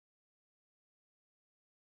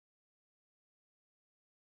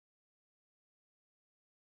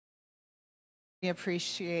We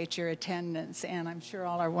appreciate your attendance, and I'm sure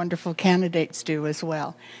all our wonderful candidates do as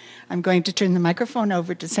well. I'm going to turn the microphone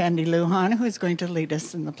over to Sandy Lujan, who is going to lead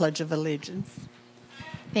us in the Pledge of Allegiance.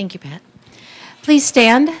 Thank you, Pat. Please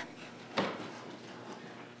stand.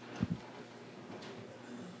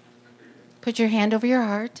 Put your hand over your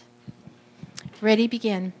heart. Ready,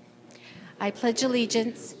 begin. I pledge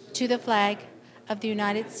allegiance to the flag of the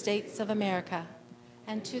United States of America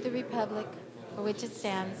and to the republic for which it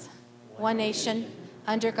stands, one nation,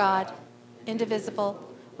 under God,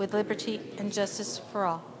 indivisible, with liberty and justice for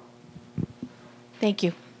all. Thank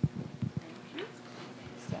you.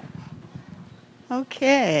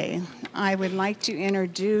 Okay, I would like to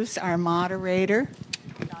introduce our moderator,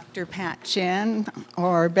 Dr. Pat Chin,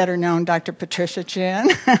 or better known, Dr. Patricia Chin.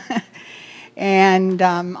 And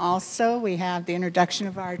also we have the introduction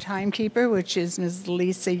of our timekeeper, which is Ms.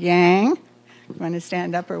 Lisa Yang. You want to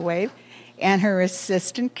stand up or wave? And her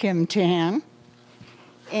assistant, Kim Tan.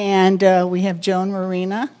 And we have Joan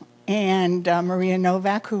Marina and Maria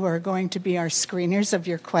Novak, who are going to be our screeners of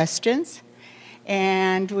your questions.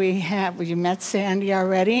 And we have, well, you met Sandy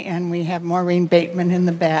already, and we have Maureen Bateman in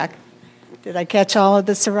the back. Did I catch all of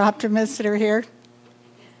the Soroptimists that are here?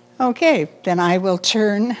 Okay, then I will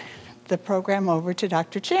turn the program over to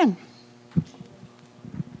Dr. Chin.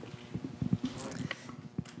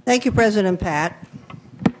 Thank you, President Pat.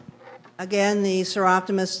 Again, the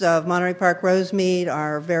Soroptimists of Monterey Park Rosemead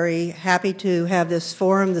are very happy to have this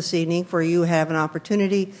forum this evening for you to have an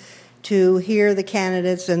opportunity to hear the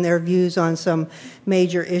candidates and their views on some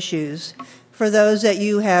major issues. For those that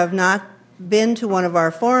you have not been to one of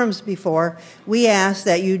our forums before, we ask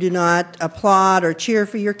that you do not applaud or cheer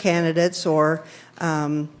for your candidates or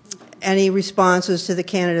any responses to the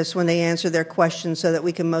candidates when they answer their questions, so that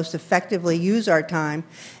we can most effectively use our time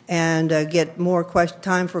and get more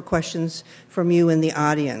time for questions from you in the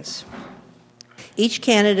audience. Each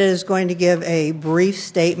candidate is going to give a brief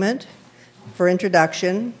statement for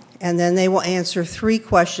introduction, and then they will answer 3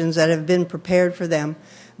 questions that have been prepared for them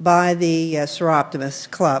by the Soroptimist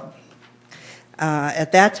Club.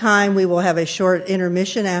 At that time, we will have a short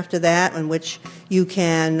intermission after that, in which you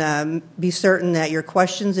can be certain that your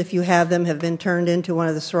questions, if you have them, have been turned into one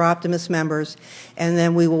of the Soroptimist members, and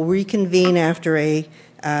then we will reconvene after a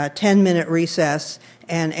 10-minute recess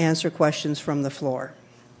and answer questions from the floor.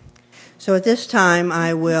 So at this time,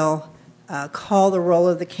 I will call the roll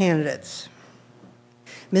of the candidates.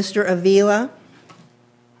 Mr. Avila.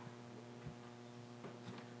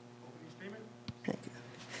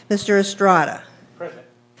 Mr. Estrada. Present.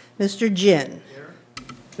 Mr. Jin. Here.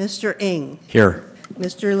 Mr. Ng. Here.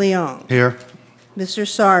 Mr. Leong. Here. Mr.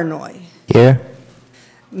 Sarnoy. Here.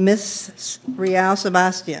 Ms. Rial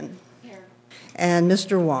Sebastian. Here. And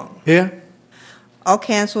Mr. Wong. Here. All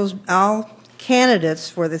candidates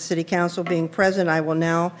for the City Council being present, I will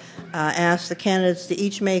now ask the candidates to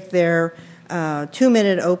each make their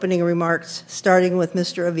 2-minute opening remarks, starting with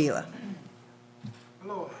Mr. Avila.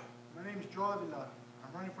 Hello, my name is Joe Avila.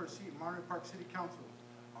 I'm running for a seat in Monterey Park City Council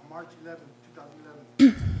on March 11, 2011.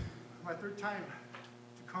 It's my 3rd time to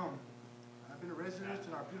come. I've been a resident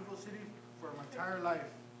in our beautiful city for my entire life.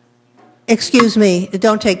 Excuse me,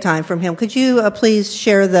 don't take time from him. Could you please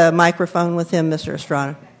share the microphone with him, Mr.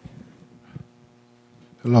 Estrada?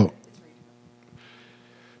 Hello.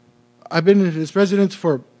 I've been in this residence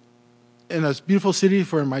in this beautiful city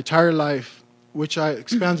for my entire life, which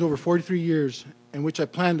expands over 43 years, and which I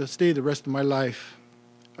plan to stay the rest of my life.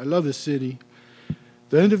 I love this city.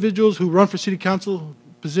 The individuals who run for city council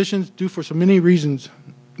positions do for so many reasons.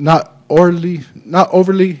 I'm not a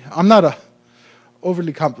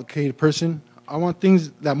overly complicated person. I want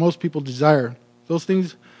things that most people desire. Those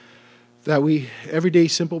things that we everyday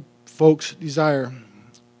simple folks desire,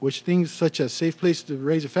 which things such as safe place to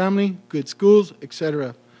raise a family, good schools,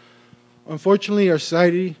 etc. Unfortunately, our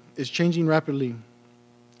society is changing rapidly.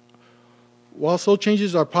 While some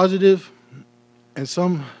changes are positive and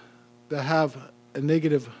some that have a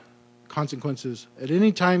negative consequences, at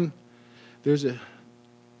any time this is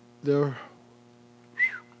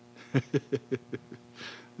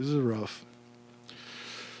rough.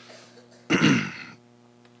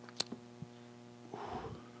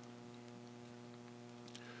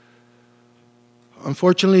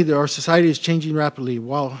 Unfortunately, our society is changing rapidly.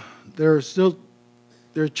 While there are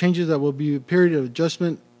changes that will be a period of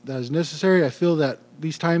adjustment that is necessary, I feel that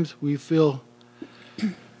these times we feel.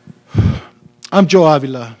 I'm Joe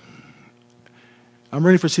Avila. I'm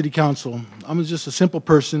running for city council. I'm just a simple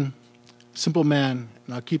person, simple man,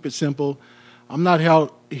 and I'll keep it simple. I'm not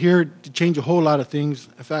here to change a whole lot of things.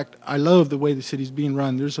 In fact, I love the way the city's being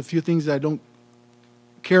run. There's a few things that I don't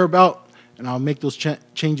care about, and I'll make those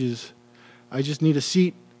changes. I just need a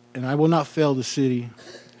seat, and I will not fail the city.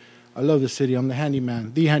 I love the city. I'm the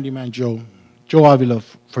handyman Joe Avila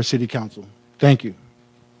for City Council. Thank you.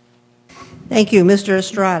 Thank you. Mr.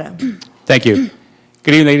 Estrada. Thank you.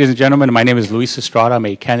 Good evening, ladies and gentlemen. My name is Luis Estrada. I'm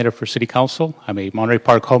a candidate for City Council. I'm a Monterey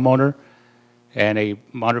Park homeowner and a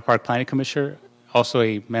Monterey Park Planning Commissioner, also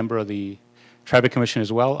a member of the Traffic Commission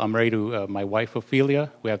as well. I'm married to my wife,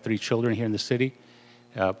 Ophelia. We have 3 children here in the city.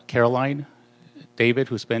 Caroline, David,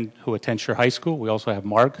 who attends Shore High School. We also have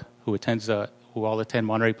Mark, who all attend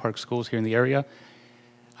Monterey Park schools here in the area.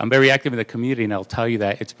 I'm very active in the community, and I'll tell you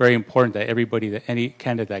that it's very important that any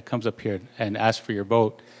candidate that comes up here and asks for your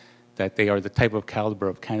vote, that they are the type of caliber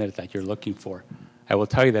of candidate that you're looking for. I will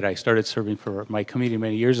tell you that I started serving for my community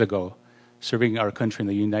many years ago, serving our country in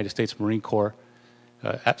the United States Marine Corps,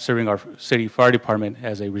 serving our city fire department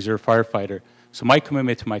as a reserve firefighter. So my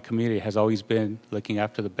commitment to my community has always been looking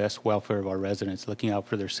after the best welfare of our residents, looking out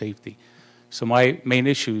for their safety. So my main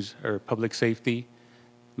issues are public safety,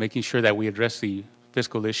 making sure that we address the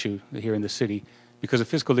fiscal issue here in the city, because the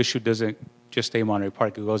fiscal issue doesn't just stay in Monterey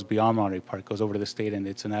Park. It goes beyond Monterey Park, it goes over to the state, and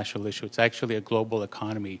it's a national issue. It's actually a global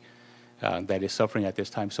economy that is suffering at this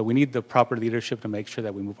time. So we need the proper leadership to make sure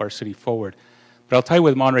that we move our city forward. But I'll tell you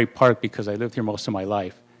with Monterey Park, because I lived here most of my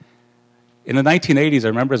life. In the 1980s, I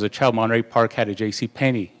remember as a child, Monterey Park had a J.C.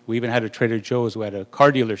 Penney. We even had a Trader Joe's. We had a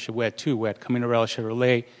car dealership. We had 2. We had Camino Real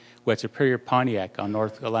Chevrolet. We had Superior Pontiac on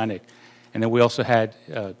North Atlantic. And then we also had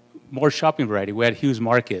more shopping variety. We had Hughes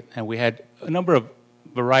Market, and we had a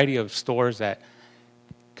variety of stores that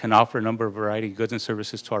can offer a number of variety of goods and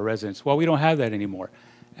services to our residents. Well, we don't have that anymore.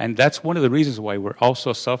 And that's one of the reasons why we're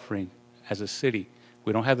also suffering as a city.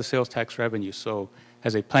 We don't have the sales tax revenue. So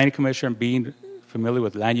as a planning commissioner, being familiar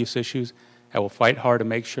with land use issues, I will fight hard to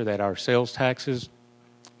make sure that our sales taxes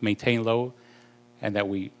maintain low and that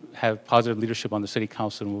we have positive leadership on the city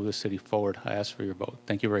council and move the city forward. I ask for your vote.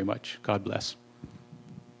 Thank you very much. God bless.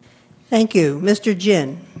 Thank you. Mr.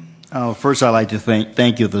 Jin. First, I'd like to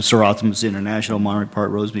thank you, the Soroptimist International Monterey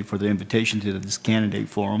Park Rosemead, for the invitation to this candidate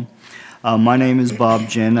forum. My name is Bob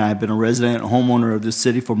Jin. I've been a resident and homeowner of this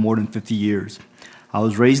city for more than 50 years. I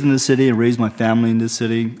was raised in this city and raised my family in this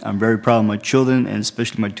city. I'm very proud of my children and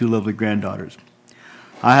especially my 2 lovely granddaughters.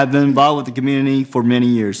 I have been involved with the community for many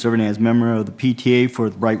years, serving as member of the PTA for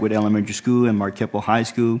Brightwood Elementary School and Marquepo High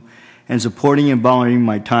School, and supporting and volunteering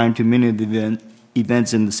my time to many of the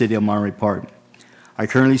events in the city of Monterey Park. I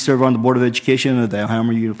currently serve on the Board of Education of the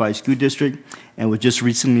Alhambra Unified School District and was just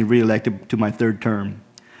recently re-elected to my 3rd term.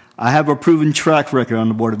 I have a proven track record on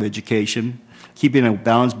the Board of Education, keeping a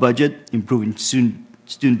balanced budget, improving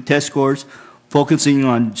student test scores, focusing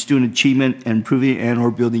on student achievement, and improving and/or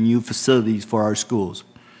building new facilities for our schools.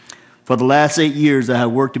 For the last 8 years, I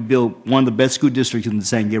have worked to build one of the best school districts in the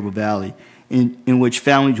San Gabriel Valley, in which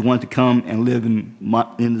families want to come and live in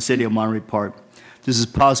the city of Monterey Park. This is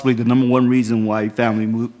possibly the #1 reason why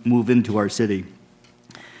families move into our city.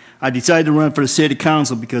 I decided to run for the city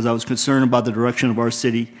council because I was concerned about the direction of our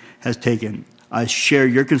city has taken. I share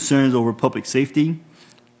your concerns over public safety,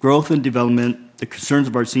 growth and development, the concerns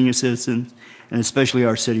of our senior citizens, and especially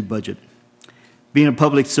our city budget. Being a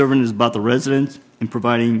public servant is about the residents and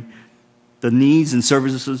providing the needs and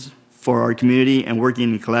services for our community and working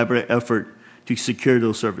in a collaborative effort to secure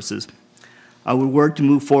those services. I will work to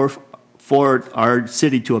move forward our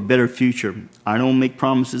city to a better future. I don't make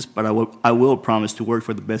promises, but I will promise to work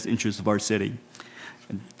for the best interests of our city.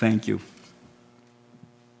 And thank you.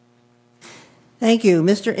 Thank you.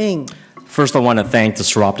 Mr. Ng. First, I want to thank the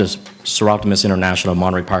Soroptimist International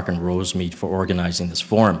Monterey Park and Rosemead for organizing this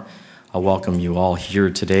forum. I welcome you all here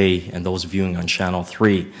today and those viewing on Channel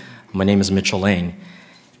 3. My name is Mitchell Ng.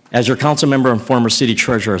 As your council member and former city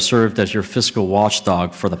treasurer, I served as your fiscal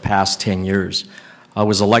watchdog for the past 10 years. I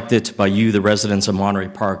was elected by you, the residents of Monterey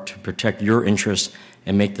Park, to protect your interests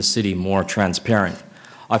and make the city more transparent.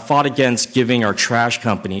 I fought against giving our trash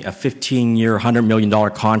company a 15-year, $100 million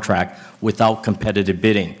contract without competitive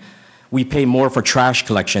bidding. We pay more for trash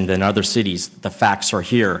collection than other cities. The facts are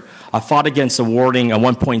here. I fought against awarding a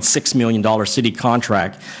 $1.6 million city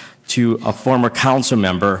contract to a former council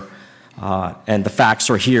member, and the facts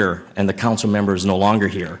are here, and the council member is no longer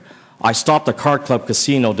here. I stopped a card club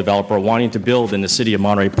casino developer wanting to build in the city of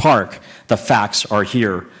Monterey Park. The facts are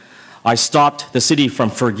here. I stopped the city from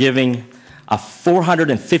forgiving a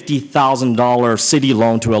 $450,000 city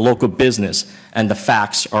loan to a local business, and the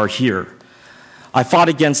facts are here. I fought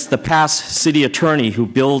against the past city attorney who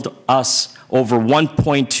billed us over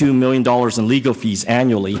 $1.2 million in legal fees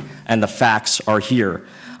annually, and the facts are here.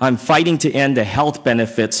 I'm fighting to end the health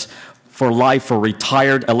benefits for life for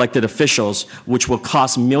retired elected officials, which will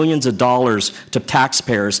cost millions of dollars to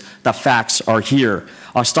taxpayers. The facts are here.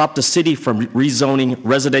 I'll stop the city from rezoning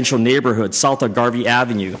residential neighborhoods south of Garvey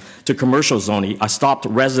Avenue to commercial zoning. I stopped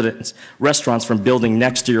restaurants from building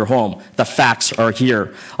next to your home. The facts are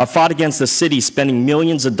here. I fought against the city spending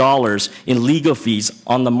millions of dollars in legal fees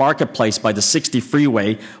on the marketplace by the 60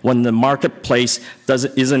 freeway when the marketplace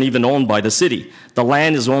isn't even owned by the city. The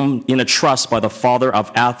land is owned in a trust by the father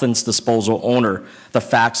of Athens disposal owner. The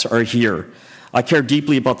facts are here. I care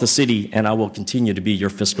deeply about the city, and I will continue to be your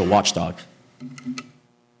fiscal watchdog.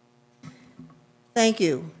 Thank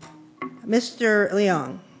you. Mr.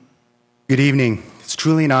 Leong. Good evening. It's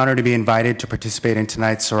truly an honor to be invited to participate in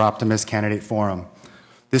tonight's Soroptimist Candidate Forum.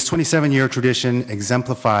 This 27-year tradition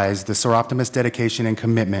exemplifies the Soroptimist dedication and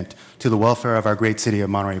commitment to the welfare of our great city of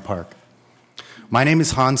Monterey Park. My name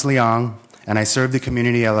is Hans Leong, and I serve the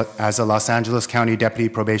community as a Los Angeles County Deputy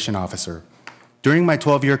Probation Officer. During my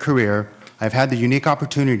 12-year career, I've had the unique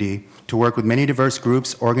opportunity to work with many diverse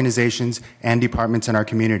groups, organizations, and departments in our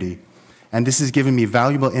community. And this has given me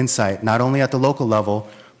valuable insight, not only at the local level,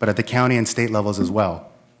 but at the county and state levels as well.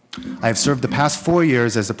 I have served the past 4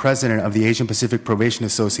 years as the president of the Asian Pacific Probation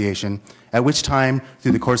Association, at which time,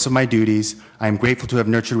 through the course of my duties, I am grateful to have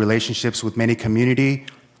nurtured relationships with many community,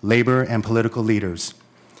 labor, and political leaders.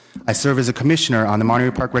 I serve as a commissioner on the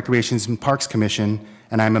Monterey Park Recreations and Parks Commission,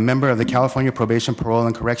 and I'm a member of the California Probation, Parole,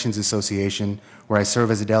 and Corrections Association, where I serve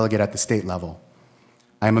as a delegate at the state level.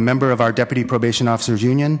 I am a member of our Deputy Probation Officers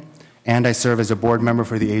Union, and I serve as a board member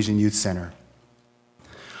for the Asian Youth Center.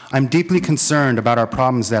 I'm deeply concerned about our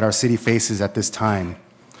problems that our city faces at this time.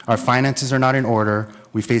 Our finances are not in order,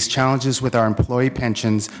 we face challenges with our employee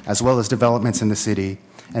pensions as well as developments in the city,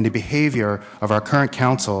 and the behavior of our current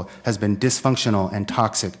council has been dysfunctional and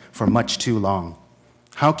toxic for much too long.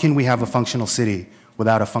 How can we have a functional city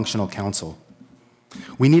without a functional council?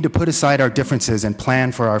 We need to put aside our differences and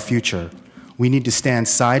plan for our future. We need to stand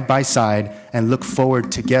side by side and look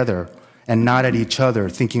forward together and not at each other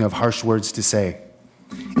thinking of harsh words to say.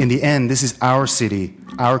 In the end, this is our city,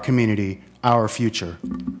 our community, our future.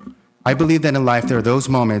 I believe that in life there are those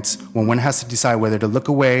moments when one has to decide whether to look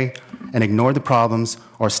away and ignore the problems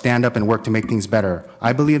or stand up and work to make things better.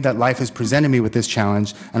 I believe that life has presented me with this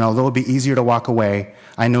challenge, and although it would be easier to walk away,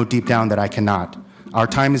 I know deep down that I cannot. Our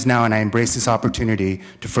time is now, and I embrace this opportunity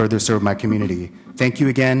to further serve my community. Thank you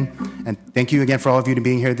again, and thank you again for all of you to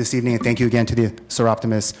being here this evening, and thank you again to the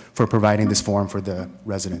Soroptimists for providing this forum for the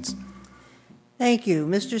residents. Thank you.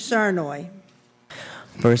 Mr. Sarnoy.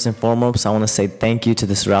 First and foremost, I want to say thank you to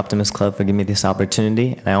the Soroptimist Club for giving me this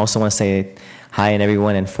opportunity, and I also want to say hi and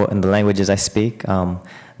everyone in the languages I speak.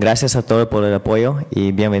 Gracias a todos por el apoyo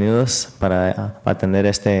y bienvenidos para atender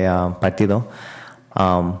este partido.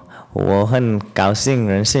 我很高兴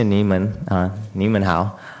认识你们你们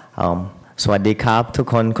好สวัสดีครับทุก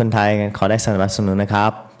คนคนไทยขอได้สนับสนุนนะครั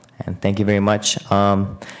บ and thank you very much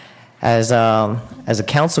as a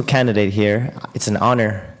council candidate here, it's an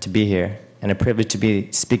honor to be here and a privilege to be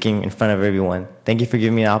speaking in front of everyone. Thank you for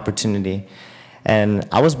giving me an opportunity. And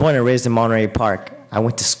I was born and raised in Monterey Park. I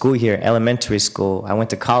went to school here, elementary school. I went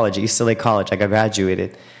to college, East LA College. I got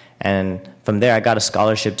graduated. And from there, I got a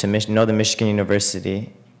scholarship to Northern Michigan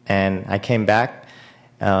University. And I came back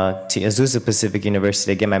to Azusa Pacific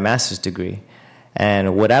University to get my master's degree.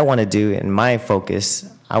 And what I want to do in my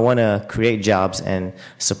focus, I want to create jobs and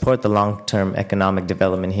support the long-term economic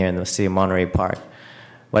development here in the city of Monterey Park.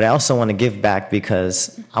 But I also want to give back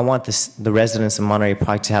because I want the residents of Monterey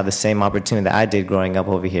Park to have the same opportunity that I did growing up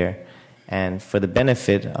over here. And for the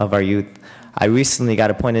benefit of our youth, I recently got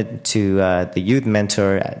appointed to the youth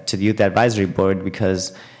mentor, to the youth advisory board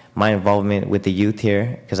because my involvement with the youth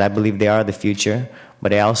here, because I believe they are the future,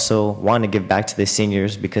 but I also want to give back to the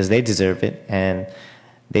seniors because they deserve it, and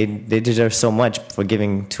they deserve so much for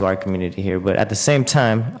giving to our community here. But at the same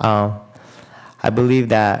time, I believe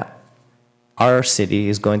that our city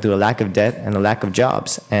is going through a lack of debt and a lack of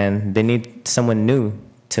jobs, and they need someone new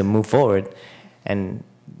to move forward, and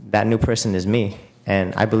that new person is me.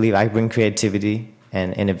 And I believe I bring creativity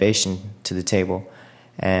and innovation to the table.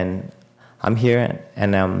 And I'm here,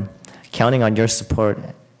 and I'm counting on your support,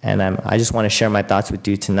 and I just want to share my thoughts with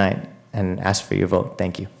you tonight and ask for your vote.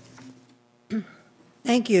 Thank you.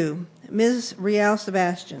 Thank you. Ms. Rial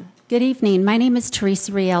Sebastian. Good evening. My name is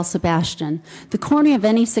Teresa Riel Sebastian. The corner of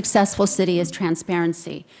any successful city is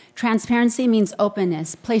transparency. Transparency means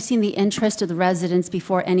openness, placing the interest of the residents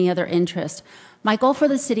before any other interest. My goal for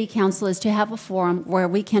the City Council is to have a forum where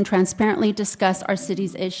we can transparently discuss our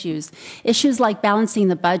city's issues. Issues like balancing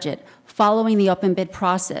the budget, following the open bid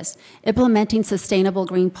process, implementing sustainable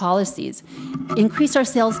green policies, increase our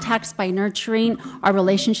sales tax by nurturing our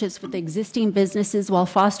relationships with existing businesses while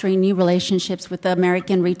fostering new relationships with the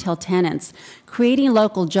American retail tenants, creating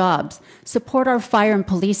local jobs, support our fire and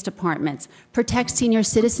police departments, protect senior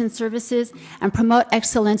citizen services, and promote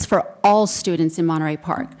excellence for all students in Monterey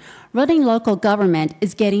Park. Running local government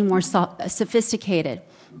is getting more sophisticated.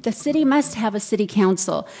 The city must have a city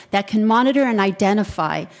council that can monitor and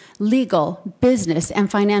identify legal, business, and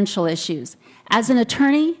financial issues. As an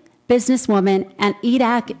attorney, businesswoman, and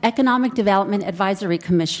EDAC Economic Development Advisory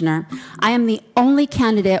Commissioner, I am the only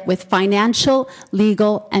candidate with financial,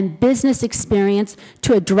 legal, and business experience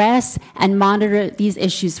to address and monitor these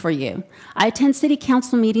issues for you. I attend city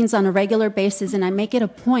council meetings on a regular basis, and I make it a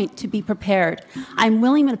point to be prepared. I'm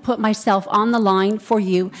willing to put myself on the line for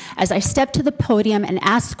you as I step to the podium and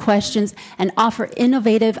ask questions and offer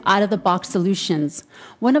innovative, out-of-the-box solutions.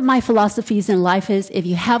 One of my philosophies in life is, if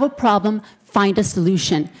you have a problem, find a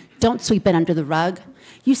solution. Don't sweep it under the rug.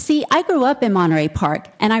 You see, I grew up in Monterey Park,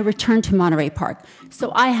 and I returned to Monterey Park,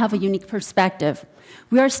 so I have a unique perspective.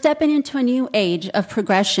 We are stepping into a new age of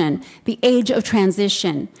progression, the age of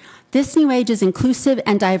transition. This new age is inclusive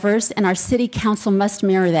and diverse, and our city council must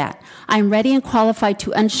mirror that. I'm ready and qualified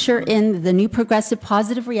to usher in the new progressive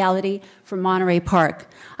positive reality for Monterey Park.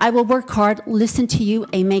 I will work hard, listen to you,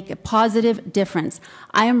 and make a positive difference.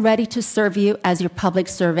 I am ready to serve you as your public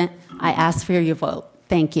servant. I ask for your vote.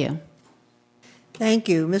 Thank you. Thank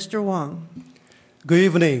you. Mr. Wong. Good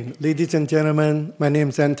evening, ladies and gentlemen. My name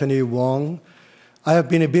is Anthony Wong. I have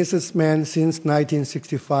been a businessman since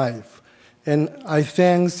 1965, and I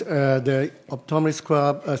thank the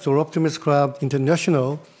Soroptimist Club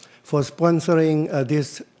International for sponsoring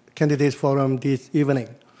this candidates forum this evening.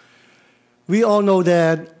 We all know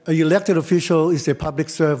that an elected official is a public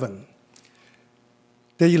servant.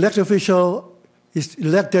 The elected official is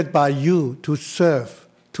elected by you to serve,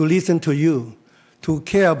 to listen to you, to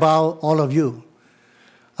care about all of you.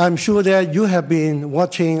 I'm sure that you have been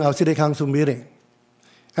watching our City Council meeting,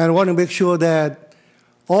 and I want to make sure that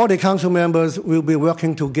all the council members will be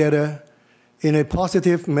working together in a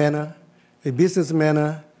positive manner, a business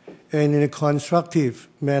manner, and in a constructive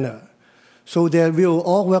manner, so that we will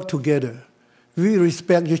all work together. We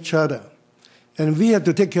respect each other, and we have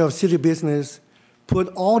to take care of city business, put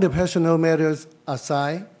all the personal matters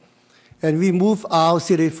aside, and we move our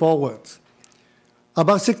city forward.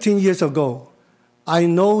 About 16 years ago, I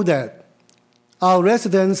know that our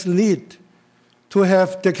residents need to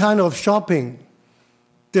have the kind of shopping,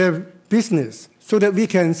 their business, so that we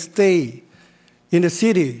can stay in the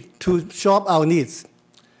city to shop our needs.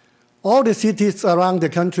 All the cities around the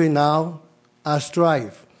country now are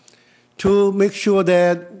striving to make sure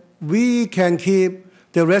that we can keep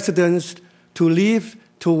the residents to live,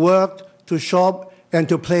 to work, to shop, and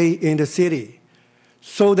to play in the city.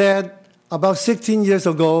 So that about 16 years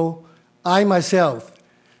ago, I myself,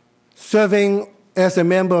 serving as a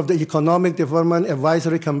member of the Economic Development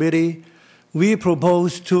Advisory Committee, we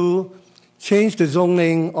proposed to change the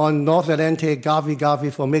zoning on North Atlantic Garvey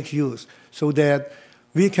for mixed use so that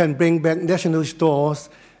we can bring back national stores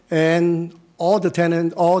and all the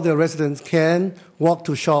tenants, all the residents can walk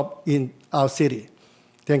to shop in our city.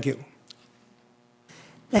 Thank you.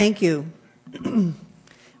 Thank you.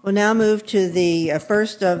 We'll now move to the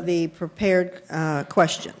first of the prepared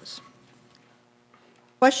questions.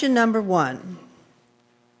 Question number 1.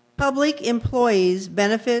 Public employees'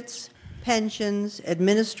 benefits, pensions,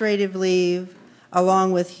 administrative leave,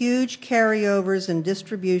 along with huge carryovers and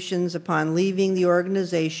distributions upon leaving the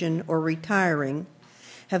organization or retiring,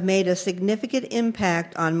 have made a significant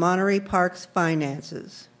impact on Monterey Park's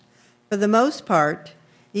finances. For the most part,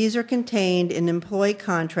 these are contained in employee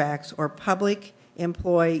contracts or public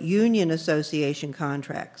employee union association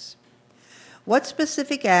contracts. What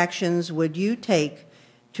specific actions would you take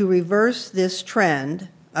to reverse this trend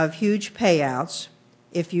of huge payouts,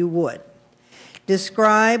 if you would?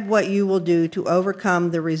 Describe what you will do to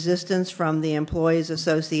overcome the resistance from the Employees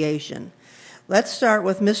Association. Let's start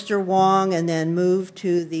with Mr. Wong and then move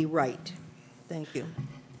to the right. Thank you.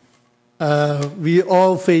 We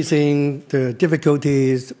all facing the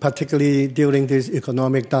difficulties, particularly during this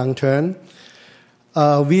economic downturn.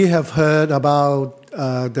 We have heard about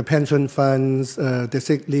the pension funds, the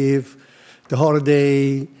sick leave, the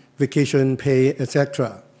holiday, vacation pay,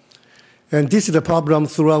 etc. And this is the problem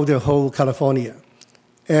throughout the whole California.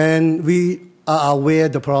 And we are aware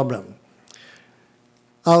of the problem.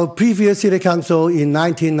 Our previous city council in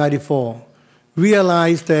 1994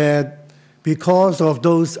 realized that because of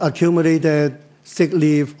those accumulated sick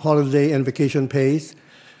leave, holiday, and vacation pays,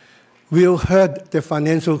 will hurt the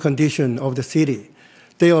financial condition of the city.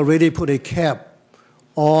 They already put a cap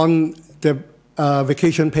on the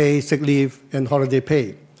vacation pay, sick leave, and holiday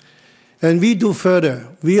pay. And we do further.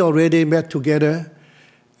 We already met together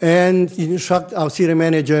and instruct our city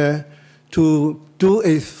manager to do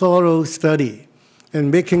a thorough study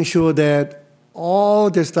and making sure that all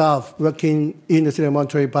the staff working in the city of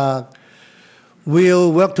Monterey Park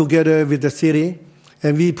will work together with the city,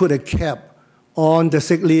 and we put a cap on the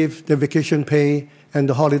sick leave, the vacation pay, and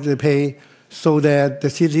the holiday pay so that the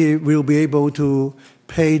city will be able to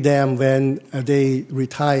pay them when they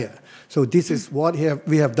retire. So this is what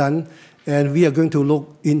we have done, and we are going to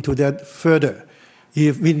look into that further.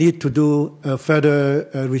 If we need to do a further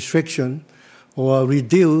restriction or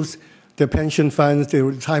reduce the pension funds, the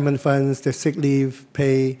retirement funds, the sick leave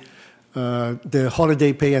pay, the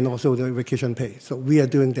holiday pay, and also the vacation pay. So we are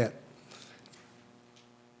doing that.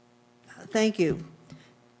 Thank you.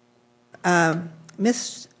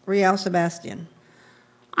 Ms. Rial Sebastian.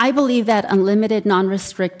 I believe that unlimited,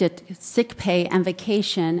 non-restricted sick pay and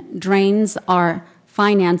vacation drains our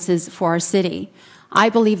finances for our city. I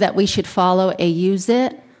believe that we should follow a use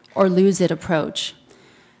it or lose it approach.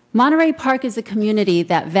 Monterey Park is a community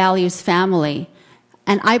that values family,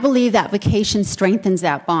 and I believe that vacation strengthens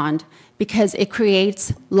that bond because it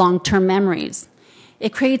creates long-term memories.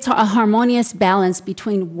 It creates a harmonious balance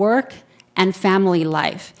between work and family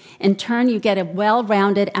life. In turn, you get a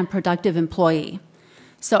well-rounded and productive employee.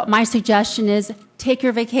 So my suggestion is take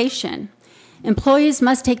your vacation. Employees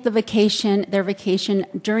must take their vacation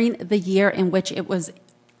during the year in which it was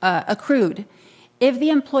accrued. If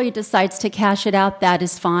the employee decides to cash it out, that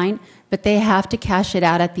is fine, but they have to cash it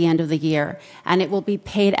out at the end of the year, and it will be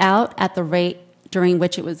paid out at the rate during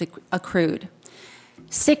which it was accrued.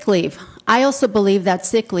 Sick leave. I also believe that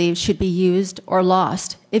sick leave should be used or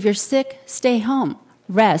lost. If you're sick, stay home,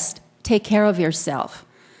 rest, take care of yourself.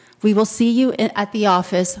 We will see you at the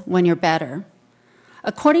office when you're better.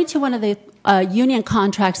 According to one of the union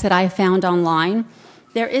contracts that I found online,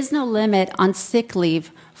 there is no limit on sick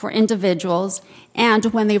leave for individuals, and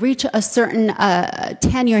when they reach a certain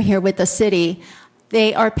tenure here with the city,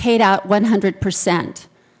 they are paid out 100%.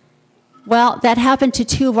 Well, that happened to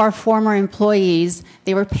two of our former employees.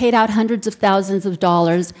 They were paid out hundreds of thousands of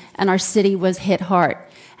dollars, and our city was hit hard.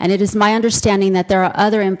 And it is my understanding that there are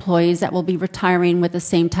other employees that will be retiring with the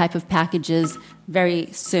same type of packages very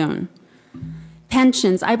soon.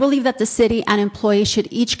 Pensions. I believe that the city and employees should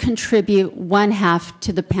each contribute 1/2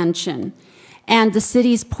 to the pension. And the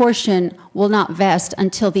city's portion will not vest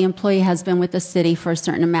until the employee has been with the city for a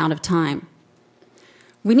certain amount of time.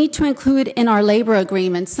 We need to include in our labor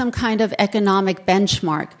agreement some kind of economic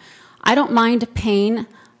benchmark. I don't mind paying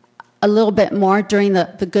a little bit more during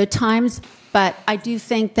the good times, but I do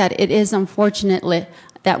think that it is unfortunately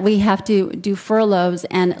that we have to do furloughs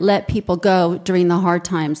and let people go during the hard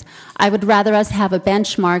times. I would rather us have a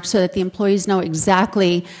benchmark so that the employees know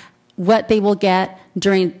exactly what they will get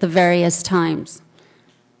during the various times.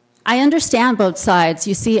 I understand both sides.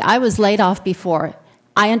 You see, I was laid off before.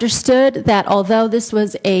 I understood that although this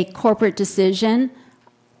was a corporate decision,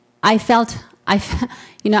 I felt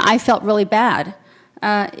really bad,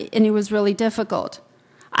 and it was really difficult.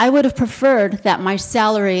 I would have preferred that my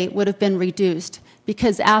salary would have been reduced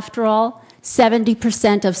because, after all,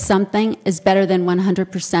 70% of something is better than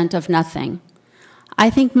 100% of nothing. I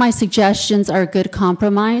think my suggestions are a good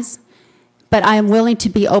compromise, but I am willing to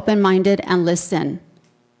be open-minded and listen.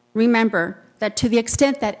 Remember that to the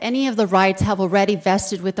extent that any of the rights have already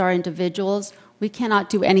vested with our individuals, we cannot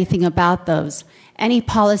do anything about those. Any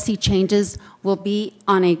policy changes will be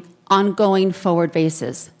on an ongoing forward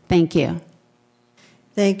basis. Thank you.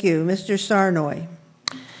 Thank you. Mr. Sarnoy.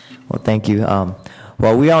 Well, thank you.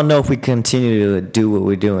 Well, we all know if we continue to do what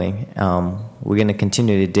we're doing, we're going to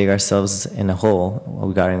continue to dig ourselves in a hole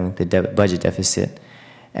regarding the budget deficit.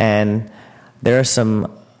 And there are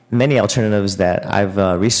many alternatives that I've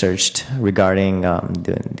researched regarding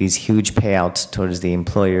these huge payouts towards the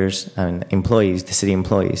employers and employees, the city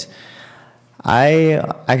employees. I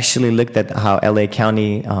actually looked at how LA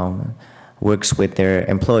County works with their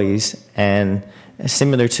employees, and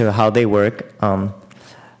similar to how they work,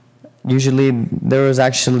 usually there was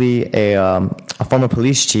actually a former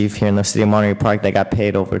police chief here in the city of Monterey Park that got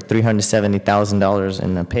paid over $370,000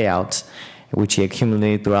 in the payouts, which he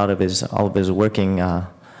accumulated throughout all of his working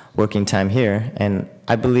working time here. And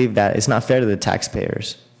I believe that it's not fair to the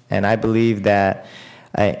taxpayers. And I believe that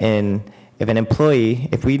if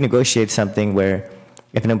we negotiate something where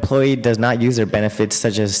if an employee does not use their benefits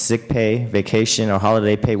such as sick pay, vacation, or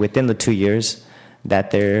holiday pay within the 2 years,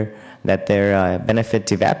 that their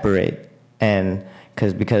benefits evaporate. And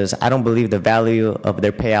because I don't believe the value of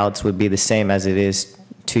their payouts would be the same as it is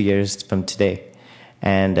 2 years from today.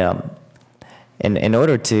 And in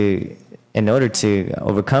order to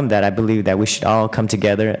overcome that, I believe that we should all come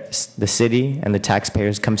together, the city and the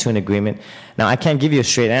taxpayers come to an agreement. Now, I can't give you a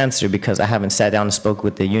straight answer because I haven't sat down and spoke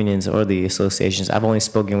with the unions or the associations. I've only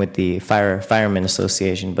spoken with the Firemen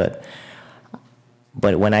Association, but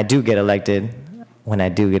when I do get elected, I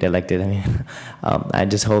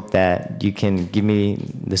just hope that you can give me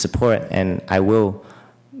the support, and I will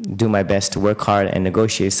do my best to work hard and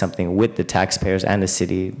negotiate something with the taxpayers and the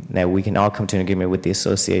city that we can all come to an agreement with the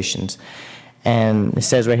associations. And it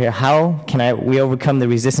says right here, how can we overcome the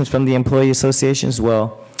resistance from the employee associations?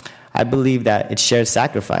 Well, I believe that it's shared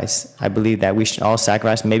sacrifice. I believe that we should all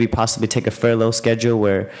sacrifice, maybe possibly take a furlough schedule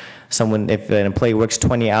where if an employee works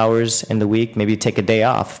 20 hours in the week, maybe take a day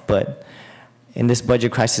off. But in this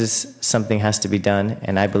budget crisis, something has to be done,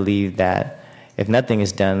 and I believe that if nothing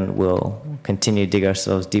is done, we'll continue to dig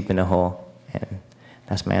ourselves deep in a hole, and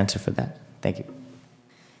that's my answer for that. Thank you.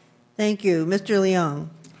 Thank you. Mr. Leong.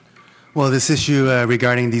 Well, this issue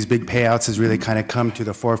regarding these big payouts has really kind of come to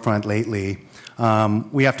the forefront lately.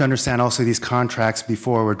 We have to understand also these contracts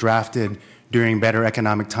before were drafted during better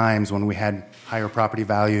economic times when we had higher property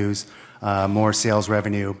values, more sales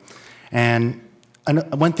revenue. And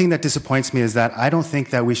one thing that disappoints me is that I don't think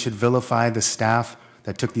that we should vilify the staff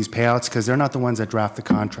that took these payouts because they're not the ones that draft the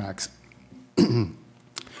contracts.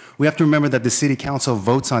 We have to remember that the City Council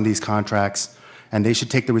votes on these contracts and they should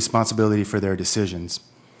take the responsibility for their decisions.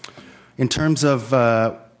 In terms of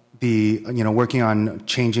working on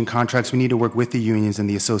changing contracts, we need to work with the unions and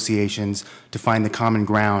the associations to find the common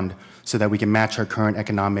ground so that we can match our current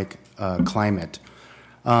economic climate.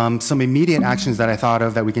 Some immediate actions that I thought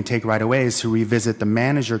of that we can take right away is to revisit the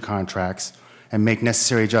manager contracts and make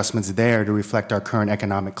necessary adjustments there to reflect our current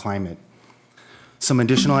economic climate. Some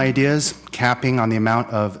additional ideas, capping on the amount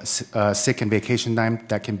of sick and vacation time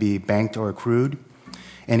that can be banked or accrued.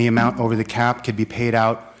 Any amount over the cap could be paid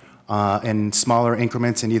out in smaller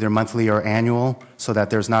increments in either monthly or annual so that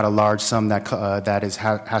there's not a large sum that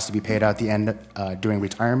has to be paid out at the end during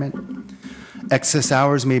retirement. Excess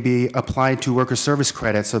hours may be applied to worker service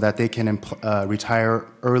credits so that they can retire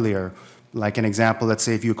earlier. Like an example, let's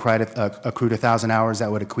say if you accrued 1,000 hours, that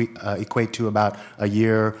would equate to about a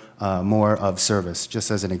year more of service,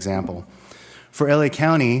 just as an example. For LA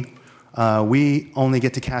County, we only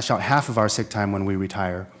get to cash out half of our sick time when we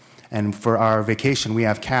retire. And for our vacation, we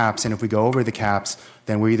have caps, and if we go over the caps,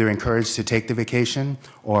 then we're either encouraged to take the vacation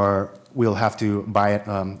or we'll have to buy it,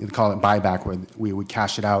 we call it buyback, where we would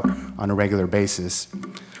cash it out on a regular basis.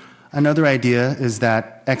 Another idea is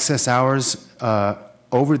that excess hours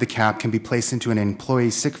over the cap can be placed into an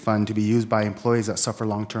employee sick fund to be used by employees that suffer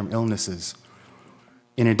long-term illnesses.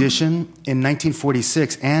 In addition, in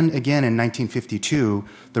 1946 and again in 1952,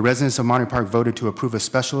 the residents of Monterey Park voted to approve a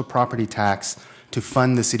special property tax to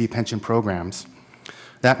fund the city pension programs.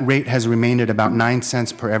 That rate has remained at about 9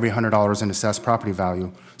 cents per every $100 in assessed property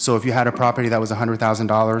value. So if you had a property that was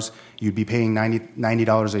 $100,000, you'd be paying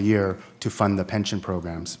 $90 a year to fund the pension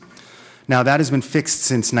programs. Now that has been fixed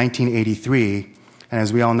since 1983, and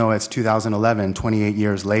as we all know, it's 2011, 28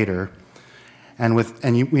 years later. And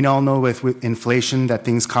we all know with inflation that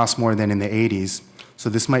things cost more than in the 80s. So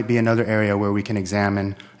this might be another area where we can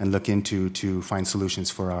examine and look into to find solutions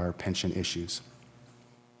for our pension issues.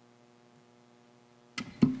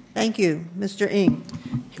 Thank you. Mr. Ng.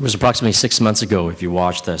 It was approximately 6 months ago, if you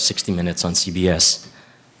watched 60 Minutes on CBS.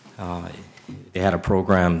 They had a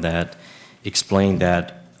program that explained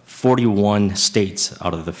that 41 states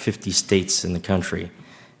out of the 50 states in the country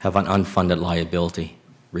have an unfunded liability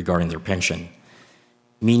regarding their pension,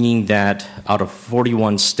 meaning that out of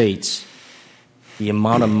 41 states, the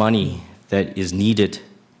amount of money that is needed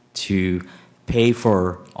to pay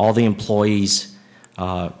for all the employees'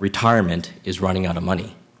 retirement is running out of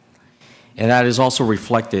money. And that is also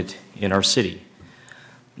reflected in our city.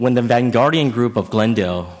 When the Vanguardian Group of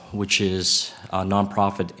Glendale, which is a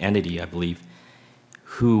nonprofit entity, I believe,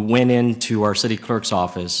 who went into our city clerk's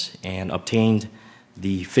office and obtained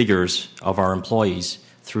the figures of our employees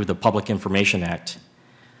through the Public Information Act.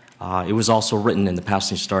 It was also written in the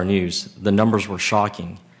Passenger Star News. The numbers were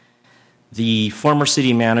shocking. The former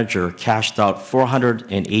city manager cashed out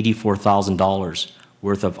 $484,000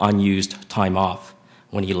 worth of unused time off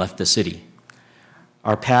when he left the city.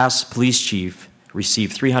 Our past police chief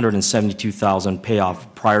received $372,000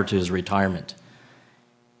 payoff prior to his retirement.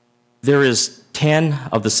 There is 10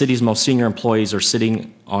 of the city's most senior employees are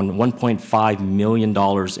sitting on $1.5 million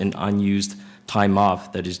in unused time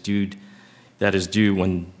off that is due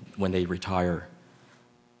when they retire.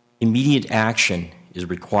 Immediate action is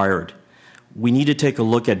required. We need to take a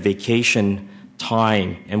look at vacation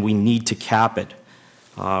time, and we need to cap it.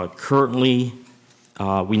 Currently,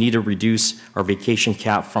 we need to reduce our vacation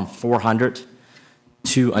cap from 400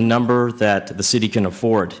 to a number that the city can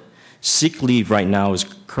afford. Sick leave right now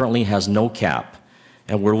currently has no cap,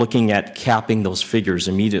 and we're looking at capping those figures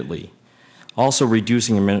immediately. Also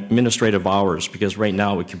reducing administrative hours, because right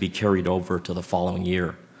now it could be carried over to the following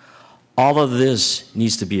year. All of this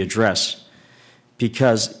needs to be addressed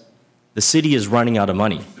because the city is running out of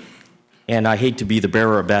money. And I hate to be the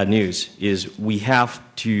bearer of bad news, is we have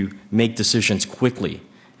to make decisions quickly.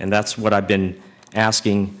 And that's what I've been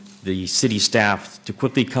asking the city staff to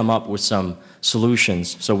quickly come up with some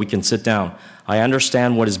solutions so we can sit down. I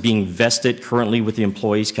understand what is being vested currently with the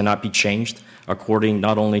employees cannot be changed according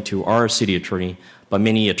not only to our city attorney, but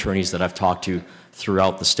many attorneys that I've talked to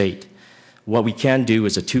throughout the state. What we can do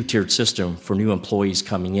is a two-tiered system for new employees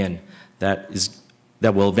coming in that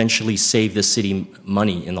will eventually save the city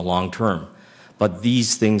money in the long term. But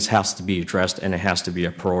these things have to be addressed, and it has to be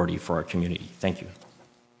a priority for our community. Thank you.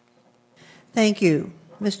 Thank you.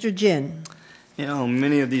 Mr. Jin. You know,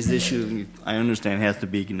 many of these issues, I understand, has to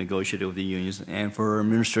be negotiated with the unions, and for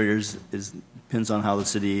administrators, it depends on how the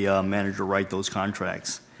city manager write those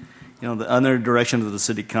contracts. You know, the other direction of the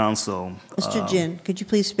city council. Mr. Jin, could you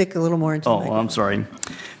please speak a little more into the microphone? I'm sorry.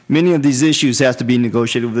 Many of these issues have to be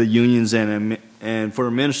negotiated with the unions, and for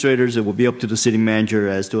administrators, it will be up to the city manager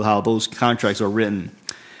as to how those contracts are written.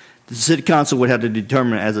 The city council would have to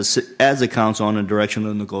determine as a council on the direction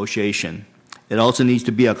of negotiation. It also needs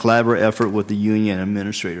to be a collaborative effort with the union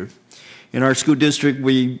administrator. In our school district,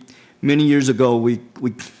 many years ago, we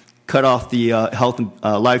cut off the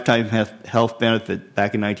lifetime health benefit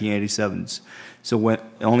back in 1987. So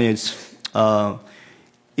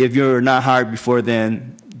if you're not hired before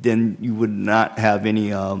then you would not have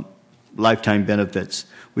any lifetime benefits.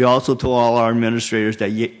 We also told all our administrators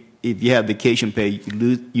that if you have vacation pay, you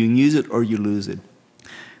can use it or you lose it.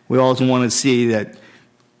 We also want to see that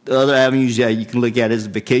the other avenues that you can look at is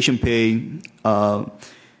vacation pay,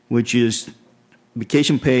 which is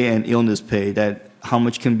vacation pay and illness pay, that how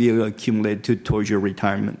much can be accumulated towards your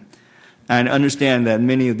retirement. And understand that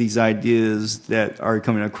many of these ideas that are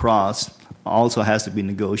coming across also has to be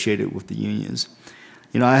negotiated with the unions.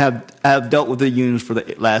 You know, I have dealt with the unions for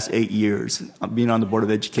the last 8 years, being on the Board of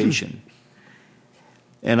Education.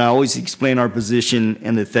 And I always explain our position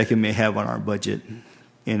and the effect it may have on our budget.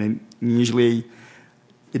 And usually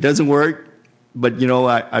it doesn't work, but you know,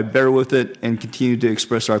 I bear with it and continue to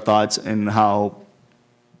express our thoughts and how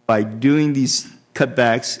by doing these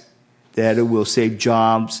cutbacks that it will save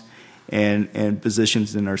jobs and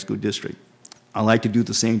positions in our school district. I'd like to do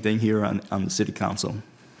the same thing here on the City Council.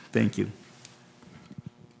 Thank you.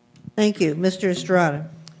 Thank you. Mr. Estrada.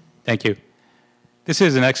 Thank you. This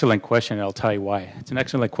is an excellent question, and I'll tell you why. It's an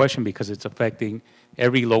excellent question because it's affecting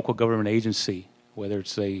every local government agency, whether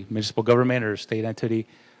it's a municipal government or a state entity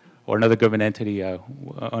or another government entity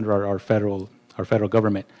under our federal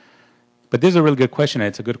government. But this is a really good question, and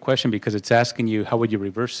it's a good question because it's asking you, how would you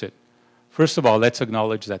reverse it? First of all, let's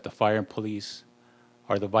acknowledge that the fire and police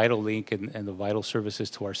are the vital link and the vital services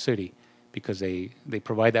to our city because they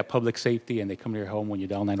provide that public safety and they come to your home when you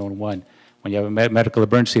dial 911. When you have a medical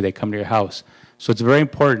emergency, they come to your house. So it's very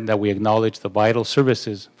important that we acknowledge the vital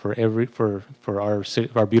services for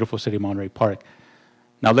our beautiful city of Monterey Park.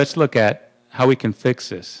 Now let's look at how we can fix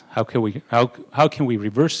this. How can we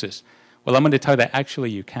reverse this? Well, I'm going to tell you that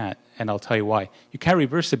actually you can't, and I'll tell you why. You can't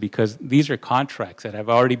reverse it because these are contracts that have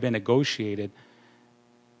already been negotiated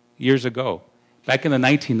years ago. Back in the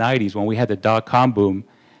 1990s, when we had the dot-com boom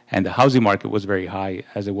and the housing market was very high,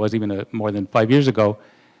 as it was even more than 5 years ago,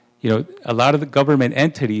 you know, a lot of the government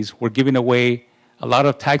entities were giving away a lot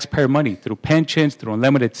of taxpayer money through pensions, through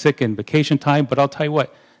unlimited sick and vacation time. But I'll tell you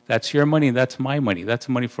what, that's your money and that's my money. That's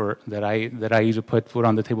money that I use to put food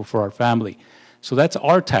on the table for our family. So that's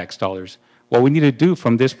our tax dollars. What we need to do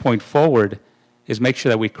from this point forward is make sure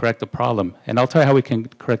that we correct the problem. And I'll tell you how we can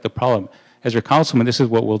correct the problem. As your councilman, this is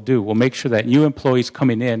what we'll do. We'll make sure that new employees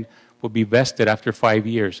coming in will be vested after 5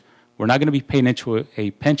 years. We're not going to be paying into a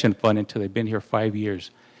pension fund until they've been here 5 years.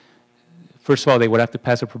 First of all, they would have to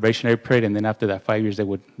pass a probationary period, and then after that 5 years,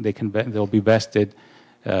 they'll be vested,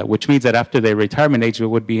 which means that after their retirement age, they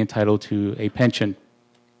would be entitled to a pension.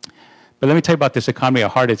 But let me tell you about this economy, how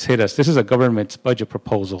hard it's hit us. This is a government's budget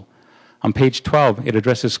proposal. On page 12, it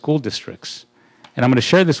addresses school districts. And I'm going to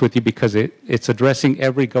share this with you because it's addressing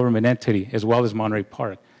every government entity as well as Monterey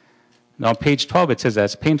Park. Now, on page 12, it says,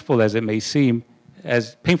 as painful as it may seem,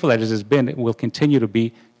 as painful as it has been, it will continue to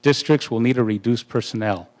be, districts will need to reduce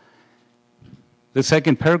personnel. The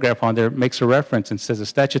second paragraph on there makes a reference and says the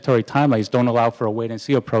statutory timelines don't allow for a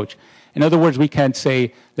wait-and-see approach. In other words, we can't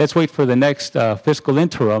say, let's wait for the next fiscal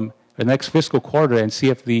interim or next fiscal quarter and see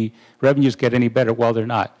if the revenues get any better. Well, they're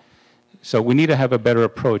not. So we need to have a better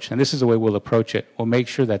approach, and this is the way we'll approach it. We'll make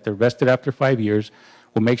sure that they're vested after 5 years.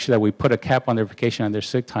 We'll make sure that we put a cap on their vacation and their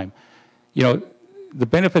sick time. You know, the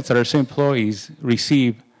benefits that our city employees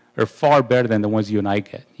receive are far better than the ones you and I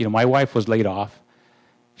get. You know, my wife was laid off.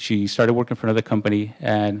 She started working for another company,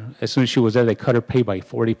 and as soon as she was there, they cut her pay by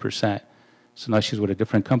 40%. So now she's with a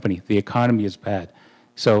different company. The economy is bad.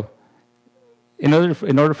 So in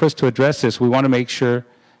order for us to address this, we want to make sure,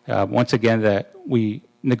 once again, that we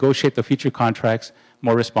negotiate the future contracts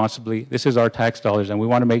more responsibly. This is our tax dollars, and we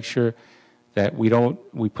want to make sure that we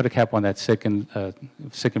put a cap on that sick and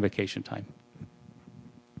vacation time.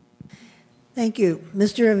 Thank you.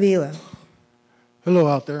 Mr. Avila. Hello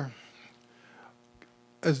out there.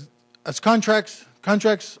 As contracts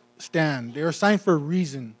stand, they are signed for a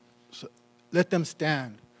reason. So let them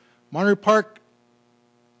stand. Monterey Park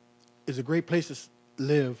is a great place to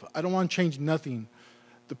live. I don't want to change nothing.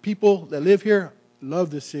 The people that live here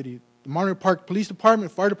love this city. The Monterey Park Police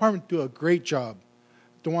Department, Fire Department do a great job.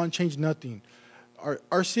 Don't want to change nothing.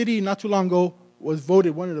 Our city, not too long ago, was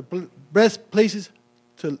voted one of the best places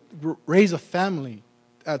to raise a family.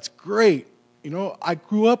 That's great. You know, I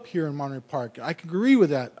grew up here in Monterey Park. I can agree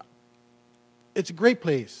with that. It's a great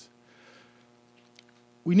place.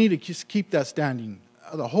 We need to just keep that standing.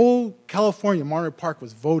 The whole California, Monterey Park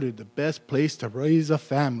was voted the best place to raise a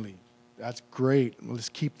family. That's great. Let's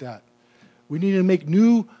keep that. We need to make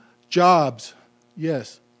new jobs.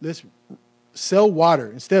 Yes, let's sell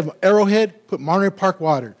water. Instead of Arrowhead, put Monterey Park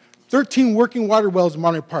water. 13 working water wells in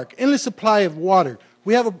Monterey Park. Endless supply of water.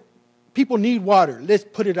 People need water. Let's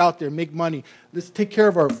put it out there, make money. Let's take care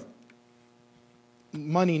of our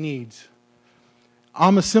money needs.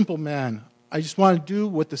 I'm a simple man. I just want to do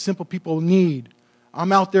what the simple people need.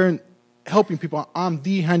 I'm out there and helping people. I'm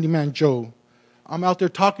the Handyman Joe. I'm out there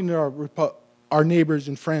talking to our neighbors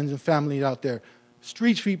and friends and family out there.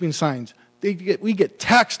 Street sweeping signs. We get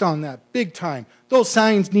taxed on that big time. Those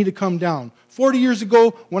signs need to come down. 40 years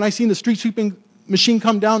ago, when I seen the street sweeping machine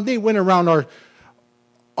come down, they went around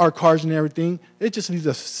our cars and everything. It just leaves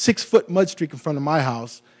a 6-foot mud streak in front of my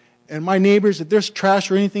house. And my neighbors, if there's trash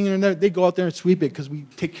or anything in there, they go out there and sweep it because we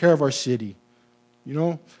take care of our city. You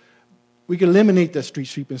know? We can eliminate the street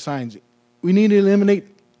sweeping signs. We need to eliminate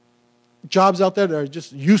jobs out there that are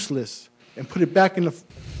just useless and put it back in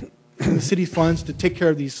the city funds to take care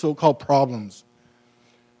of these so-called problems.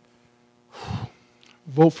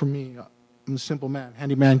 Vote for me. I'm a simple man.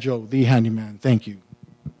 Handyman Joe, the handyman. Thank you.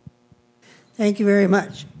 Thank you very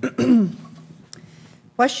much.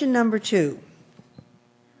 Question number 2.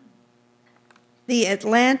 The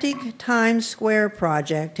Atlantic Times Square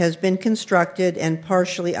project has been constructed and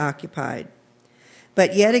partially occupied,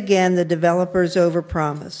 but yet again the developers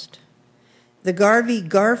overpromised. The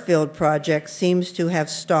Garvey-Garfield project seems to have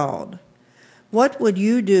stalled. What would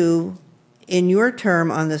you do in your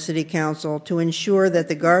term on the City Council to ensure that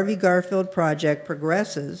the Garvey-Garfield project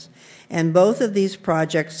progresses and both of these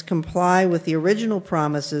projects comply with the original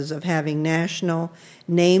promises of having national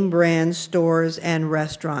name brand stores and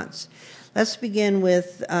restaurants? Let's begin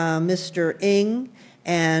with Mr. Ng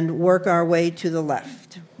and work our way to the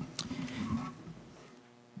left.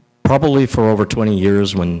 Probably for over 20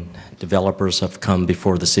 years when developers have come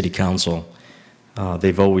before the City Council,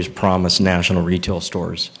 they've always promised national retail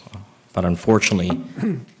stores, but unfortunately,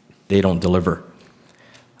 they don't deliver.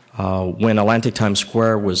 When Atlantic Times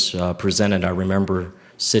Square was presented, I remember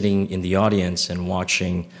sitting in the audience and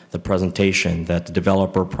watching the presentation that the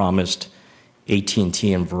developer promised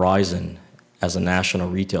AT&T and Verizon as a national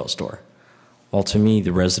retail store. Well, to me,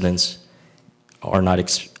 the residents are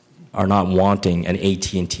not wanting an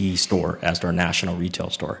AT&T store as their national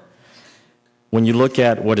retail store. When you look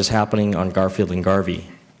at what is happening on Garfield and Garvey,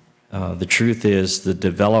 the truth is the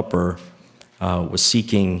developer was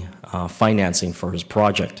seeking financing for his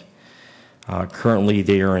project. Currently,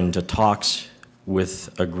 they are into talks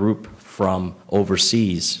with a group from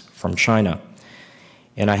overseas, from China.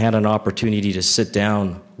 And I had an opportunity to sit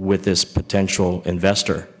down with this potential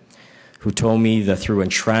investor who told me that through a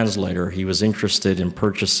translator, he was interested in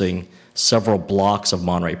purchasing several blocks of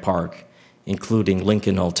Monterey Park, including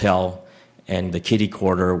Lincoln Hotel and the kitty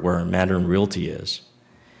corner where Mandarin Realty is.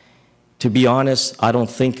 To be honest, I don't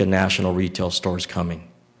think a national retail store is coming,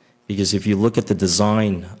 because if you look at the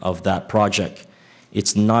design of that project,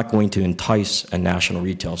 it's not going to entice a national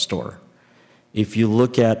retail store. If you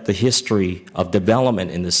look at the history of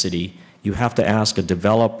development in the city, you have to ask a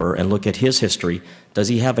developer and look at his history. Does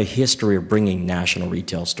he have a history of bringing national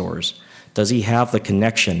retail stores? Does he have the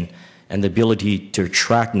connection and the ability to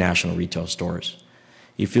attract national retail stores?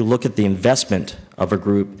 If you look at the investment of a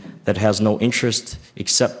group that has no interest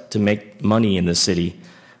except to make money in the city,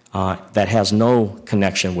 that has no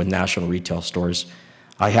connection with national retail stores,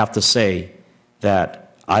 I have to say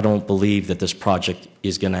that I don't believe that this project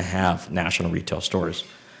is going to have national retail stores.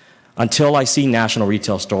 Until I see national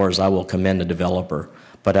retail stores, I will commend the developer,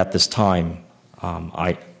 but at this time,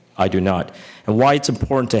 I do not. And why it's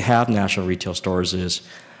important to have national retail stores is,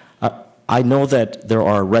 I know that there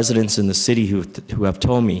are residents in the city who have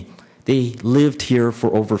told me they lived here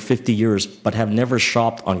for over 50 years but have never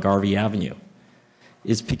shopped on Garvey Avenue.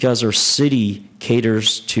 It's because our city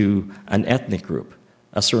caters to an ethnic group,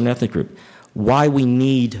 a certain ethnic group. Why we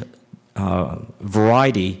need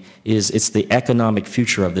variety is it's the economic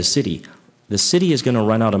future of the city. The city is going to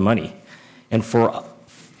run out of money. And for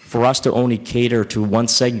us to only cater to one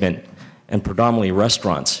segment, and predominantly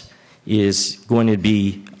restaurants, is going to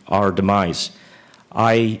be our demise.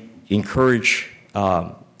 I encourage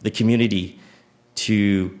the community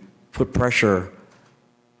to put pressure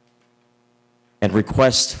and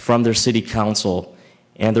request from their city council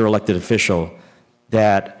and their elected official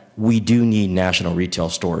that we do need national retail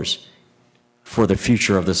stores for the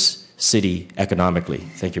future of this city economically.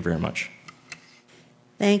 Thank you very much.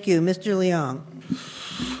 Thank you. Mr. Leong.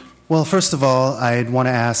 Well, first of all, I'd want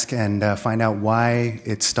to ask and find out why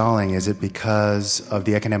it's stalling. Is it because of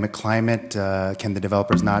the economic climate? Can the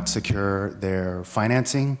developers not secure their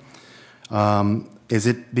financing? Is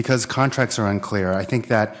it because contracts are unclear? I think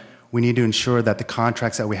that we need to ensure that the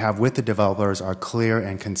contracts that we have with the developers are clear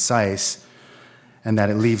and concise, and that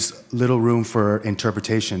it leaves little room for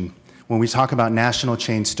interpretation. When we talk about national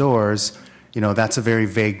chain stores, that's a very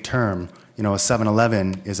vague term. A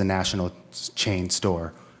 7-Eleven is a national chain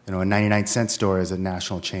store. A 99-cent store is a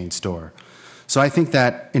national chain store. So I think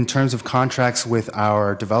that in terms of contracts with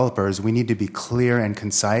our developers, we need to be clear and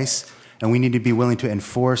concise, and we need to be willing to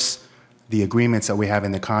enforce the agreements that we have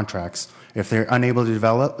in the contracts. If they're unable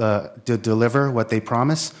to deliver what they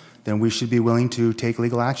promise, then we should be willing to take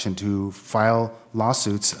legal action, to file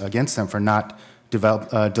lawsuits against them for not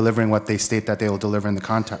delivering what they state that they will deliver in the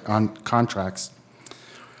contracts.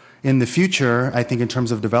 In the future, I think in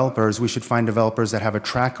terms of developers, we should find developers that have a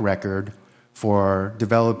track record for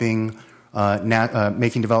developing,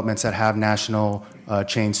 making developments that have national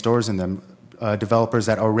chain stores in them, developers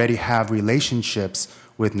that already have relationships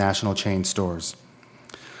with national chain stores.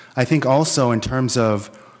 I think also in terms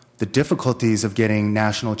of the difficulties of getting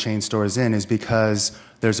national chain stores in is because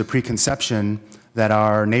there's a preconception that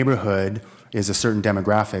our neighborhood is a certain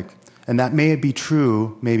demographic. And that may be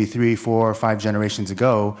true maybe 3, 4, 5 generations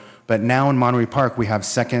ago, but now in Monterey Park we have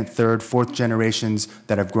second, third, fourth generations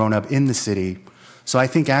that have grown up in the city. So I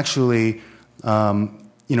think actually, the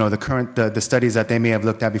studies that they may have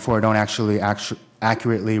looked at before don't actually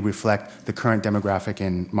accurately reflect the current demographic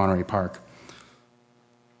in Monterey Park.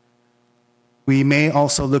 We may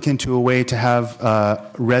also look into a way to have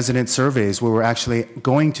resident surveys where we're actually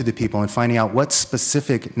going to the people and finding out what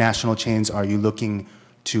specific national chains are you looking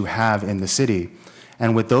to have in the city.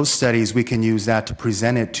 And with those studies, we can use that to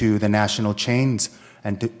present it to the national chains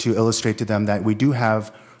and to illustrate to them that we do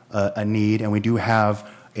have a need and we do have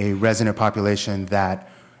a resident population that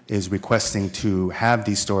is requesting to have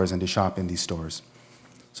these stores and to shop in these stores.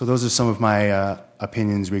 So those are some of my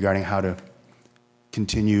opinions regarding how to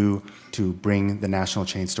continue to bring the national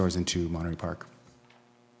chain stores into Monterey Park.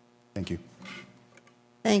 Thank you.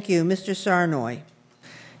 Thank you. Mr. Sarnoy.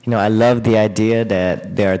 I love the idea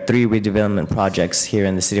that there are 3 redevelopment projects here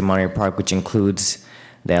in the city of Monterey Park, which includes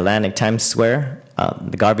the Atlantic Times Square,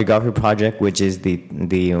 the Garvey project, which is the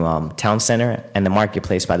town center, and the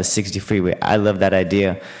marketplace by the 60 freeway. I love that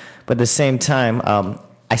idea. But at the same time,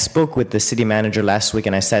 I spoke with the city manager last week,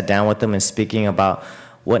 and I sat down with them and speaking about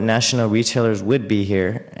what national retailers would be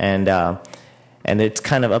here, and it's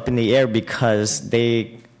kind of up in the air because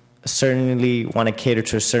they certainly want to cater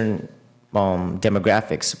to a certain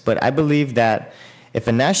demographics. But I believe that if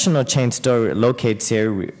a national chain store locates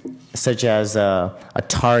here, such as a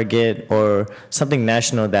Target or something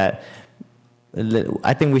national, that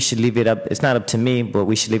I think we should leave it up. It's not up to me, but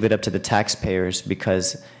we should leave it up to the taxpayers,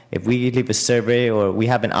 because if we leave a survey or we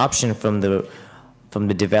have an option from the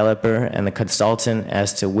the developer and the consultant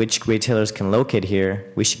as to which retailers can locate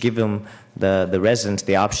here. We should give them, the residents,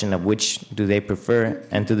 the option of which do they prefer,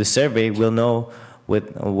 and through the survey, we'll know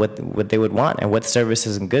what they would want and what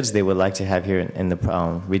services and goods they would like to have here in the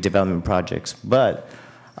redevelopment projects. But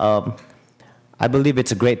I believe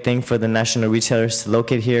it's a great thing for the national retailers to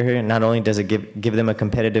locate here. Not only does it give them a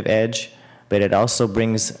competitive edge, but it also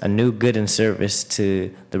brings a new good and service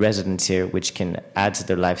to the residents here, which can add to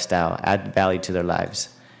their lifestyle, add value to their lives.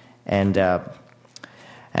 And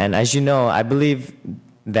as you know, I believe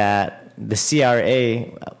that the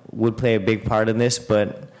CRA would play a big part in this,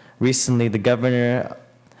 but recently the governor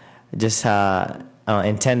just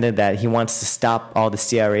intended that he wants to stop all the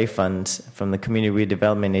CRA funds from the community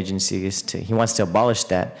redevelopment agencies. He wants to abolish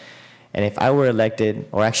that. And if I were elected,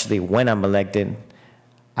 or actually when I'm elected,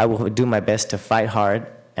 I will do my best to fight hard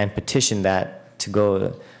and petition that to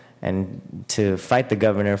go and to fight the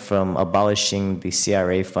governor from abolishing the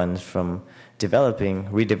CRA funds from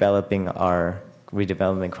redeveloping our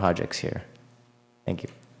redevelopment projects here. Thank you.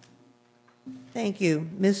 Thank you.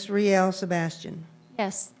 Ms. Riel Sebastian.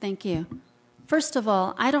 Yes, thank you. First of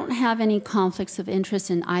all, I don't have any conflicts of interest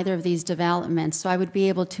in either of these developments, so I would be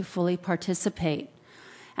able to fully participate.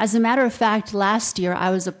 As a matter of fact, last year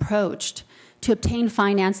I was approached to obtain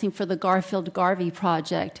financing for the Garfield Garvey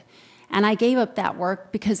project, and I gave up that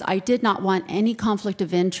work because I did not want any conflict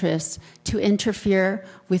of interest to interfere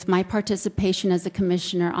with my participation as a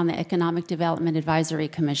commissioner on the Economic Development Advisory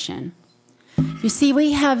Commission. You see,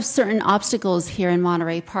 we have certain obstacles here in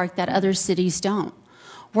Monterey Park that other cities don't.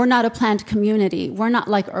 We're not a planned community. We're not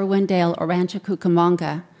like Irwindale or Rancho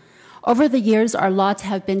Cucamonga. Over the years, our lots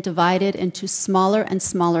have been divided into smaller and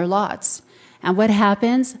smaller lots. And what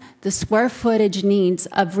happens? The square footage needs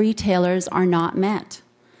of retailers are not met.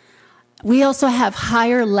 We also have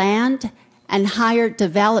higher land and higher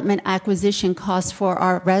development acquisition costs for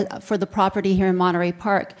the property here in Monterey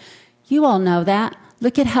Park. You all know that.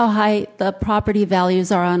 Look at how high the property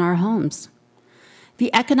values are on our homes.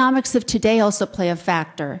 The economics of today also play a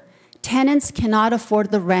factor. Tenants cannot afford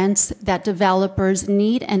the rents that developers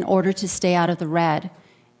need in order to stay out of the red.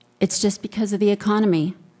 It's just because of the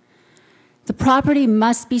economy. The property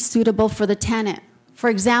must be suitable for the tenant. For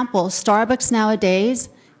example, Starbucks nowadays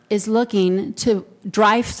is looking to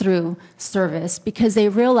drive-through service because they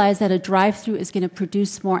realize that a drive-through is going to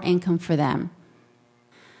produce more income for them.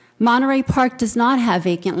 Monterey Park does not have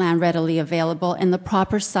vacant land readily available in the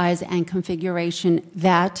proper size and configuration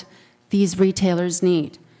that these retailers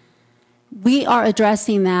need. We are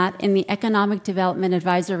addressing that in the Economic Development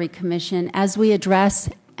Advisory Commission as we address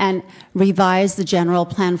and revise the general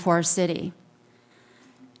plan for our city.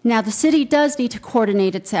 Now, the city does need to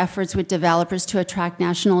coordinate its efforts with developers to attract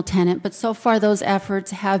national tenant, but so far those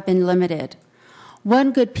efforts have been limited.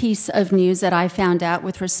 One good piece of news that I found out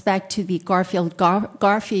with respect to the Garfield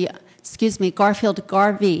Garvey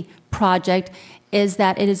project is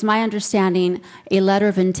that it is my understanding a letter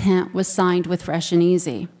of intent was signed with Fresh and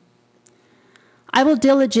Easy. I will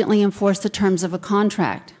diligently enforce the terms of a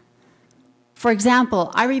contract. For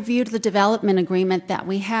example, I reviewed the development agreement that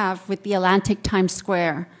we have with the Atlantic Times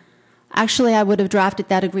Square. Actually, I would have drafted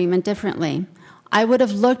that agreement differently. I would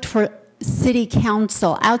have looked for city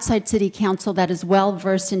council, outside city council that is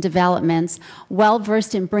well-versed in developments,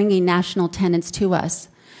 well-versed in bringing national tenants to us.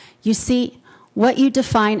 You see, what you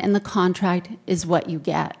define in the contract is what you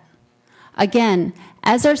get. Again,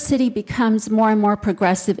 as our city becomes more and more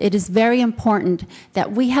progressive, it is very important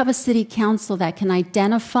that we have a city council that can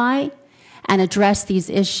identify and address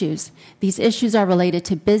these issues. These issues are related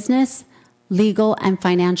to business, legal, and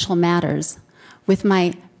financial matters. With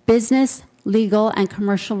my business, legal, and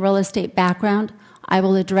commercial real estate background, I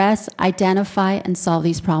will address, identify, and solve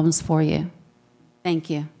these problems for you. Thank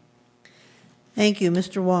you. Thank you.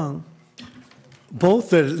 Mr. Wong. Both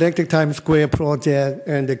the Atlantic Times Square project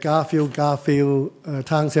and the Garfield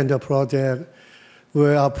Town Center project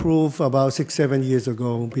were approved about 6-7 years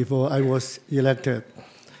ago before I was elected.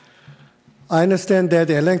 I understand that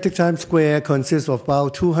the Atlantic Times Square consists of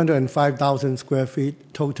about 205,000 square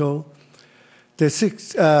feet total. The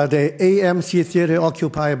AMC Theater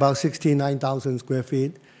occupies about 69,000 square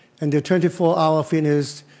feet, and the 24-hour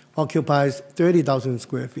fitness occupies 30,000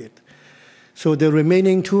 square feet. So the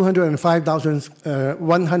remaining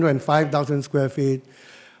 105,000 square feet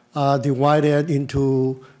are divided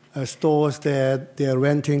into stores that they're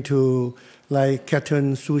renting to, like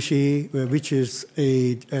Canton Sushi, which is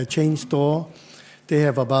a chain store. They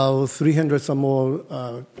have about 300 some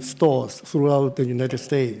more stores throughout the United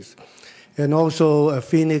States. And also a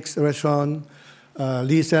Phoenix restaurant,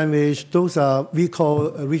 Lee Sandwich, those are, we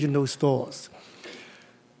call regional stores.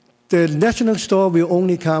 The national store will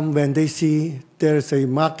only come when they see there is a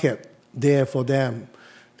market there for them,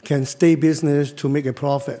 can stay business to make a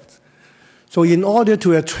profit. So in order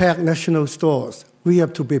to attract national stores, we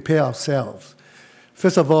have to prepare ourselves.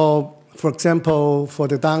 First of all, for example, for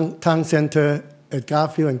the town center at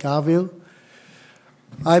Garfield and Garfield,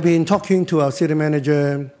 I've been talking to our city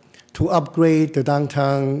manager to upgrade the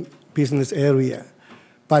downtown business area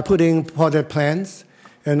by putting product plants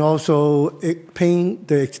and also paint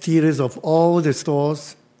the exteriors of all the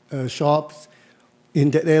stores, shops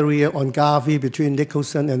in that area on Garvey between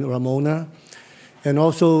Nicholson and Ramona, and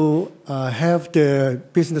also have the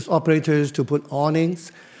business operators to put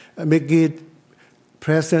awnings, make it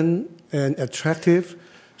present and attractive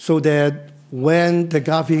so that when the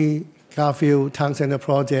Garfield Town Center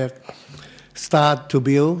project start to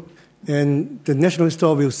build, and the national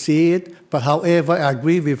store will see it. But however, I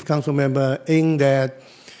agree with Councilmember Ng that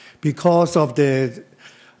because of the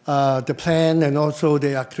plan and also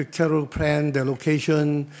the architectural plan, the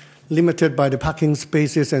location limited by the parking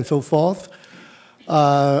spaces and so forth,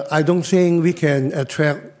 I don't think we can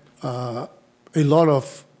attract a lot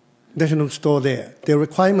of national store there. The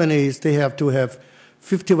requirement is they have to have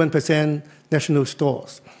 51% national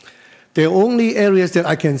stores. The only areas that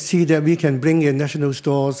I can see that we can bring in national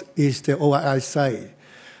stores is the OII side,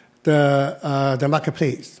 the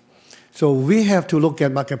marketplace. So we have to look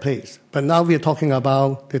at marketplace. But now we are talking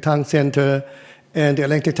about the town center and the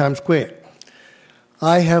Atlantic Times Square.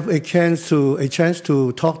 I have a chance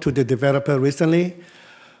to talk to the developer recently.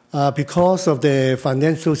 Because of the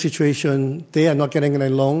financial situation, they are not getting a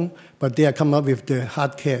loan, but they are coming up with the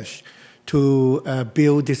hard cash to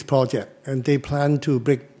build this project. And they plan to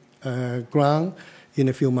break ground in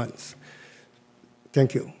a few months.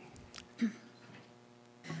 Thank you.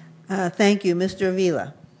 Thank you. Mr.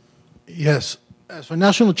 Avila. Yes. As for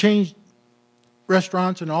national chain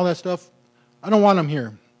restaurants and all that stuff, I don't want them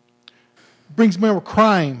here. It brings more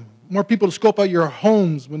crime, more people to scope out your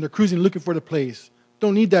homes when they're cruising looking for the place.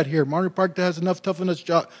 Don't need that here. Monterey Park has enough tough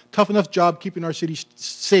enough job keeping our city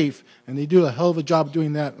safe, and they do a hell of a job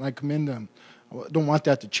doing that, and I commend them. I don't want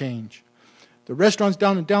that to change. The restaurants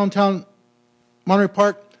down in downtown Monterey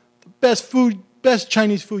Park, the best food, best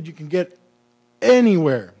Chinese food you can get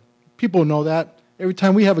anywhere. People know that. Every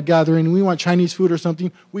time we have a gathering and we want Chinese food or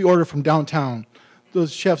something, we order from downtown.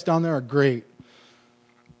 Those chefs down there are great.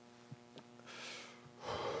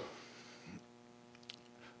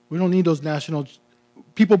 We don't need those national...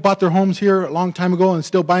 People bought their homes here a long time ago and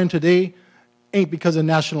still buy them today. Ain't because of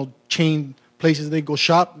national chain places they go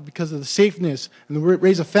shop, because of the safeness and the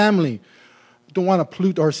raise a family. Don't want to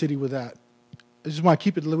pollute our city with that. I just want to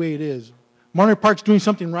keep it the way it is. Monterey Park's doing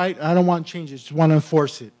something right, and I don't want to change it. I just want to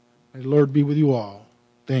enforce it. May the Lord be with you all.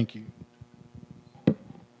 Thank you.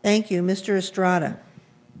 Thank you. Mr. Estrada.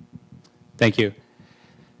 Thank you.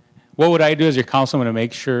 What would I do as your councilman to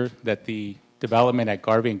make sure that the development at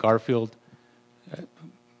Garvey and Garfield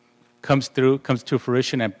comes to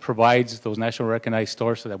fruition and provides those national recognized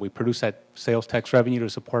stores so that we produce that sales tax revenue to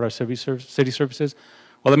support our city services?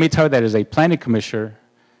 Well, let me tell you that as a planning commissioner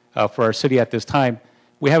for our city at this time,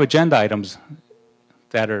 we have agenda items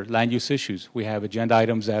that are land use issues. We have agenda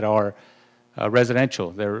items that are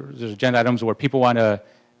residential. There's agenda items where people want to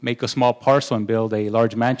make a small parcel and build a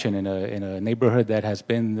large mansion in a neighborhood that has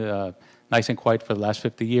been nice and quiet for the last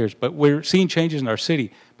 50 years. But we're seeing changes in our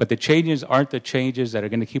city, but the changes aren't the changes that are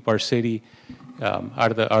going to keep our city in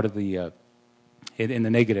the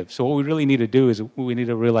negative. So what we really need to do is we need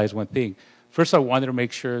to realize one thing. First, I wanted to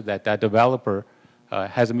make sure that that developer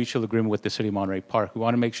has a mutual agreement with the city of Monterey Park. We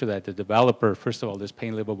want to make sure that the developer, first of all, is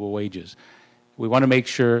paying livable wages. We want to make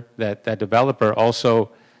sure that that developer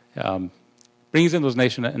also brings in those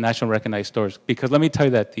national recognized stores. Because let me tell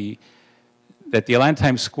you that the Atlantic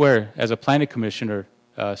Times Square, as a planning commissioner,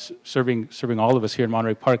 serving all of us here in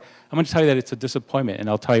Monterey Park, I'm going to tell you that it's a disappointment, and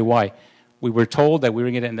I'll tell you why. We were told that we were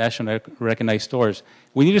going to get national recognized stores.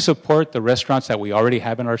 We need to support the restaurants that we already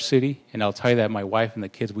have in our city, and I'll tell you that my wife and the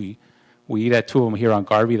kids, we eat at two of them here on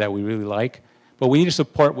Garvey that we really like. But we need to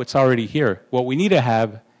support what's already here. What we need to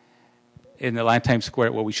have in the Atlantic Times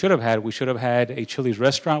Square, what we should have had a Chili's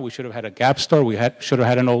restaurant, we should have had a Gap store, should have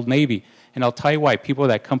had an Old Navy. And I'll tell you why. People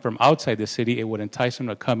that come from outside the city, it would entice them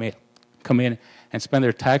to come in and spend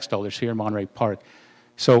their tax dollars here in Monterey Park.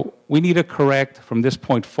 So we need to correct from this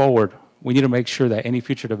point forward. We need to make sure that any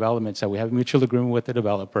future developments that we have a mutual agreement with the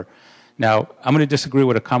developer. Now, I'm going to disagree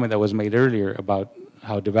with a comment that was made earlier about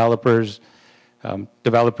how developers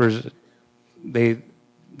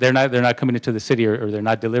they're not coming into the city or they're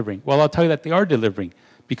not delivering. Well, I'll tell you that they are delivering,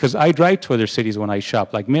 because I drive to other cities when I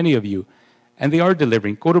shop, like many of you, and they are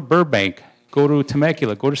delivering. Go to Burbank, go to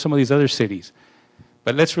Temecula, go to some of these other cities.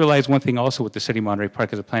 But let's realize one thing also with the city of Monterey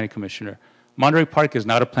Park as a planning commissioner. Monterey Park is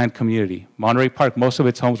not a planned community. Monterey Park, most of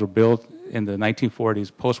its homes were built in the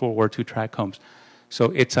 1940s, post-World War II tract homes. So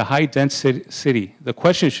it's a high-dense city. The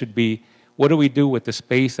question should be, what do we do with the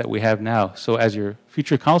space that we have now? So as your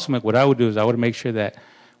future councilman, what I would do is I would make sure that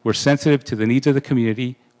we're sensitive to the needs of the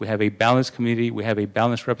community, we have a balanced community, we have a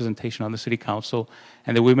balanced representation on the city council,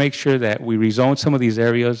 and that we make sure that we rezone some of these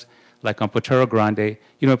areas, like on Potrero Grande.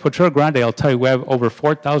 You know, in Potrero Grande, I'll tell you, we have over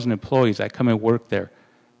 4,000 employees that come and work there.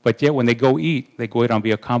 But yet, when they go eat on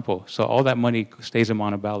Via Campo. So all that money stays in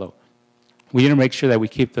Montebello. We need to make sure that we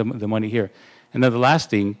keep the money here. And then the last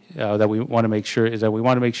thing that we want to make sure is that we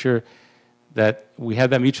want to make sure that we have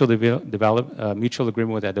that mutual agreement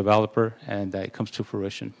with that developer and that it comes to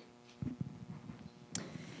fruition.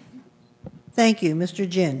 Thank you. Mr.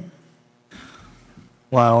 Jin.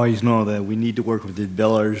 Well, I always know that we need to work with the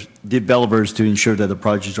developers to ensure that the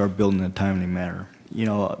projects are built in a timely manner. You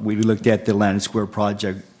know, we looked at the Atlantic Square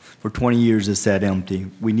project. For 20 years, it sat empty.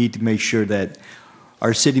 We need to make sure that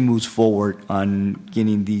our city moves forward on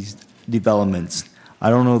getting these developments. I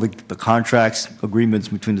don't know the contracts, agreements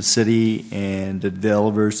between the city and the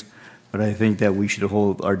developers, but I think that we should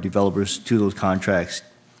hold our developers to those contracts.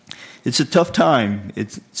 It's a tough time.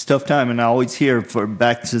 It's a tough time, and I always hear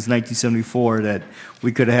back since 1974 that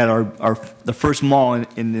we could have had the first mall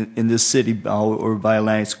in this city over by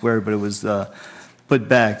Atlantic Square, but it was put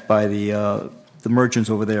back by the merchants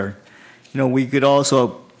over there. You know, we could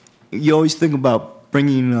also. You always think about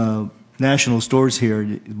bringing national stores here.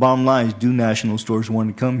 The bottom line is, do national stores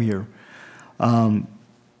want to come here? You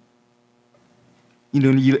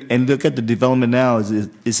know, and look at the development now. Is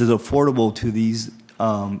as affordable to these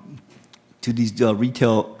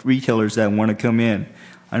retailers that want to come in?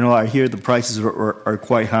 I know I hear the prices are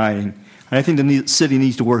quite high, and I think the city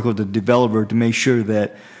needs to work with the developer to make sure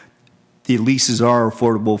that the leases are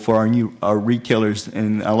affordable for our retailers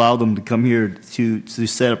and allow them to come here to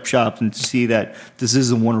set up shop and to see that this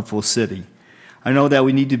is a wonderful city. I know that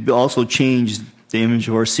we need to also change the image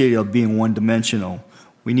of our city of being one-dimensional.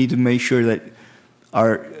 We need to make sure that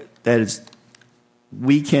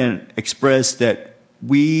we can express that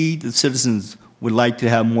we, the citizens, would like to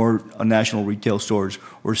have more national retail stores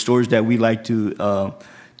or stores that we like to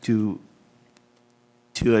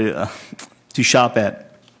shop at.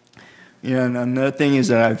 You know, and another thing is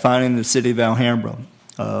that I found in the city of Alhambra,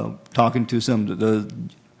 talking to some of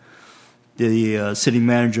the city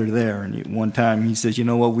manager there, and one time he says, you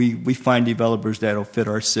know what, we find developers that'll fit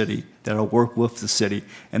our city, that'll work with the city,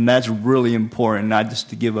 and that's really important, not just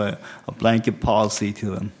to give a blanket policy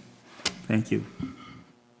to them. Thank you.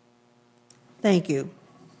 Thank you.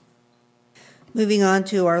 Moving on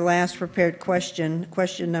to our last prepared question,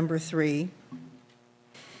 question number 3.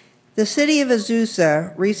 The city of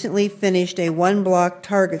Azusa recently finished a one-block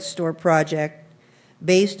Target store project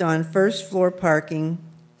based on first-floor parking,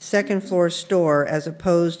 second-floor store, as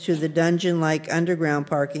opposed to the dungeon-like underground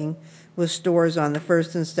parking with stores on the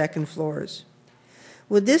first and second floors.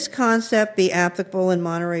 Would this concept be applicable in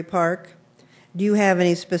Monterey Park? Do you have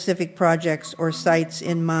any specific projects or sites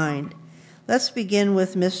in mind? Let's begin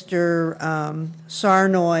with Mr.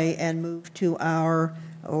 Sarnoy and move to our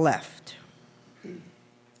left.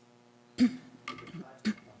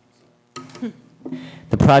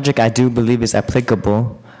 The project I do believe is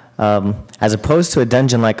applicable. As opposed to a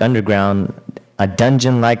dungeon-like underground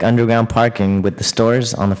parking with the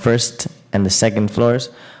stores on the first and the second floors,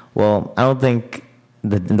 well, I don't think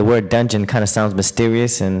the word dungeon kind of sounds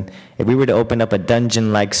mysterious, and if we were to open up a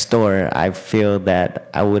dungeon-like store, I feel that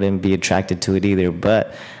I wouldn't be attracted to it either.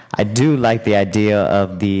 But I do like the idea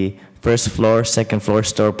of the first floor, second floor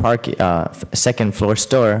store second floor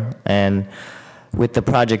store, and with the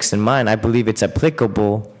projects in mind, I believe it's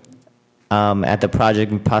applicable at the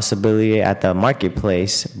project and possibly at the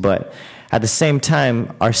marketplace. But at the same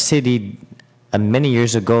time, our city many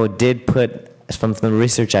years ago did put, from the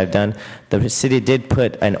research I've done, the city did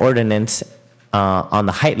put an ordinance on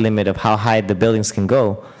the height limit of how high the buildings can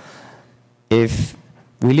go. If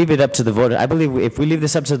we leave it up to the voters, I believe if we leave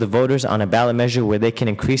this up to the voters on a ballot measure where they can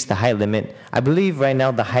increase the height limit, I believe right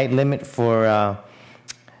now the height limit for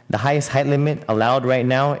the highest height limit allowed right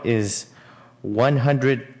now is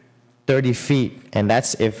 130 feet, and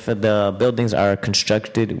that's if the buildings are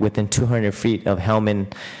constructed within 200 feet of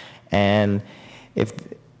Hellman. And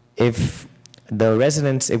if the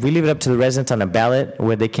residents, if we leave it up to the residents on a ballot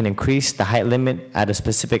where they can increase the height limit at a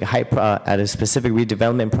specific at a specific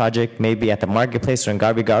redevelopment project, maybe at the marketplace or in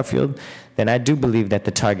Garvey Garfield, then I do believe that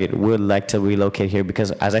the target would like to relocate here,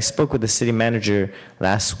 because as I spoke with the city manager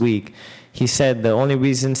last week, he said the only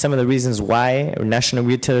reason, some of the reasons why national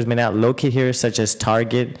retailers may not locate here, such as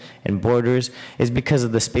Target and Borders, is because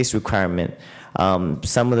of the space requirement.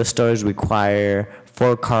 Some of the stores require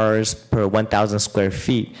 4 cars per 1,000 square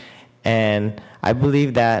feet. And I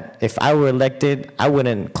believe that if I were elected, I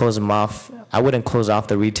wouldn't close them off. I wouldn't close off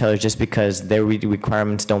the retailers just because their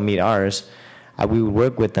requirements don't meet ours. We would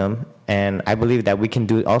work with them, and I believe that we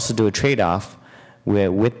can also do a trade-off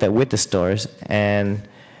with the stores. And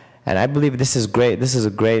I believe this is great. This is a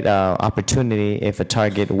great opportunity if a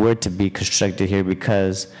Target were to be constructed here,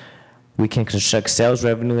 because we can construct sales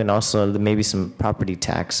revenue and also maybe some property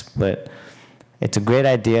tax. But it's a great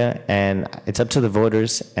idea, and it's up to the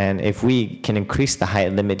voters. And if we can increase the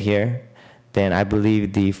height limit here, then I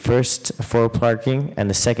believe the first floor parking and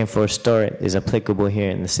the second floor store is applicable here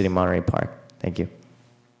in the city of Monterey Park. Thank you.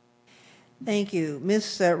 Thank you.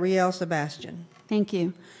 Ms. Riel Sebastian. Thank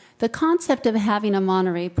you. The concept of having a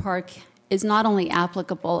Monterey Park is not only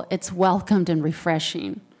applicable, it's welcomed and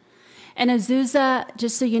refreshing. And Azusa,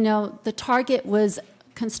 just so you know, the Target was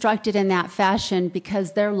constructed in that fashion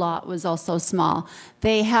because their lot was also small.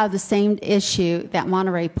 They have the same issue that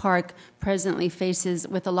Monterey Park presently faces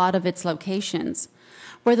with a lot of its locations.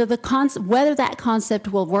 Whether that concept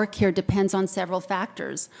will work here depends on several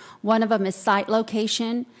factors. One of them is site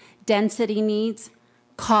location, density needs,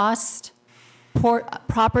 cost,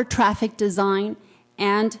 proper traffic design,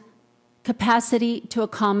 and capacity to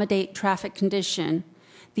accommodate traffic condition.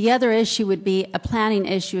 The other issue would be a planning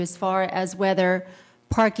issue as far as whether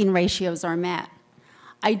parking ratios are met.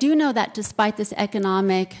 I do know that despite this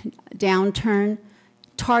economic downturn,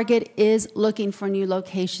 Target is looking for new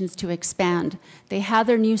locations to expand. They have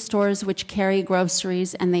their new stores which carry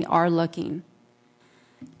groceries, and they are looking.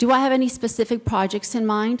 Do I have any specific projects in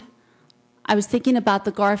mind? I was thinking about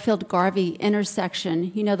the Garfield-Garvey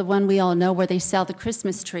intersection, you know, the one we all know where they sell the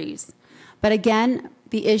Christmas trees. But again,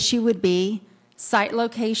 the issue would be site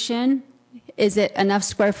location. Is it enough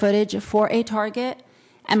square footage for a Target?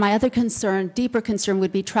 And my other concern, deeper concern,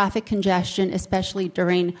 would be traffic congestion, especially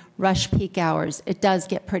during rush peak hours. It does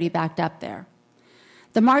get pretty backed up there.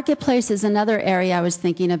 The marketplace is another area I was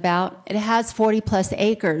thinking about. It has 40-plus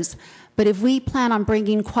acres, but if we plan on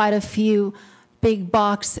bringing quite a few big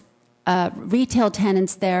box retail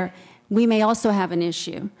tenants there, we may also have an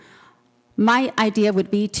issue. My idea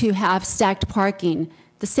would be to have stacked parking,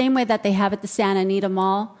 the same way that they have at the Santa Anita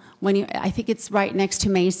Mall. I think it's right next to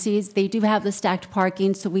Macy's. They do have the stacked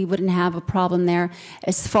parking, so we wouldn't have a problem there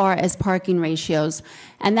as far as parking ratios.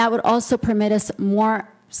 And that would also permit us more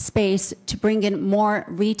space to bring in more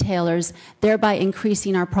retailers, thereby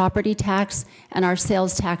increasing our property tax and our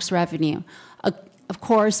sales tax revenue. Of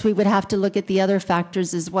course, we would have to look at the other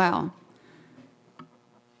factors as well.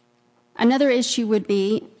 Another issue would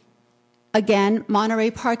be, again,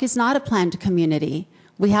 Monterey Park is not a planned community.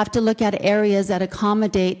 We have to look at areas that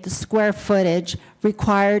accommodate the square footage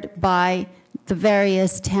required by the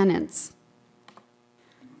various tenants.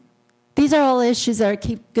 These are all issues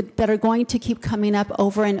that are going to keep coming up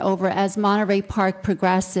over and over as Monterey Park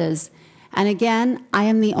progresses. And again, I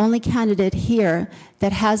am the only candidate here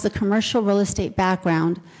that has the commercial real estate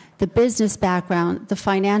background, the business background, the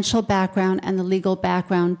financial background, and the legal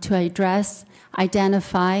background to address,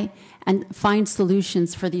 identify, and find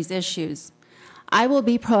solutions for these issues. I will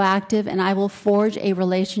be proactive, and I will forge a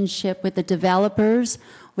relationship with the developers,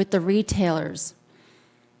 with the retailers.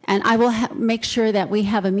 And I will make sure that we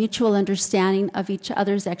have a mutual understanding of each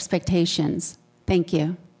other's expectations. Thank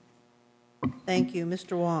you. Thank you.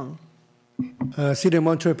 Mr. Wong. City of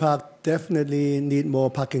Monterey Park definitely need more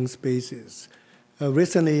parking spaces.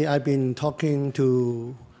 Recently, I've been talking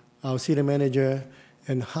to our city manager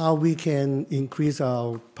and how we can increase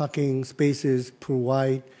our parking spaces,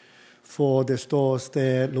 provide for the stores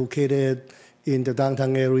that are located in the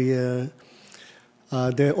downtown area.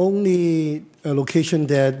 The only location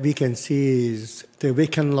that we can see is the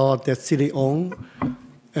vacant lot that city owns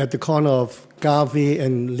at the corner of Garvey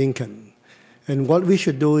and Lincoln. And what we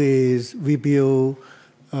should do is we build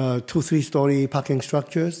 2-3-story parking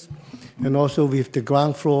structures, and also with the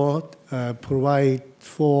ground floor provide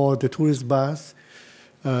for the tourist bus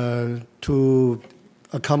to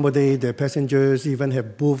accommodate the passengers, even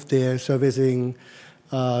have booths there servicing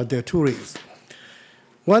the tourists.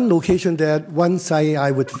 One location one site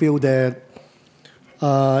I would feel that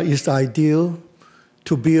is ideal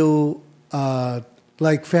to build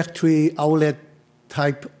like factory outlet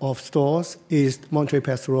type of stores is Monterey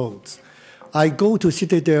Park Roads. I go to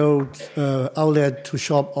Citadel outlet to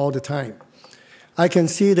shop all the time. I can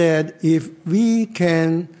see that if we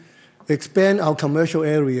can expand our commercial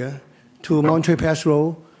area to Monterey Park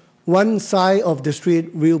Road, one side of the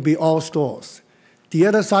street will be all stores. The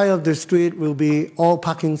other side of the street will be all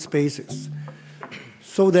parking spaces,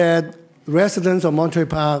 so that residents of Monterey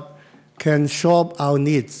Park can shop our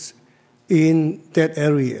needs in that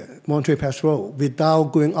area, Monterey Park Road,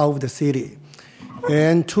 without going out of the city.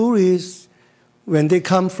 And tourists, when they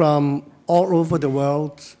come from all over the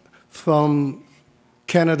world, from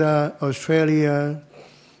Canada, Australia,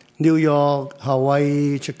 New York,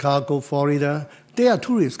 Hawaii, Chicago, Florida, they are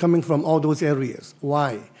tourists coming from all those areas.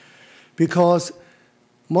 Why? Because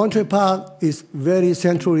Monterey Park is very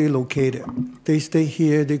centrally located. They stay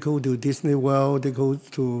here, they go to Disney World, they go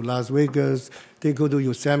to Las Vegas, they go to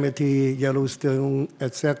Yosemite, Yellowstone,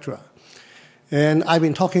 etc. And I've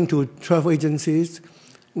been talking to travel agencies.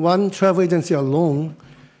 One travel agency alone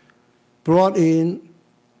brought in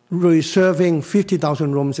reserving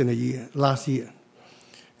 50,000 rooms in a year, last year.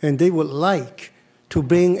 And they would like to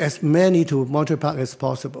bring as many to Monterey Park as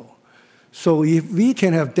possible. So if we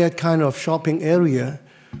can have that kind of shopping area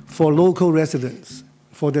for local residents,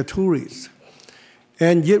 for the tourists,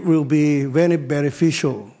 and it will be very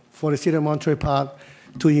beneficial for the city of Monterey Park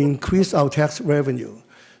to increase our tax revenue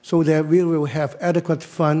so that we will have adequate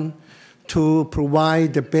funds to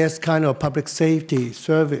provide the best kind of public safety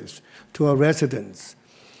service to our residents.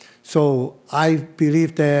 So I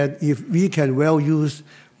believe that if we can well use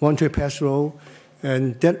Monterey Park Road,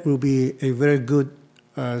 and that will be a very good,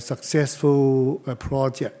 successful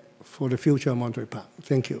project for the future of Monterey Park.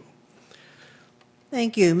 Thank you.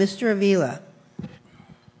 Thank you. Mr. Avila.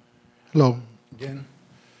 Hello again.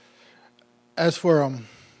 As for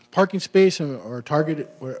parking space or targeted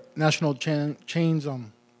or national chains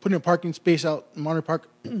putting a parking space out in Monterey Park,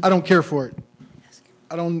 I don't care for it.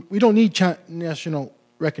 We don't need national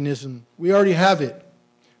recognition. We already have it.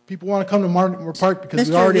 People want to come to Monterey Park because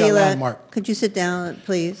we already have a landmark. Could you sit down,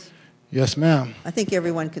 please? Yes, ma'am. I think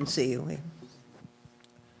everyone can see you.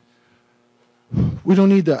 We don't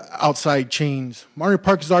need the outside chains. Monterey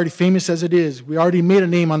Park is already famous as it is. We already made a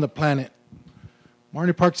name on the planet.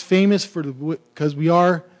 Monterey Park's famous because we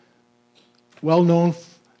are well known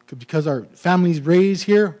because our families raised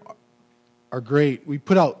here are great. We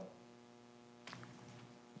put out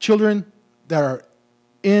children that are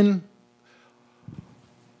in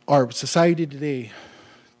our society today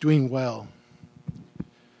doing well.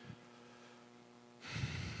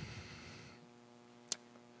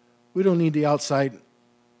 We don't need the outside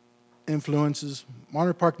influences.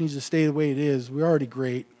 Monterey Park needs to stay the way it is. We're already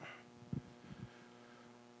great.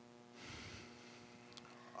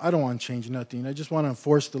 I don't want to change nothing. I just want to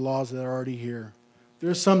enforce the laws that are already here.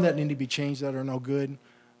 There's some that need to be changed that are no good.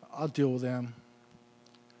 I'll deal with them.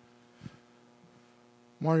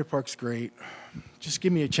 Monterey Park's great. Just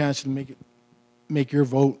give me a chance to make your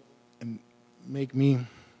vote and make me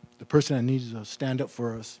the person that needs to stand up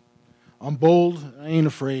for us. I'm bold. I ain't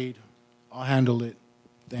afraid. I'll handle it.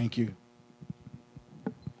 Thank you.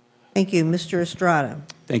 Thank you. Mr. Estrada.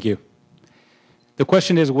 Thank you. The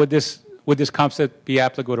question is, would this concept be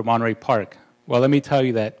applicable to Monterey Park? Well, let me tell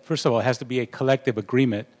you that, first of all, it has to be a collective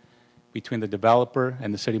agreement between the developer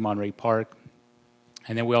and the city of Monterey Park.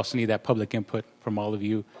 And then we also need that public input from all of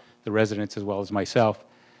you, the residents as well as myself.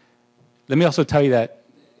 Let me also tell you that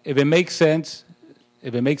if it makes sense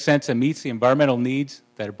and meets the environmental needs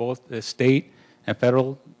that are both the state and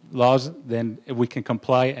federal laws, then if we can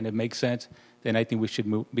comply and it makes sense, then I think we should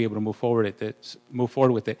be able to move forward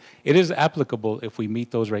with it. It is applicable if we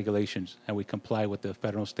meet those regulations and we comply with the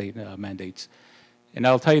federal and state mandates. And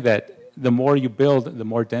I'll tell you that the more you build, the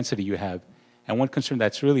more density you have. And one concern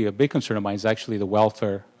that's really a big concern of mine is actually the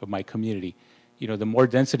welfare of my community. You know, the more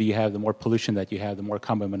density you have, the more pollution that you have, the more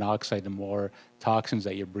carbon monoxide, the more toxins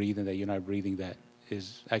that you're breathing, that you're not breathing, that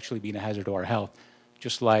is actually being a hazard to our health.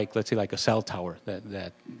 Just like, let's say, like a cell tower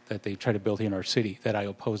that they try to build here in our city that I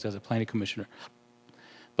opposed as a planning commissioner.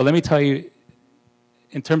 But let me tell you,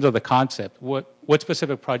 in terms of the concept, what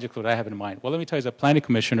specific project would I have in mind? Well, let me tell you, as a planning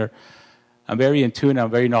commissioner, I'm very in tune, I'm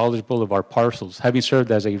very knowledgeable of our parcels. Having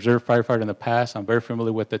served as a reserve firefighter in the past, I'm very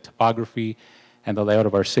familiar with the topography and the layout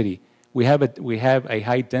of our city. We have a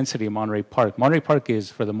high density in Monterey Park. Monterey Park is,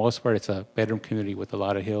 for the most part, it's a bedroom community with a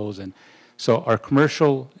lot of hills, and so our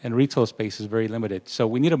commercial and retail space is very limited. So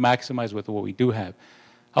we need to maximize with what we do have.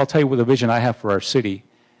 I'll tell you what the vision I have for our city.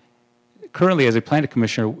 Currently, as a planning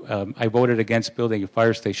commissioner, I voted against building a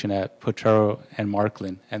fire station at Potrero and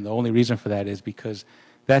Markland, and the only reason for that is because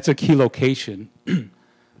that's a key location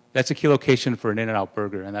That's a key location for an In-N-Out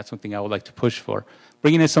Burger, and that's something I would like to push for.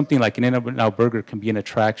 Bringing in something like an In-N-Out Burger can be an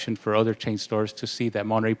attraction for other chain stores to see that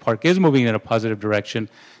Monterey Park is moving in a positive direction,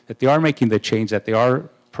 that they are making the change, that they are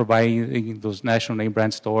providing those national name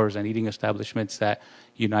brand stores and eating establishments that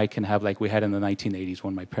you and I can have like we had in the 1980s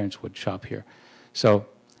when my parents would shop here. So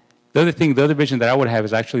the other vision that I would have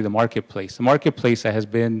is actually the marketplace. The marketplace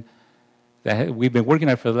we've been working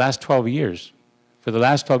on for the last 12 years. For the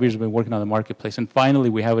last 12 years, we've been working on the marketplace, and finally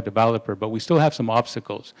we have a developer, but we still have some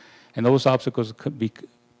obstacles, and those obstacles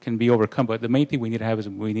can be overcome. But the main thing we need to have is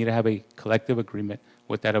we need to have a collective agreement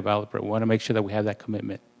with that developer. We want to make sure that we have that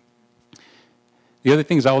commitment. The other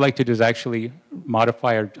things I would like to do is actually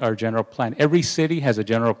modify our general plan. Every city has a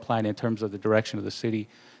general plan in terms of the direction of the city,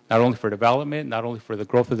 not only for development, not only for the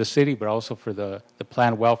growth of the city, but also for the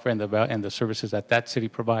planned welfare and the services that city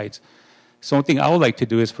provides. So one thing I would like to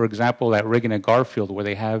do is, for example, at Reagan and Garfield, where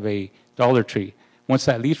they have a Dollar Tree, once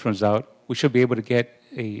that lease runs out, we should be able to get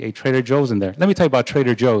a Trader Joe's in there. Let me tell you about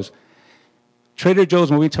Trader Joe's. Trader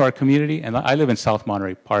Joe's moving to our community, and I live in South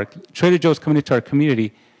Monterey Park. Trader Joe's coming into our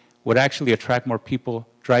community would actually attract more people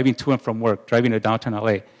driving to and from work, driving to downtown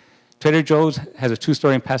LA. Trader Joe's has a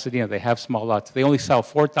 2-story in Pasadena. They have small lots. They only sell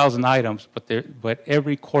 4,000 items, but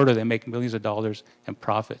every quarter they make millions of dollars in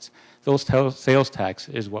profits. Those sales tax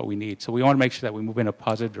is what we need. So we want to make sure that we move in a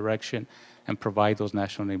positive direction and provide those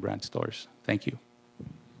national name brand stores. Thank you.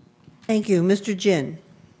 Thank you. Mr. Jin.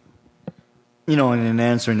 You know, and in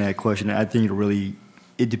answering that question, I think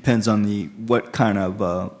it depends on what kind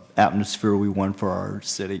of atmosphere we want for our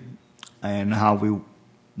city and how we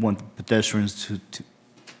want the pedestrian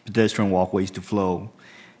walkways to flow.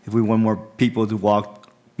 If we want more people to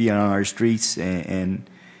be on our streets and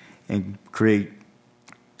create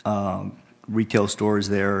retail stores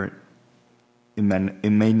there, it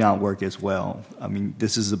may not work as well. I mean,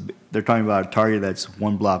 they're talking about a Target that's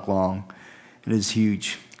 1 block long, and it's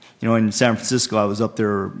huge. You know, in San Francisco, I was up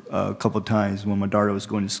there a couple of times when my daughter was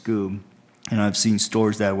going to school, and I've seen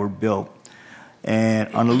stores that were built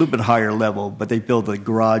and on a little bit higher level, but they built the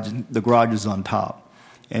garages on top,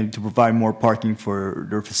 and to provide more parking for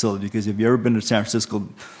their facility. Because if you've ever been to San Francisco,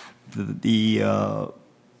 they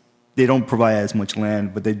don't provide as much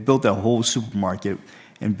land, but they built a whole supermarket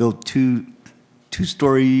and built two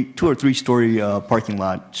or 3 story parking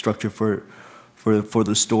lot structure for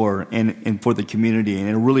the store and for the community, and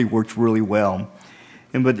it really worked really well.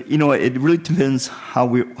 But you know, it really depends how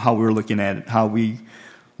we're looking at it, how we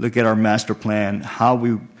look at our master plan, how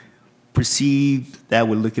we perceive that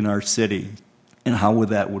would look in our city, and how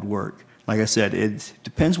that would work. Like I said, it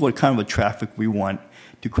depends what kind of a traffic we want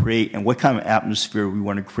to create and what kind of atmosphere we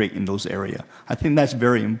want to create in those areas. I think that's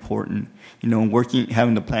very important. You know,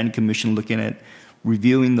 having the planning commission looking at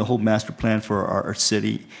reviewing the whole master plan for our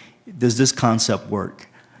city. Does this concept work?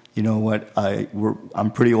 You know what?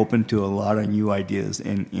 I'm pretty open to a lot of new ideas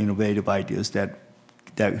and innovative ideas that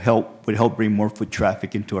would help bring more foot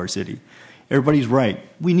traffic into our city. Everybody's right.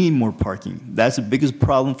 We need more parking. That's the biggest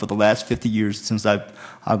problem for the last 50 years since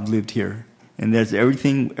I've lived here. And every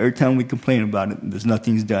time we complain about it,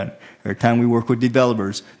 nothing's done. Every time we work with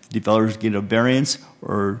developers get a variance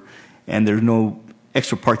and there's no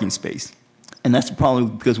extra parking space. And that's the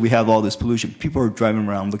problem because we have all this pollution. People are driving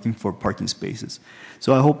around looking for parking spaces.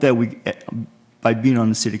 So I hope that by being on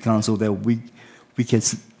the city council, that we can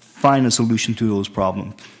find a solution to those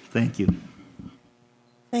problems. Thank you.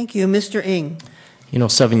 Thank you. Mr. Ng. You know,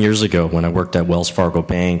 7 years ago when I worked at Wells Fargo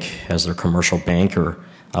Bank as their commercial banker,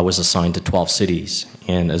 I was assigned to 12 cities,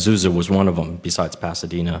 and Azusa was one of them, besides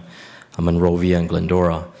Pasadena, Monrovia, and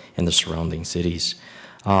Glendora, and the surrounding cities.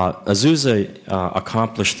 Azusa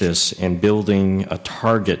accomplished this in building a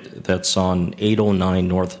Target that's on 809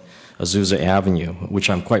 North Azusa Avenue, which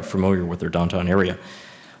I'm quite familiar with their downtown area.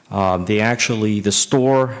 The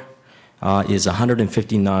store is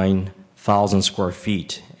 159,000 square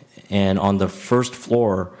feet, and on the first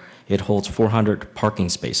floor, it holds 400 parking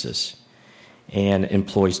spaces and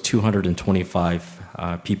employs 225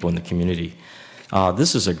 people in the community.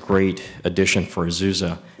 This is a great addition for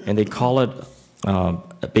Azusa, and they call it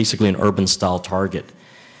basically an urban-style Target.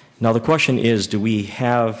 Now the question is, do we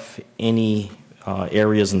have any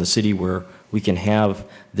areas in the city where we can have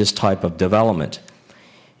this type of development?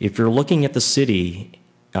 If you're looking at the city,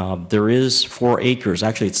 there is 4 acres.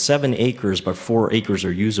 Actually, it's 7 acres, but 4 acres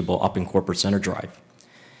are usable up in Corporate Center Drive.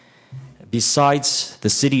 Besides the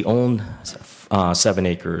city-owned 7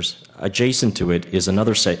 acres, adjacent to it is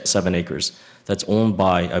another 7 acres that's owned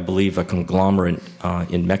by, I believe, a conglomerate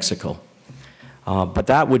in Mexico. But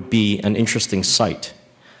that would be an interesting site.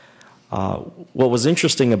 What was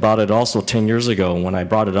interesting about it also 10 years ago when I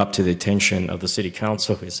brought it up to the attention of the City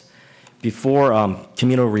Council is before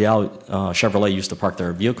Camino Real Chevrolet used to park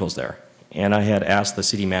their vehicles there. And I had asked the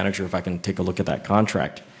city manager if I can take a look at that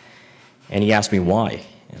contract. And he asked me why.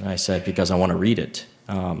 And I said, because I want to read it.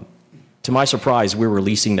 To my surprise, we were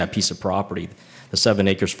leasing that piece of property, the 7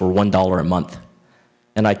 acres, for $1 a month.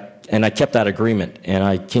 And I kept that agreement. And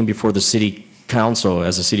I came before the City Council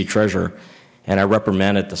as a city treasurer, and I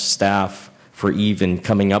reprimanded the staff for even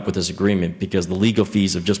coming up with this agreement, because the legal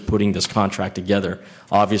fees of just putting this contract together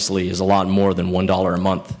obviously is a lot more than $1 a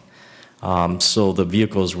month. So the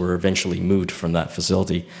vehicles were eventually moved from that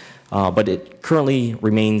facility. But it currently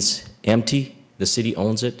remains empty. The city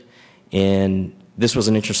owns it. And this was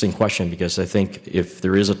an interesting question, because I think if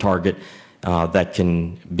there is a target that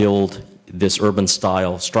can build this urban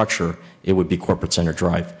style structure, it would be Corporate Center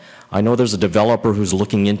Drive. I know there's a developer who's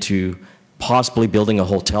looking into possibly building a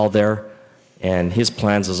hotel there, and his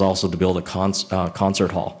plans is also to build a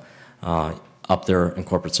concert hall up there in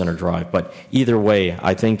Corporate Center Drive. But either way,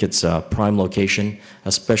 I think it's a prime location,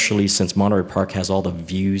 especially since Monterey Park has all the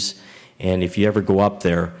views. And if you ever go up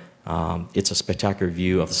there, it's a spectacular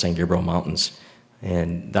view of the San Gabriel Mountains.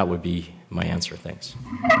 And that would be my answer. Thanks.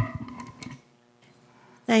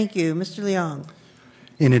 Thank you. Mr. Leong.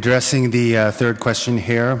 In addressing the third question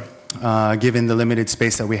here, given the limited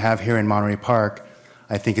space that we have here in Monterey Park,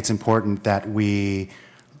 I think it's important that we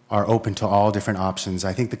are open to all different options.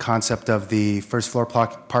 I think the concept of the first floor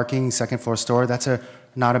parking, second floor store, that's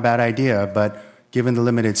not a bad idea, but given the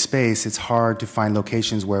limited space, it's hard to find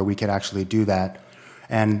locations where we could actually do that.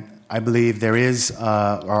 And I believe there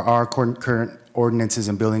are current ordinances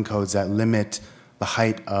and building codes that limit the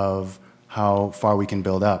height of how far we can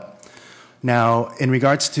build up. Now, in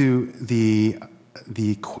regards to the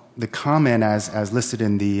comment as listed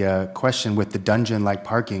in the question with the dungeon-like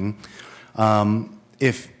parking,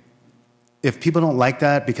 if people don't like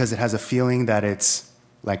that because it has a feeling that it's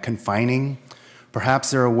like confining,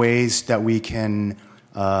 perhaps there are ways that we can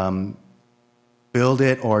build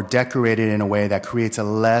it or decorate it in a way that creates a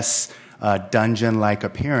less dungeon-like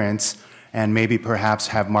appearance, and maybe perhaps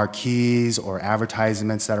have marquees or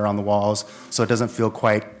advertisements that are on the walls so it doesn't feel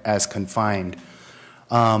quite as confined.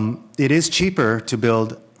 It is cheaper to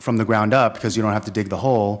build from the ground up because you don't have to dig the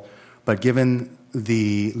hole, but given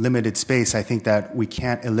the limited space, I think that we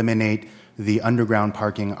can't eliminate the underground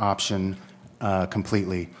parking option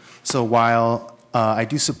completely. So while I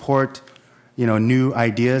do support new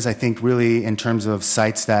ideas, I think really in terms of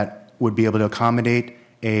sites that would be able to accommodate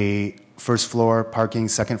a first floor parking,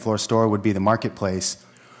 second floor store would be the Marketplace,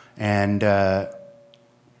 and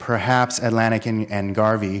perhaps Atlantic and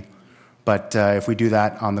Garvey. But if we do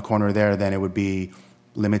that on the corner there, then it would be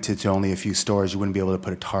limited to only a few stores. You wouldn't be able to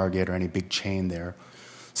put a Target or any big chain there.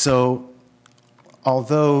 So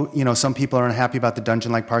although some people are unhappy about the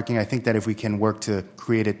dungeon-like parking, I think that if we can work to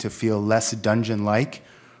create it to feel less dungeon-like,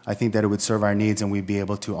 I think that it would serve our needs, and we'd be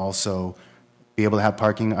able to also be able to have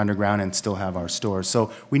parking underground and still have our stores.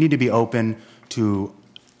 So we need to be open to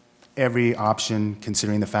every option,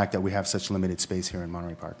 considering the fact that we have such limited space here in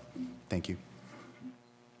Monterey Park. Thank you.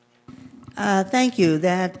 Thank you.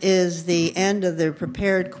 That is the end of the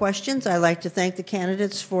prepared questions. I'd like to thank the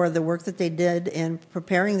candidates for the work that they did in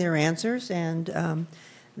preparing their answers, and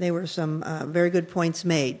there were some very good points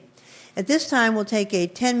made. At this time, we'll take a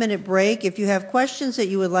 10-minute break. If you have questions that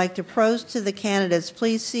you would like to pose to the candidates,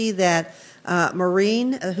 please see that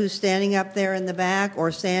Maureen, who's standing up there in the back,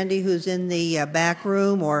 or Sandy, who's in the back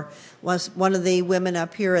room, or one of the women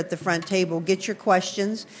up here at the front table. Get your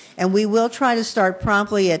questions, and we will try to start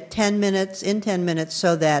promptly at 10 minutes,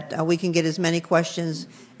 so that we can get as many questions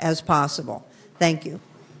as possible. Thank you.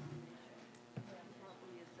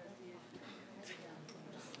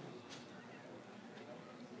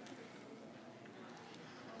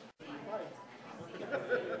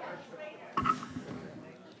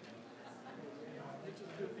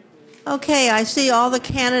 Okay, I see all the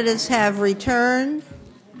candidates have returned.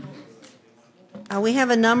 We have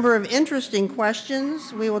a number of interesting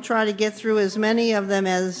questions. We will try to get through as many of them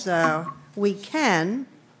as we can.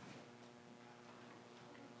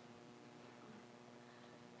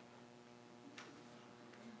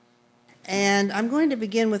 And I'm going to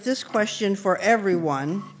begin with this question for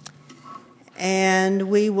everyone. And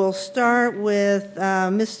we will start with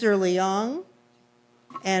Mr. Leong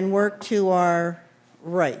and work to our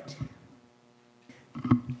right.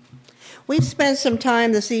 We've spent some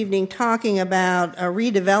time this evening talking about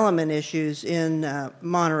redevelopment issues in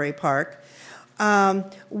Monterey Park.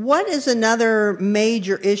 What is another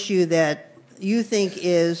major issue that you think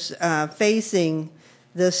is facing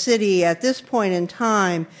the city at this point in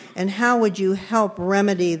time, and how would you help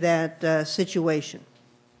remedy that situation?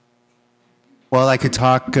 Well, I could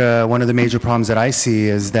talk, one of the major problems that I see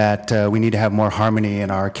is that we need to have more harmony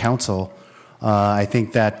in our council. I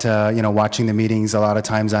think that, watching the meetings, a lot of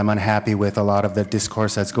times I'm unhappy with a lot of the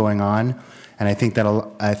discourse that's going on. And I think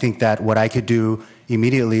that what I could do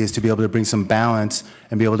immediately is to be able to bring some balance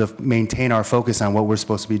and be able to maintain our focus on what we're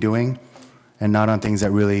supposed to be doing and not on things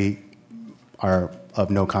that really are of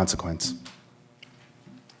no consequence.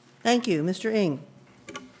 Thank you. Mr. Ng.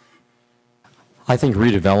 I think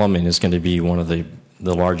redevelopment is going to be one of the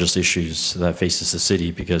largest issues that faces the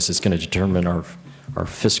city because it's going to determine our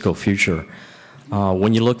fiscal future.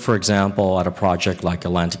 When you look, for example, at a project like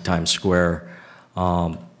Atlantic Times Square,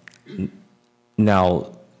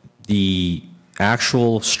 now the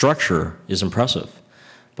actual structure is impressive,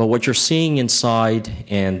 but what you're seeing inside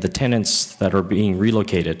and the tenants that are being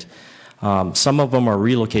relocated, some of them are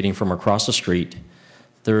relocating from across the street.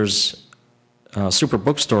 There's Super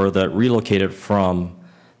Bookstore that relocated from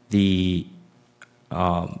the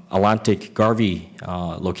Atlantic Garvey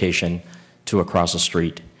location to across the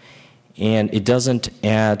street. And it doesn't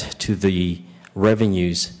add to the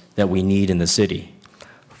revenues that we need in the city.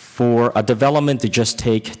 For a development to just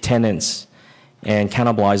take tenants and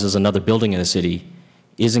cannibalizes another building in the city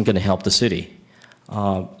isn't going to help the city.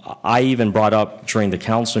 I even brought up during the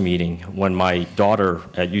council meeting when my daughter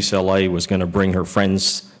at UCLA was going to bring her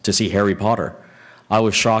friends to see Harry Potter. I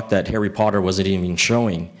was shocked that Harry Potter wasn't even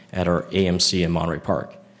showing at our AMC in Monterey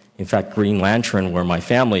Park. In fact, Green Lantern, where my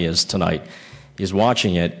family is tonight, is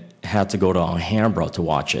watching it, had to go to Alhambra to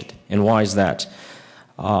watch it. And why is that?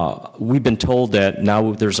 We've been told that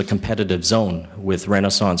now there's a competitive zone with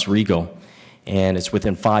Renaissance Regal, and it's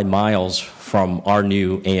within 5 miles from our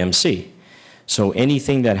new AMC. So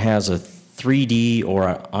anything that has a 3D or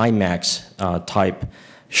an IMAX type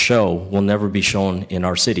show will never be shown in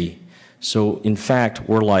our city. So in fact,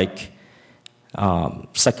 we're like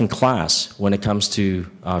second class when it comes to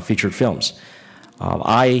featured films.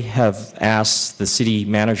 I have asked the city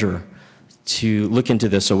manager to look into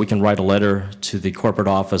this so we can write a letter to the corporate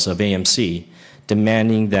office of AMC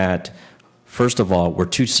demanding that, first of all, we're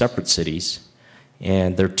 2 separate cities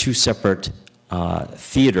and they're 2 separate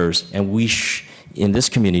theaters, and we in this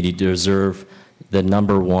community deserve the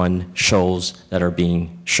 #1 shows that are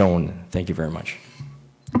being shown. Thank you very much.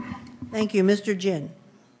 Thank you. Mr. Jin.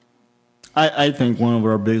 I think one of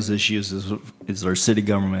our biggest issues is our city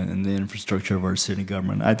government and the infrastructure of our city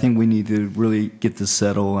government. I think we need to really get this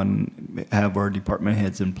settled and have our department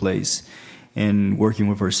heads in place and working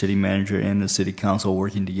with our city manager and the city council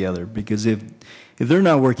working together. Because if they're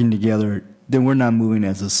not working together, then we're not moving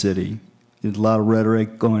as a city. There's a lot of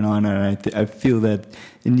rhetoric going on, and I feel that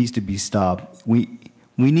it needs to be stopped. We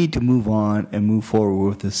need to move on and move forward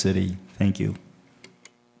with the city. Thank you.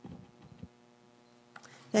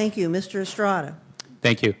 Thank you. Mr. Estrada.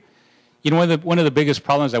 Thank you. You know, one of the biggest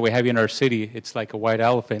problems that we have in our city, it's like a white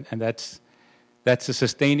elephant, and that's the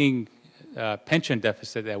sustaining pension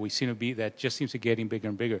deficit that we seem to be, that just seems to be getting bigger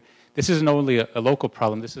and bigger. This isn't only a local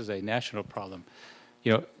problem, this is a national problem.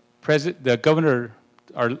 You know, the governor,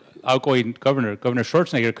 our outgoing governor, Governor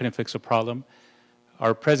Schwarzenegger, couldn't fix a problem.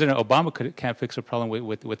 Our President Obama can't fix a problem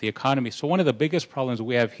with the economy. So one of the biggest problems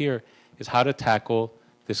we have here is how to tackle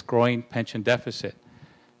this growing pension deficit.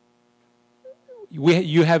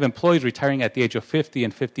 You have employees retiring at the age of 50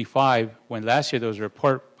 and 55, when last year there was a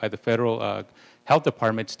report by the federal health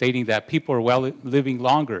department stating that people are living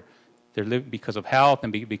longer. They're living because of health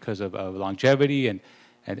and because of longevity and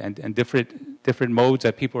different modes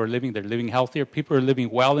that people are living. They're living healthier. People are living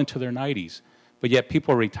well into their 90s, but yet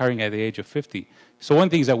people are retiring at the age of 50. So one of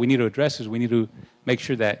the things that we need to address is we need to make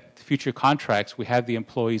sure that future contracts, we have the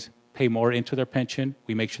employees pay more into their pension.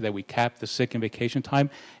 We make sure that we cap the sick and vacation time.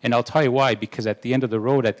 And I'll tell you why, because at the end of the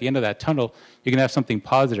road, at the end of that tunnel, you're going to have something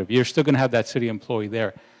positive. You're still going to have that city employee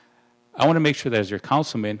there. I want to make sure that as your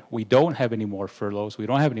councilman, we don't have any more furloughs. We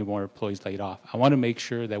don't have any more employees laid off. I want to make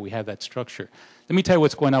sure that we have that structure. Let me tell you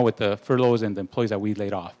what's going on with the furloughs and the employees that we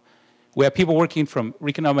laid off. We have people working from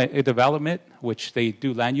economic development, which they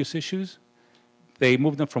do land use issues. They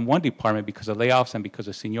moved them from one department because of layoffs and because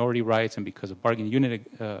of seniority rights and because of bargaining unit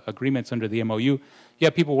agreements under the MOU. You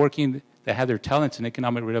have people working that have their talents in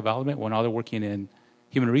economic redevelopment when now they're working in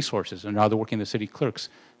human resources and now they're working the city clerks.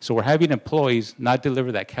 So we're having employees not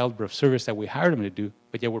deliver that caliber of service that we hired them to do,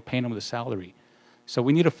 but yet we're paying them the salary. So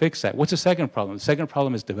we need to fix that. What's the second problem? The second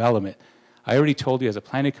problem is development. I already told you as a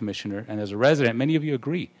planning commissioner and as a resident, many of you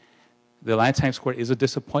agree, the Atlantic Times Square is a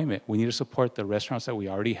disappointment. We need to support the restaurants that we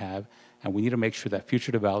already have, and we need to make sure that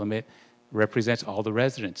future development represents all the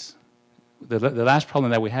residents. the last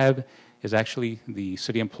problem that we have is actually the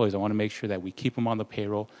city employees. I want to make sure that we keep them on the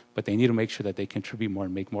payroll, but they need to make sure that they contribute more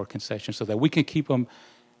and make more concessions so that we can keep them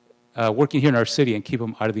working here in our city and keep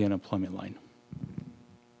them out of the unemployment line.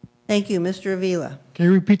 Thank you. Mr. Avila. Can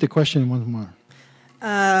you repeat the question once more?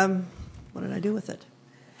 What did I do with it?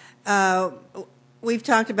 We've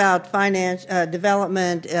talked about finance,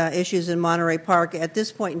 development issues in Monterey Park. At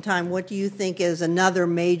this point in time, what do you think is another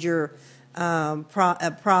major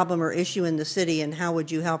problem or issue in the city, and how would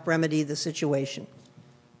you help remedy the situation?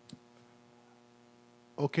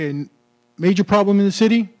 Okay, major problem in the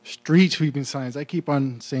city? Street sweeping signs. I keep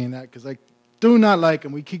on saying that because I do not like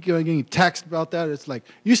them. We keep getting taxed about that. It's like,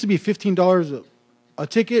 it used to be $15 a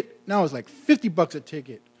ticket. Now it's like $50 a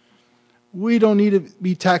ticket. We don't need to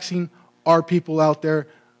be taxing our people out there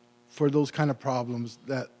for those kind of problems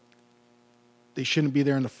that they shouldn't be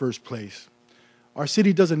there in the first place. Our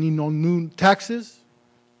city doesn't need no new taxes.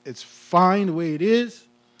 It's fine the way it is.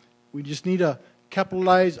 We just need to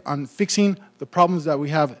capitalize on fixing the problems that we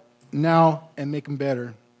have now and make them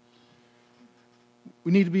better.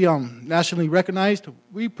 We need to be nationally recognized.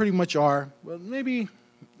 We pretty much are. Well, maybe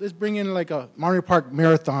let's bring in like a Monterey Park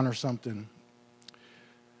marathon or something.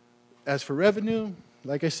 As for revenue,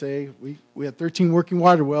 like I say, we have 13 working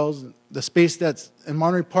water wells. The space that's in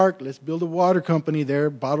Monterey Park, let's build a water company there,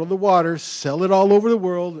 bottle the water, sell it all over the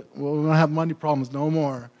world. Well, we don't have money problems no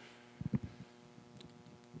more.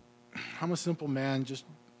 I'm a simple man. Just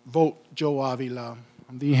vote Joe Avila.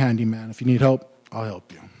 I'm the handyman. If you need help, I'll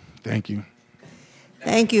help you. Thank you.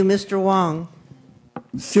 Thank you, Mr. Wong.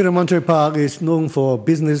 City of Monterey Park is known for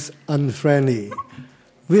business unfriendly.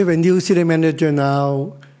 We have a new city manager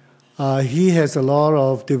now. He has a lot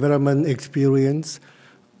of development experience.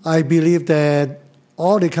 I believe that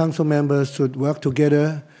all the council members should work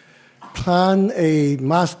together, plan a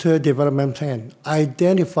master development plan,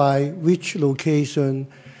 identify which location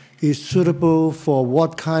is suitable for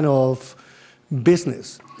what kind of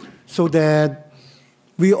business, so that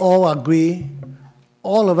we all agree,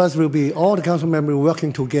 all of us will be, all the council members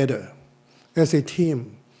working together as a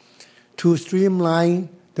team to streamline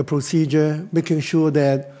the procedure, making sure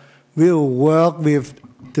that we'll work with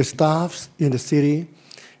the staffs in the city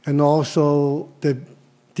and also the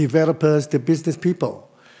developers, the business people.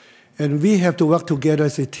 And we have to work together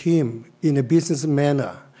as a team in a business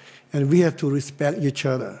manner, and we have to respect each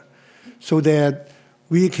other so that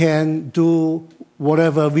we can do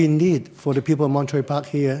whatever we need for the people of Monterey Park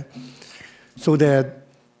here, so that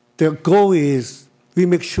the goal is we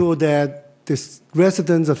make sure that the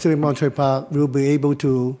residents of City of Monterey Park will be able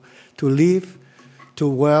to live, to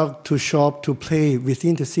work, to shop, to play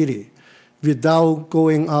within the city without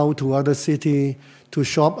going out to other city to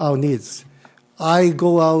shop our needs. I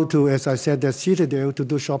go out to, as I said, the Citadel to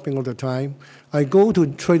do shopping all the time. I go to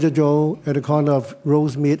Trader Joe at the corner of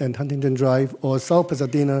Rosemead and Huntington Drive or South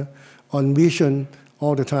Pasadena on Mission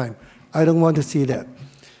all the time. I don't want to see that.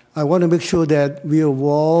 I want to make sure that we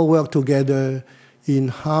all work together in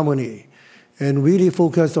harmony and really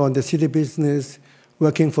focus on the city business,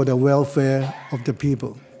 working for the welfare of the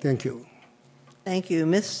people. Thank you. Thank you.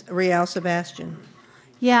 Ms. Real Sebastian.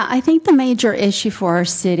 Yeah, I think the major issue for our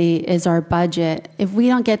city is our budget. If we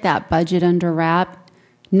don't get that budget under wrap,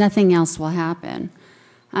 nothing else will happen.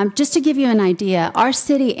 Just to give you an idea, our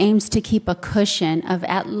city aims to keep a cushion of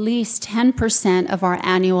at least 10% of our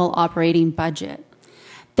annual operating budget.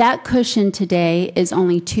 That cushion today is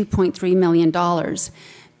only $2.3 million.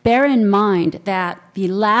 Bear in mind that the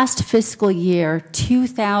last fiscal year,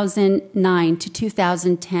 2009 to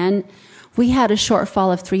 2010, we had a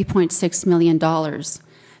shortfall of $3.6 million.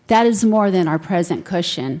 That is more than our present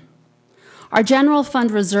cushion. Our general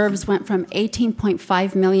fund reserves went from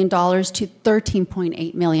 $18.5 million to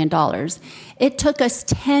 $13.8 million. It took us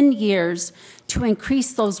 10 years to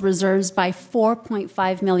increase those reserves by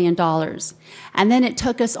 $4.5 million. And then it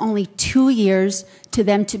took us only 2 years to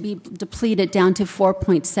them to be depleted down to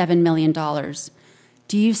 $4.7 million.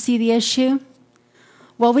 Do you see the issue?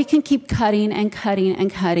 Well, we can keep cutting and cutting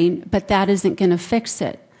and cutting, but that isn't going to fix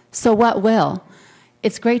it. So what will?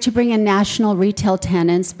 It's great to bring in national retail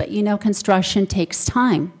tenants, but you know construction takes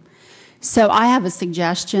time. So I have a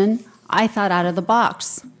suggestion. I thought out of the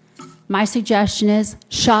box. My suggestion is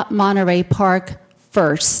shop Monterey Park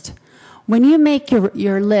first. When you make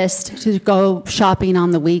your list to go shopping on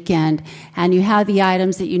the weekend and you have the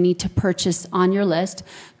items that you need to purchase on your list,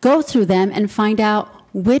 go through them and find out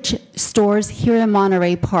which stores here in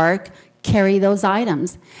Monterey Park carry those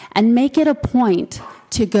items. And make it a point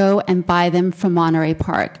to go and buy them from Monterey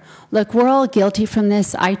Park. Look, we're all guilty from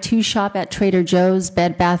this. I too shop at Trader Joe's,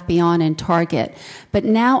 Bed Bath & Beyond, and Target. But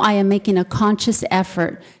now I am making a conscious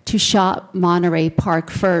effort to shop Monterey Park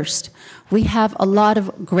first. We have a lot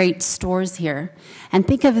of great stores here. And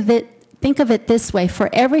think of it this way. For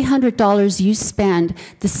every $100 you spend,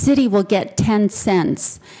 the city will get 10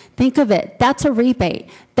 cents. Think of it. That's a rebate.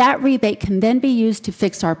 That rebate can then be used to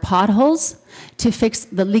fix our potholes, to fix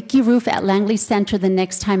the leaky roof at Langley Center the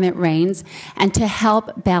next time it rains, and to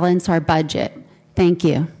help balance our budget. Thank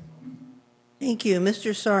you. Thank you.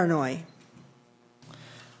 Mr. Sarnoy.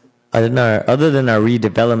 Other than our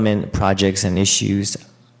redevelopment projects and issues,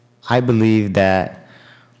 I believe that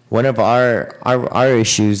one of our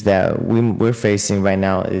issues that we're facing right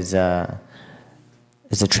now is the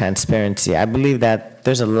transparency. I believe that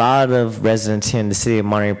there's a lot of residents here in the city of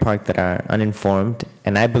Monterey Park that are uninformed,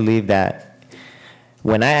 and I believe that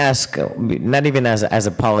when I ask, not even as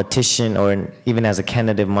a politician or even as a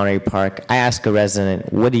candidate of Monterey Park, I ask a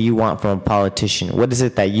resident, what do you want from a politician? What is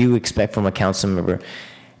it that you expect from a council member?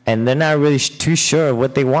 And they're not really too sure of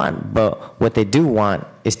what they want, but what they do want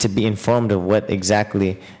is to be informed of what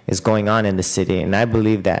exactly is going on in the city. And I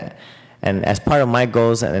believe that, and as part of my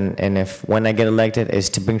goals, and if when I get elected, is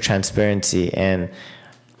to bring transparency. And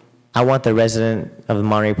I want the resident of the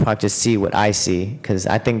Monterey Park to see what I see, because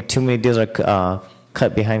I think too many deals are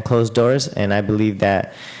cut behind closed doors, and I believe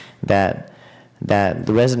that the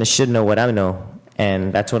residents should know what I know,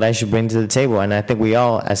 and that's what I should bring to the table. And I think we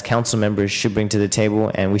all, as council members, should bring to the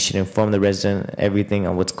table, and we should inform the resident everything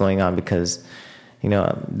on what's going on, because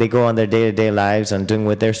they go on their day-to-day lives on doing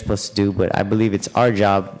what they're supposed to do, but I believe it's our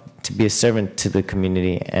job to be a servant to the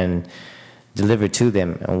community and deliver to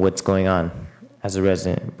them on what's going on as a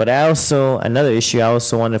resident. But another issue I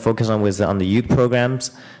also wanted to focus on was on the youth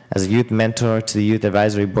programs. As a youth mentor to the Youth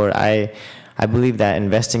Advisory Board, I believe that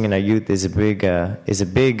investing in our youth is a big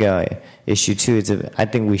issue too. I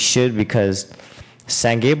think we should, because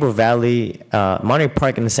San Gabriel Valley, Monterey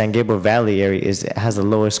Park in the San Gabriel Valley area has the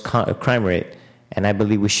lowest crime rate, and I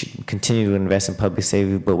believe we should continue to invest in public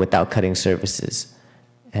safety, but without cutting services.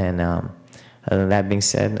 And other than that being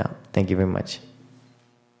said, no, thank you very much.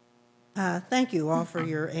 Thank you all for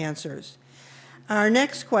your answers. Our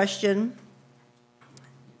next question.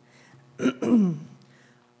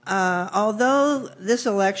 Although this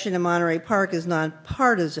election in Monterey Park is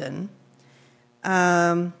nonpartisan,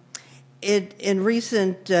 in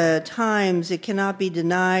recent times it cannot be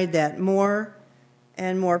denied that more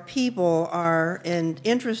and more people are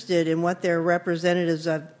interested in what their representatives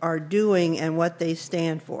are doing and what they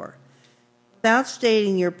stand for. Without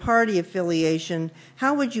stating your party affiliation,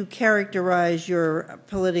 how would you characterize your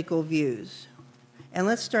political views? And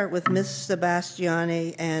let's start with Ms.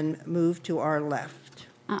 Sebastiani and move to our left.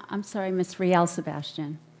 I'm sorry, Miss Riel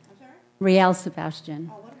Sebastian. I'm sorry? Riel Sebastian.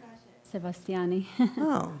 Oh, what did I say? Sebastiani.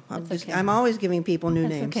 Oh, Okay. I'm always giving people new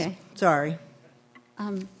That's names. okay. Sorry.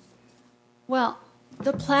 Well,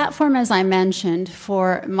 the platform, as I mentioned,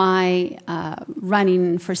 for my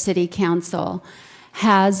running for city council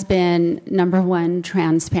has been, number one,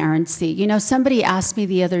 transparency. Somebody asked me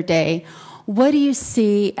the other day, what do you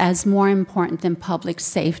see as more important than public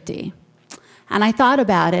safety? And I thought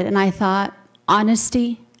about it, and I thought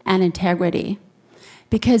honesty and integrity.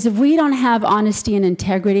 Because if we don't have honesty and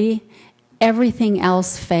integrity, everything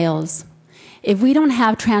else fails. If we don't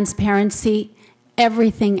have transparency,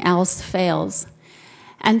 everything else fails.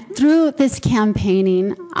 And through this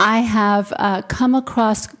campaigning, I have come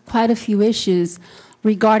across quite a few issues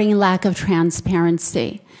regarding lack of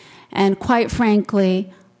transparency. And quite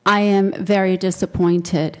frankly, I am very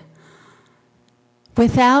disappointed.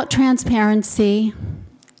 Without transparency,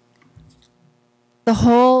 the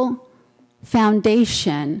whole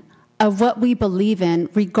foundation of what we believe in,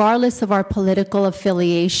 regardless of our political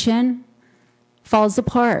affiliation, falls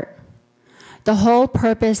apart. The whole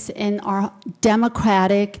purpose in our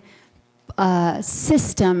democratic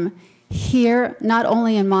system here, not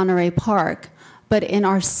only in Monterey Park, but in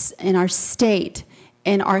our state,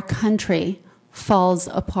 in our country, falls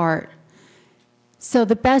apart. So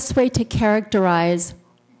the best way to characterize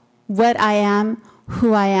what I am,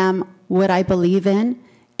 who I am, what I believe in,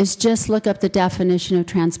 is just look up the definition of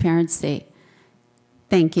transparency.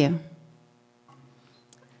 Thank you.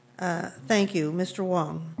 Thank you. Mr.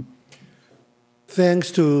 Wong.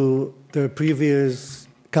 Thanks to the previous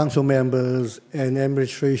council members and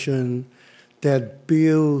administration that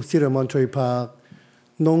built City of Monterey Park,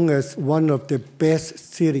 known as one of the best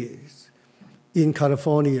cities in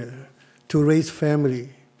California to raise family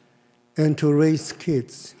and to raise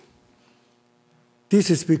kids. This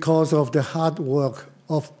is because of the hard work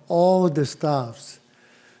of all the staffs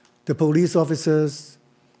the police officers,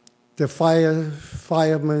 the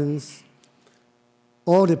firemen,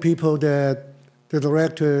 all the people that the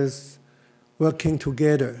directors working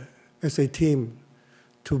together as a team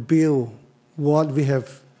to build what we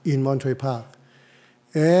have in Monterey Park.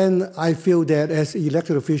 And I feel that as an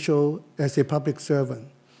elected official, as a public servant,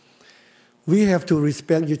 we have to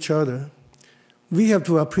respect each other. We have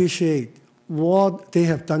to appreciate what they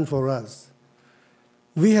have done for us.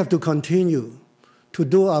 We have to continue to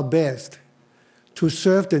do our best to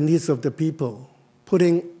serve the needs of the people,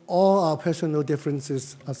 putting all our personal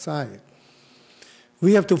differences aside.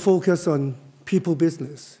 We have to focus on people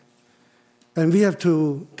business, and we have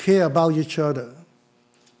to care about each other,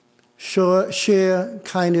 share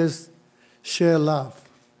kindness, share love,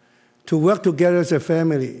 to work together as a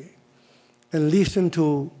family and listen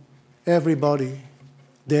to everybody,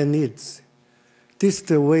 their needs. This is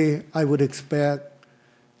the way I would expect.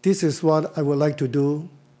 This is what I would like to do.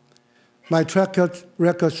 My track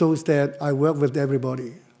record shows that I work with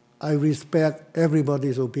everybody. I respect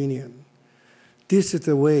everybody's opinion. This is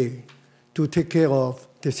the way to take care of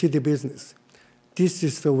the city business. This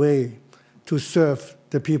is the way to serve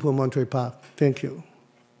the people of Monterey Park. Thank you.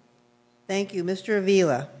 Thank you. Mr.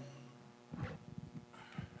 Avila.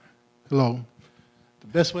 Hello. The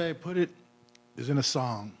best way I put it is in a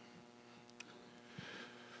song.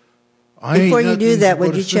 Before you do that,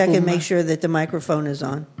 would you check and make sure that the microphone is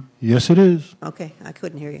on? Yes, it is. Okay, I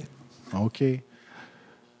couldn't hear you. Okay.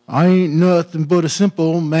 I ain't nothing but a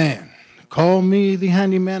simple man. Call me the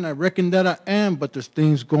handyman, I reckon that I am, but there's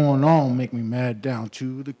things going on make me mad down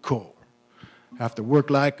to the core. Have to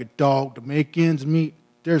work like a dog to make ends meet.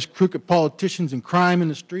 There's crooked politicians and crime in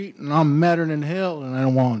the street, and I'm madder than hell, and I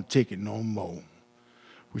don't want to take it no more.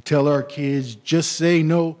 We tell our kids, just say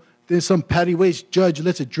no. Then some patty-waist judge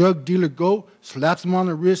lets a drug dealer go, slaps him on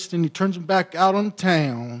the wrist, and he turns him back out on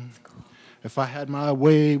town. If I had my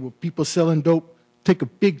way with people selling dope, take a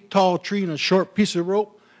big tall tree and a short piece of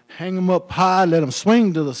rope, hang them up high, let them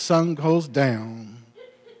swing till the sun goes down.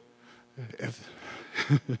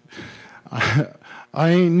 I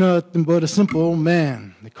ain't nothing but a simple old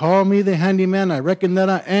man. They call me the handyman, I reckon that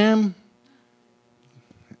I am.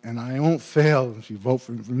 And I won't fail if you vote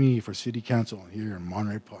for me for city council here in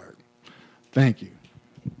Monterey Park. Thank you.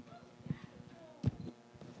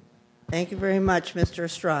 Thank you very much, Mr.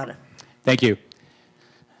 Estrada. Thank you.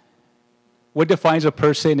 What defines a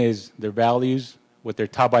person is their values, what they're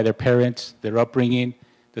taught by their parents, their upbringing,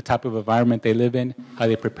 the type of environment they live in, how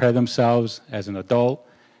they prepare themselves as an adult,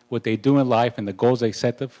 what they do in life, and the goals they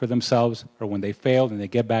set up for themselves, or when they fail and they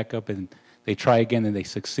get back up and they try again and they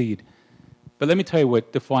succeed. But let me tell you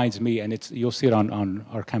what defines me, and you'll see it on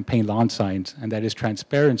our campaign lawn signs, and that is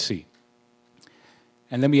transparency.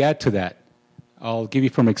 And let me add to that. I'll give you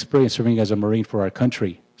from experience serving as a Marine for our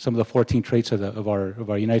country, some of the 14 traits of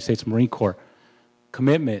our United States Marine Corps: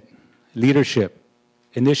 commitment, leadership,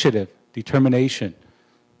 initiative, determination,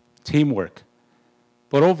 teamwork.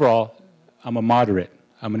 But overall, I'm a moderate.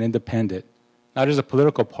 I'm an independent, not as a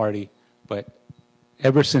political party, but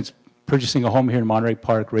ever since purchasing a home here in Monterey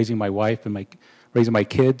Park, raising my wife and raising my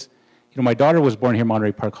kids. You know, my daughter was born here in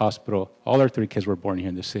Monterey Park Hospital. All our 3 kids were born here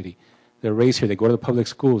in the city. They're raised here. They go to the public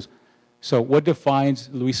schools. So what defines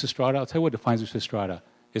Luis Estrada? I'll tell you what defines Luis Estrada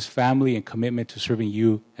is family and commitment to serving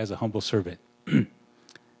you as a humble servant.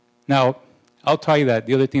 Now, I'll tell you that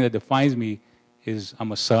the other thing that defines me is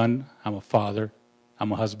I'm a son, I'm a father,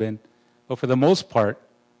 I'm a husband. But for the most part,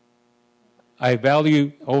 I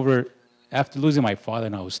value after losing my father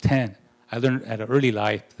when I was 10, I learned at an early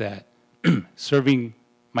life that serving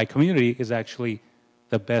my community is actually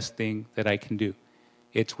the best thing that I can do.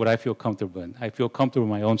 It's what I feel comfortable in. I feel comfortable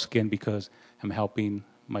in my own skin because I'm helping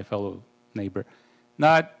my fellow neighbor.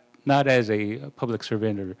 Not as a public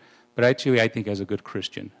servant, but actually I think as a good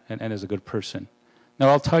Christian and as a good person. Now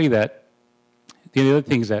I'll tell you that the other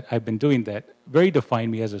things that I've been doing that very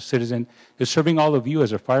define me as a citizen is serving all of you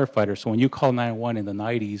as a firefighter. So when you call 911 in the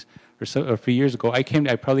 90s or a few years ago, I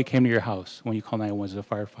probably came to your house when you call 911 as a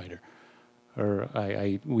firefighter. Or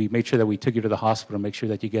we made sure that we took you to the hospital, make sure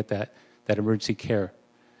that you get that emergency care.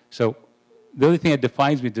 So the other thing that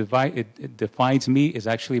defines me is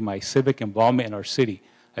actually my civic involvement in our city.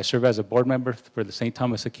 I serve as a board member for the St.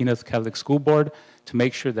 Thomas Aquinas Catholic School Board to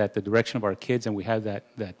make sure that the direction of our kids, and we have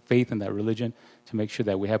that faith and that religion, to make sure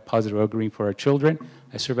that we have positive upbringing for our children.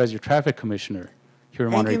 I serve as your traffic commissioner here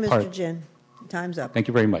in Monterey Park. Thank you, Mr. Jin. Time's up. Thank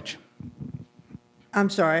you very much. I'm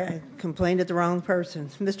sorry, I complained at the wrong person.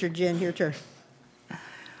 Mr. Jin, your turn.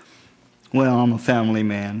 Well, I'm a family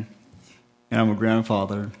man, and I'm a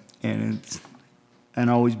grandfather, and I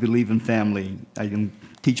always believe in family. I can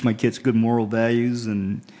teach my kids good moral values,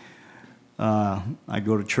 and I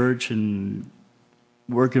go to church and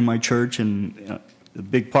work in my church, and a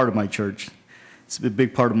big part of my church. It's a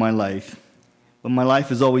big part of my life. But my life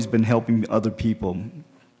has always been helping other people,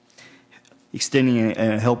 extending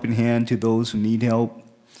a helping hand to those who need help,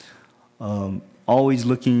 always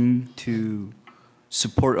looking to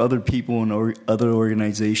support other people and other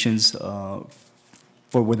organizations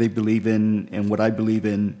for what they believe in and what I believe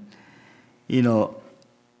in. You know,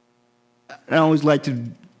 I always like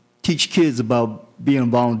to teach kids about being a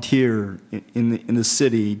volunteer in the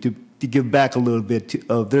city to give back a little bit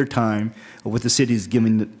of their time of what the city is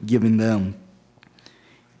giving them.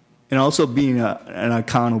 And also being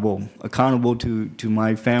accountable to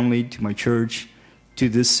my family, to my church, to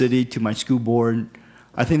this city, to my school board.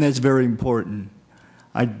 I think that's very important.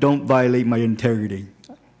 I don't violate my integrity,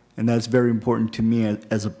 and that's very important to me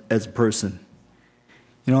as a person.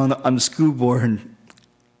 You know, on the school board,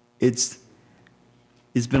 it's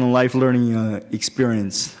been a life learning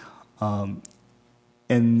experience,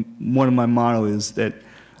 and one of my motto is that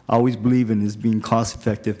I always believe in is being cost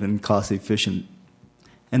effective and cost efficient,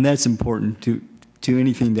 and that's important to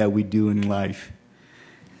anything that we do in life.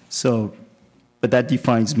 So, but that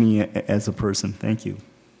defines me as a person. Thank you.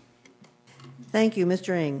 Thank you,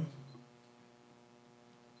 Mr. Ng.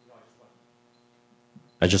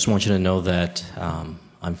 I just want you to know that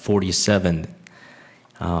I'm 47,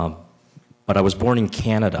 but I was born in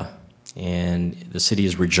Canada, and the city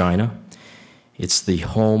is Regina. It's the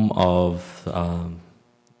home of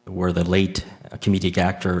where the late comedic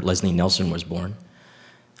actor Leslie Nielsen was born,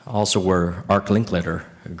 also where Art Linkletter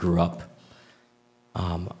grew up.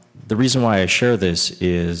 The reason why I share this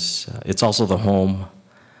is it's also the home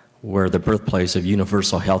where the birthplace of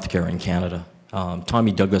universal health care in Canada.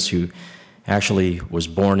 Tommy Douglas, who actually was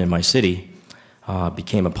born in my city,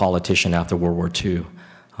 became a politician after World War II.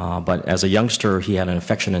 But as a youngster, he had an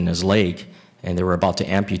infection in his leg, and they were about to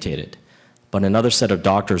amputate it. But another set of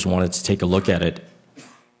doctors wanted to take a look at it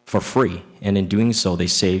for free, and in doing so, they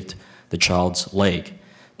saved the child's leg.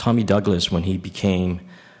 Tommy Douglas, when he became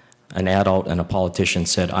an adult and a politician,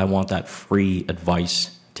 said, "I want that free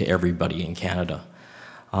advice to everybody in Canada."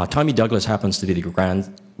 Tommy Douglas happens to be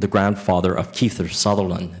the grandfather of Kiefer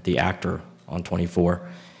Sutherland, the actor on 24,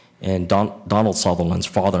 and Donald Sutherland's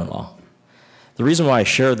father-in-law. The reason why I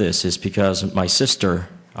share this is because my sister,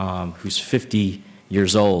 who's 50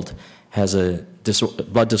 years old, has a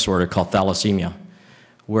blood disorder called thalassemia,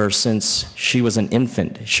 where since she was an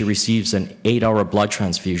infant, she receives an 8-hour blood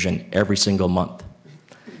transfusion every single month.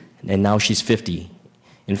 And now she's 50.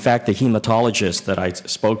 In fact, the hematologist that I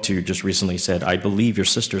spoke to just recently said, "I believe your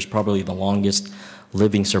sister is probably the longest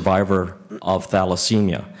living survivor of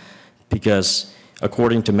thalassemia, because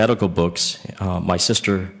according to medical books, my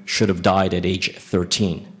sister should have died at age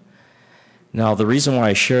 13. Now, the reason why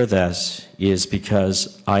I share this is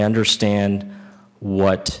because I understand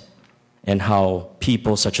what and how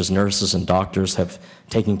people such as nurses and doctors have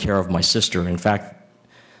taken care of my sister. In fact,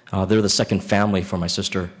 they're the second family for my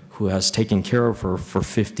sister who has taken care of her for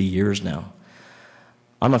 50 years now.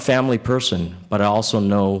 I'm a family person, but I also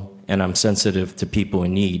know and I'm sensitive to people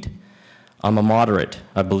in need. I'm a moderate.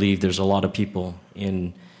 I believe there's a lot of people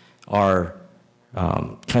in our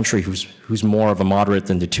country who's more of a moderate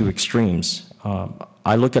than the two extremes.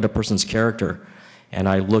 I look at a person's character, and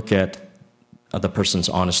I look at the person's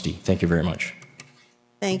honesty. Thank you very much.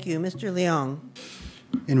 Thank you. Mr. Leong.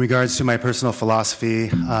 In regards to my personal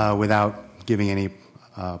philosophy, without giving any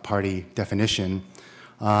party definition,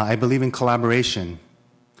 I believe in collaboration.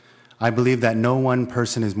 I believe that no one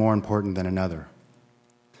person is more important than another.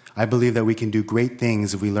 I believe that we can do great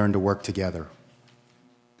things if we learn to work together.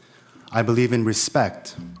 I believe in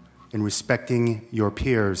respect, in respecting your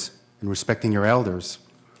peers, in respecting your elders.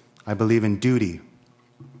 I believe in duty.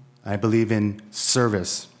 I believe in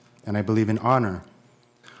service, and I believe in honor.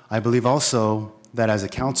 I believe also that as a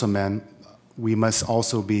councilman, we must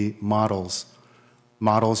also be models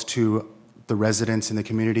to the residents in the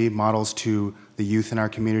community, models to the youth in our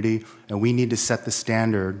community, and we need to set the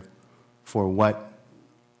standard for what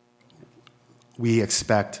we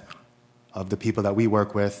expect of the people that we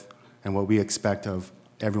work with and what we expect of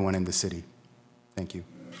everyone in the city. Thank you.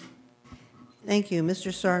 Thank you.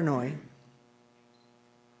 Mr. Sarnoy.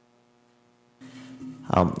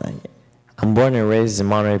 I'm born and raised in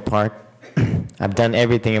Monterey Park. I've done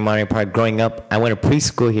everything in Monterey Park. Growing up, I went to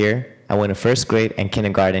preschool here. I went to first grade and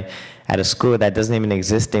kindergarten at a school that doesn't even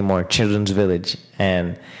exist anymore, Children's Village.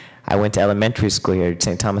 And I went to elementary school here,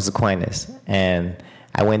 St. Thomas Aquinas. And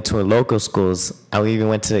I went to local schools. I even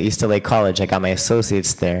went to East LA College. I got my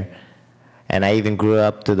associates there. And I even grew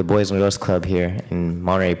up through the Boys and Girls Club here in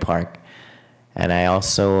Monterey Park. And I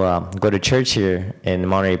also go to church here in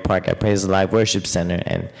Monterey Park at Praise the Live Worship Center.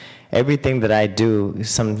 And everything that I do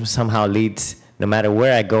somehow leads, no matter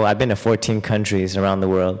where I go, I've been to 14 countries around the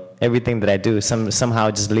world. Everything that I do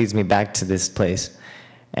somehow just leads me back to this place.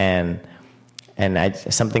 And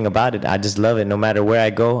something about it, I just love it. No matter where I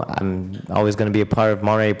go, I'm always going to be a part of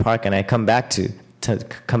Monterey Park, and I come back to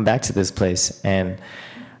this place. And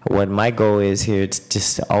what my goal is here is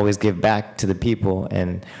just to always give back to the people.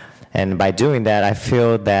 And by doing that, I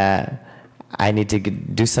feel that I need to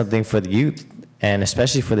do something for the youth, and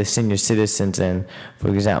especially for the senior citizens. And for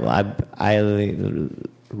example, I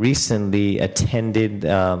recently attended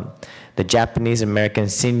the Japanese American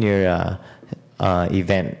Senior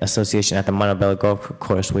event association at the Montebello Golf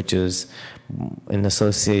Course, which is in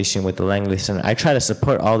association with the Langley Center. I try to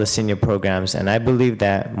support all the senior programs, and I believe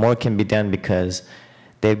that more can be done because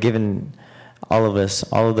they've given all of us,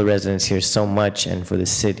 all of the residents here, so much, and for the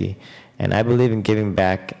city. And I believe in giving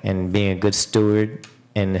back and being a good steward,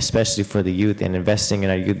 and especially for the youth, and investing in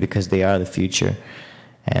our youth because they are the future.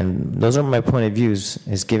 And those are my point of views,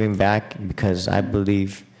 is giving back, because I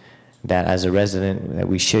believe that as a resident that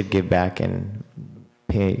we should give back and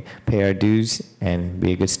pay our dues and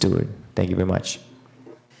be a good steward. Thank you very much.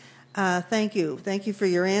 Thank you. Thank you for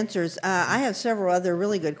your answers. I have several other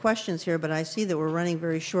really good questions here, but I see that we're running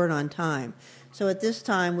very short on time. So at this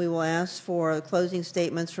time, we will ask for closing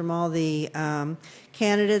statements from all the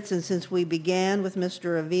candidates. And since we began with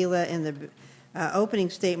Mr. Avila in the opening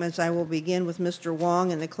statements, I will begin with Mr.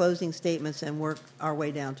 Wong in the closing statements and work our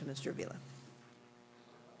way down to Mr. Avila.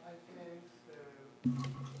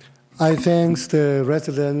 I thank the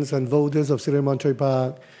residents and voters of City of Monterey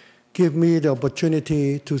Park give me the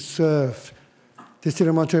opportunity to serve the City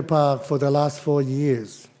of Monterey Park for the last 4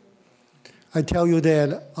 years. I tell you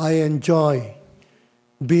that I enjoy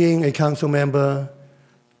being a council member,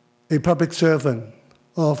 a public servant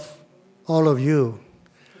of all of you.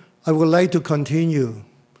 I would like to continue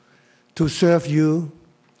to serve you,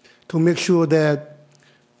 to make sure that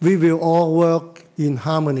we will all work in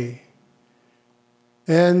harmony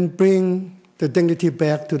and bring the dignity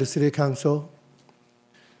back to the City Council.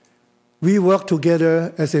 We work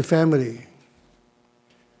together as a family,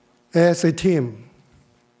 as a team,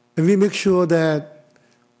 and we make sure that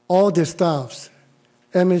all the staffs,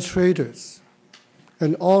 administrators,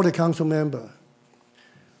 and all the council members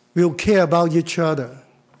will care about each other,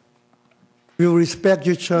 will respect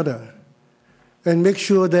each other, and make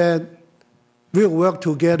sure that we'll work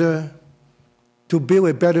together to build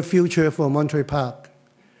a better future for Monterey Park.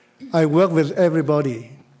 I work with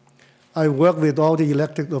everybody. I work with all the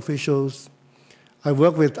elected officials. I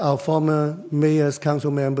work with our former mayors,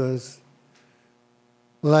 council members,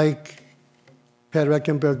 like Pat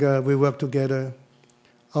Reckenberger, we work together.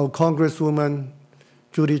 Our Congresswoman,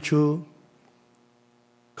 Judy Chu,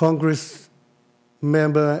 Congress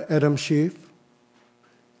member Adam Schiff,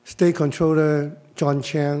 State Controller John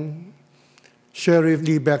Chang, Sheriff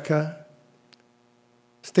Lee Becker,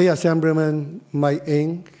 State Assemblyman Mike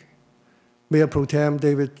Ng, Mayor Pro Tem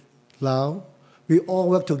David Lau. We all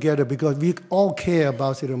work together because we all care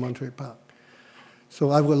about City of Monterey Park.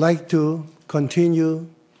 So I would like to continue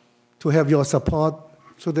to have your support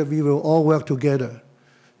so that we will all work together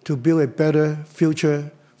to build a better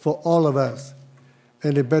future for all of us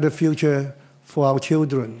and a better future for our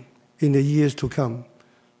children in the years to come.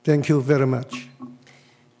 Thank you very much.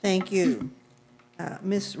 Thank you.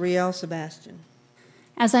 Ms. Riel Sebastian.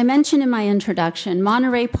 As I mentioned in my introduction,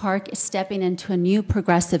 Monterey Park is stepping into a new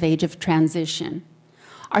progressive age of transition.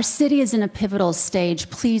 Our city is in a pivotal stage.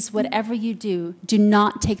 Please, whatever you do, do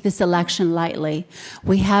not take this election lightly.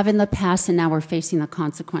 We have in the past, and now we're facing the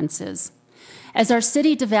consequences. As our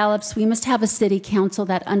city develops, we must have a city council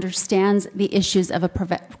that understands the issues of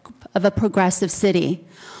a progressive city,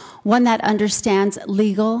 one that understands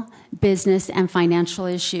legal, business, and financial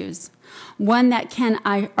issues, one that can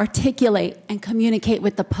articulate and communicate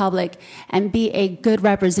with the public and be a good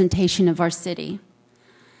representation of our city.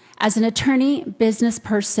 As an attorney, business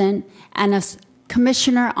person, and a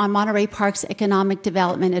commissioner on Monterey Park's Economic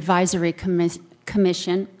Development Advisory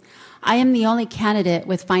Commission, I am the only candidate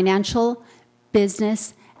with financial,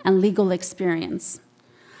 business, and legal experience.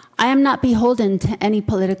 I am not beholden to any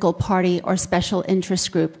political party or special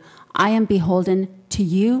interest group. I am beholden to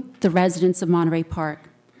you, the residents of Monterey Park.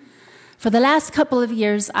 For the last couple of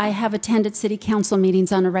years, I have attended city council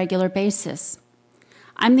meetings on a regular basis.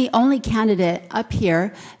 I'm the only candidate up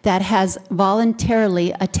here that has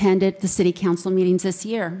voluntarily attended the city council meetings this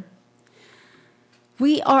year.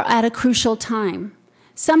 We are at a crucial time.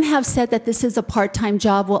 Some have said that this is a part-time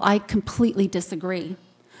job. Well, I completely disagree.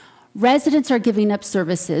 Residents are giving up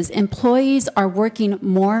services. Employees are working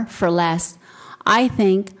more for less. I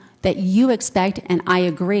think that you expect, and I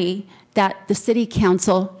agree, that the City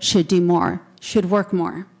Council should do more, should work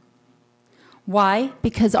more. Why?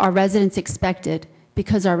 Because our residents expect it,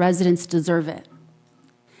 because our residents deserve it.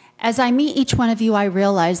 As I meet each one of you, I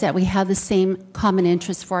realize that we have the same common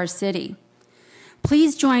interest for our city.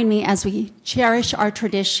 Please join me as we cherish our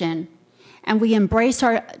tradition and we embrace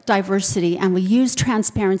our diversity and we use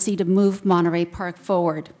transparency to move Monterey Park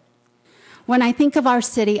forward. When I think of our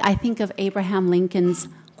city, I think of Abraham Lincoln's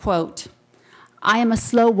quote, "I am a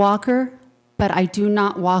slow walker, but I do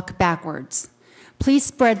not walk backwards." Please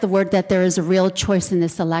spread the word that there is a real choice in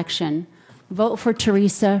this election. Vote for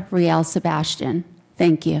Teresa Riel Sebastian.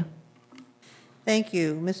 Thank you. Thank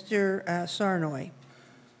you. Mr. Sarnoy.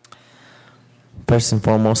 First and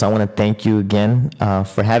foremost, I want to thank you again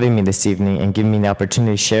for having me this evening and giving me the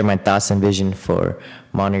opportunity to share my thoughts and vision for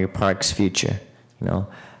Monterey Park's future. You know,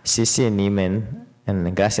 sí, Nimen,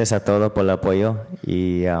 and gracias a todos por el apoyo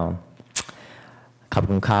y ขอบ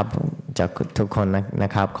คุณครับจากทุกคนนะ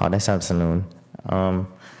ครับขอได้สนับสนุน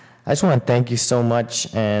I just want to thank you so much,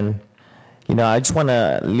 and you know, I just want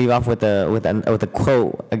to leave off with a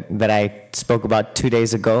quote that I spoke about 2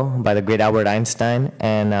 days ago by the great Albert Einstein,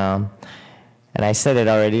 and I said it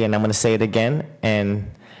already, and I'm going to say it again. And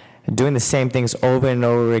doing the same things over and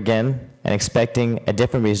over again and expecting a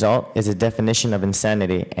different result is a definition of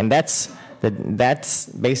insanity. And that's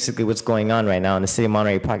basically what's going on right now in the city of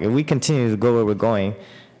Monterey Park. If we continue to go where we're going,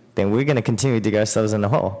 then we're going to continue to dig ourselves in the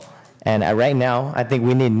hole. And right now, I think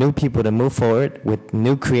we need new people to move forward with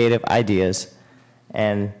new creative ideas.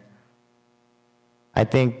 And I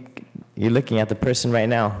think you're looking at the person right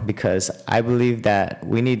now, because I believe that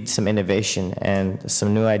we need some innovation and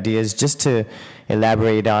some new ideas just to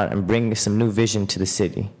elaborate on and bring some new vision to the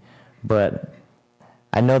city. But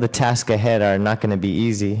I know the tasks ahead are not going to be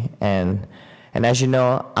easy. And as you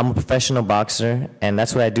know, I'm a professional boxer, and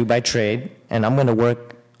that's what I do by trade. And I'm going to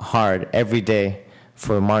work hard every day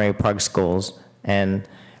for Monterey Park's goals. And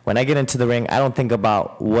when I get into the ring, I don't think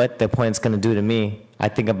about what the opponent's going to do to me. I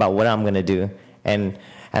think about what I'm going to do. And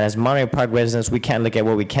as Monterey Park residents, we can't look at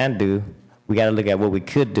what we can't do. We got to look at what we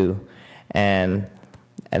could do. And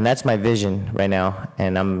that's my vision right now.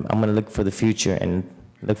 And I'm going to look for the future and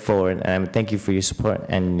look forward. And thank you for your support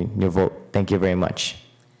and your vote. Thank you very much.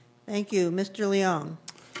 Thank you. Mr. Leong.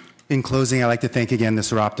 In closing, I'd like to thank again the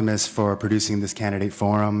Soroptimists for producing this candidate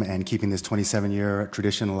forum and keeping this 27-year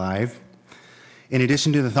tradition alive. In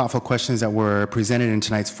addition to the thoughtful questions that were presented in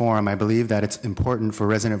tonight's forum, I believe that it's important for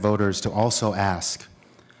resident voters to also ask,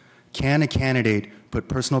 can a candidate put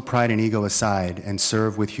personal pride and ego aside and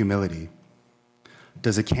serve with humility?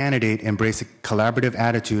 Does a candidate embrace a collaborative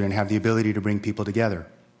attitude and have the ability to bring people together?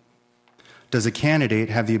 Does a candidate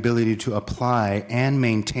have the ability to apply and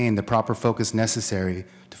maintain the proper focus necessary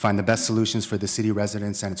to find the best solutions for the city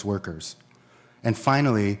residents and its workers? And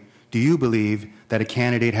finally, do you believe that a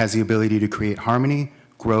candidate has the ability to create harmony,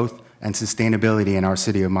 growth, and sustainability in our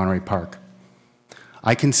city of Monterey Park?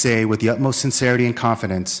 I can say with the utmost sincerity and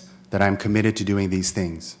confidence that I'm committed to doing these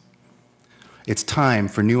things. It's time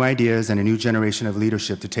for new ideas and a new generation of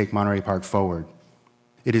leadership to take Monterey Park forward.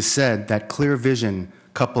 It is said that clear vision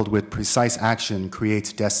coupled with precise action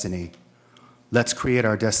creates destiny. Let's create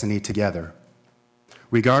our destiny together.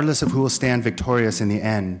 Regardless of who will stand victorious in the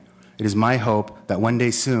end, it is my hope that one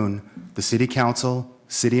day soon, the City Council,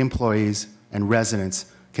 city employees, and residents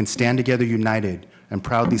can stand together united and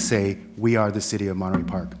proudly say, we are the city of Monterey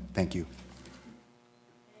Park. Thank you.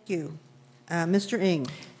 Thank you. Mr. Ng.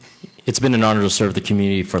 It's been an honor to serve the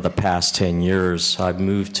community for the past 10 years. I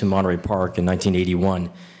moved to Monterey Park in 1981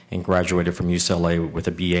 and graduated from UCLA with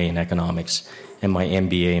a BA in economics and my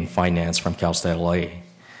MBA in finance from Cal State LA.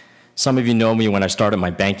 Some of you know me when I started my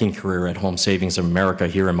banking career at Home Savings of America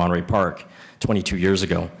here in Monterey Park 22 years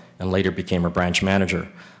ago, and later became a branch manager.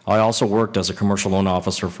 I also worked as a commercial loan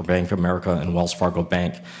officer for Bank of America and Wells Fargo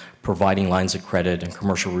Bank, providing lines of credit and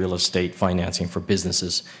commercial real estate financing for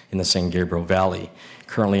businesses in the San Gabriel Valley.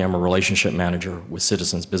 Currently, I'm a relationship manager with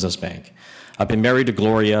Citizens Business Bank. I've been married to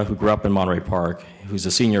Gloria, who grew up in Monterey Park, who's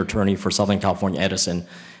a senior attorney for Southern California Edison,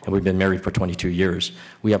 and we've been married for 22 years.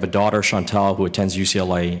 We have a daughter, Chantal, who attends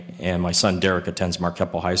UCLA, and my son, Derek, attends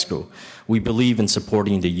Marquepo High School. We believe in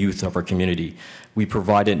supporting the youth of our community. We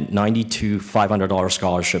provided 92 $500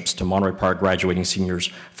 scholarships to Monterey Park graduating seniors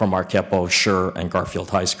from Marquepo, Schur, and Garfield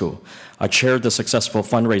High School. I chaired the successful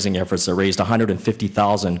fundraising efforts that raised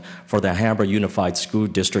 $150,000 for the Alhambra Unified School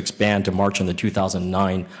District's band to march in the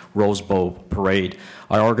 2009 Rose Bowl Parade.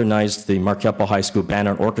 I organized the Marquepo High School School Band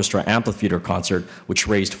and Orchestra Amphitheater concert, which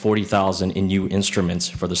raised $40,000 in new instruments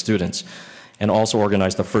for the students, and also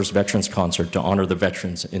organized the first Veterans Concert to honor the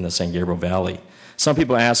veterans in the San Gabriel Valley. Some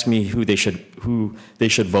people ask me who they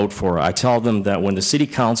should vote for. I tell them that when the City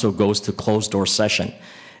Council goes to closed-door session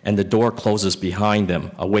and the door closes behind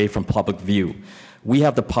them, away from public view, we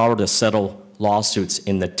have the power to settle lawsuits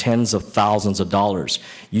in the tens of thousands of dollars.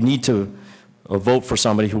 You need to vote for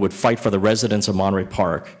somebody who would fight for the residents of Monterey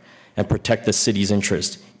Park and protect the city's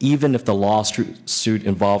interest, even if the lawsuit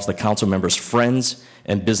involves the council members' friends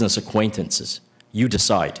and business acquaintances. You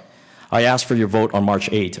decide. I ask for your vote on March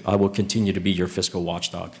 8th. I will continue to be your fiscal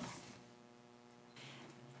watchdog.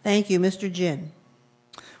 Thank you. Mr. Jin.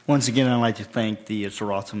 Once again, I'd like to thank the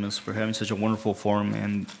Soroptimists for having such a wonderful forum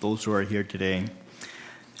and those who are here today.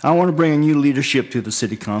 I want to bring a new leadership to the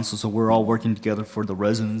City Council so we're all working together for the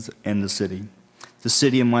residents and the city. The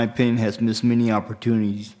city, in my opinion, has missed many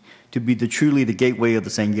opportunities to be truly the gateway of the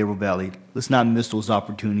San Gabriel Valley. Let's not miss those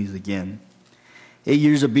opportunities again. 8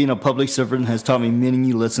 years of being a public servant has taught me many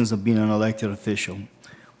new lessons of being an elected official.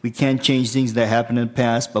 We can't change things that happened in the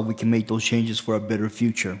past, but we can make those changes for a better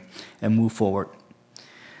future and move forward.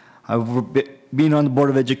 Being on the Board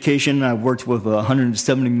of Education, I've worked with a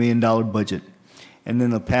 $170 million budget. And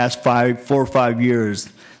in the past 4 or 5 years,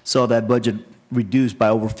 saw that budget reduced by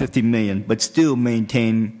over $50 million, but still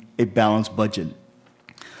maintain a balanced budget.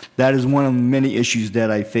 That is one of the many issues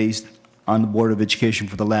that I faced on the Board of Education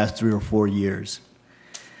for the last 3 or 4 years.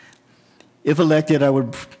 If elected, I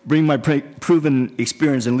would bring my proven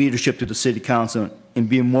experience and leadership to the City Council and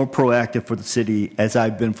be more proactive for the city as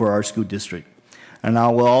I've been for our school district. And I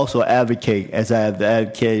will also advocate as I have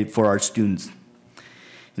advocated for our students.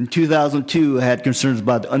 In 2002, I had concerns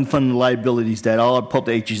about the unfunded liabilities that all our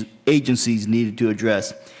public agencies needed to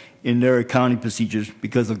address in their accounting procedures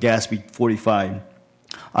because of GASB 45.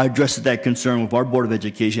 I addressed that concern with our Board of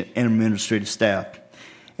Education and administrative staff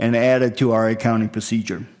and added to our accounting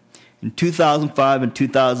procedure. In 2005 and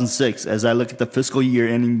 2006, as I looked at the fiscal year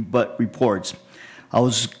ending reports, I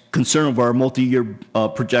was concerned with our multi-year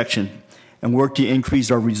projection and worked to increase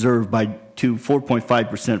our reserve to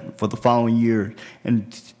 4.5% for the following year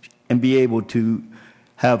and be able to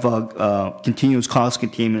have a continuous cost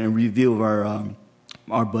containment and review of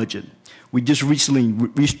our budget. We just recently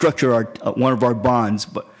restructured one of our bonds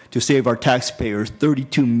to save our taxpayers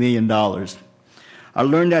 $32 million. I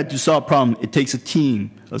learned that to solve a problem, it takes a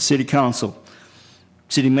team of City Council,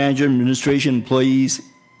 City Manager, administration, employees,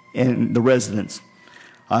 and the residents.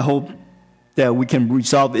 I hope that we can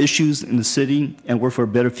resolve issues in the city and work for a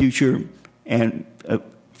better future and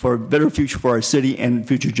for a better future for our city and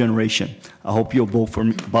future generation. I hope you'll vote for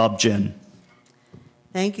me, Bob Jen.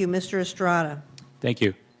 Thank you. Mr. Estrada. Thank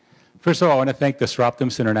you. First of all, I want to thank the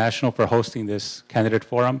Soroptimist International for hosting this candidate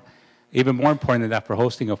forum. Even more important than that, for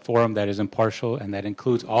hosting a forum that is impartial and that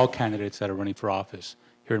includes all candidates that are running for office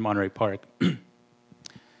here in Monterey Park.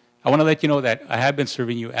 I want to let you know that I have been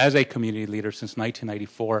serving you as a community leader since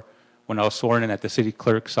 1994 when I was sworn in at the city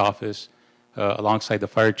clerk's office alongside the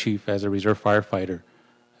fire chief as a reserve firefighter,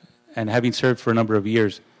 and having served for a number of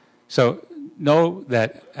years. So know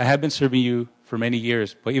that I have been serving you for many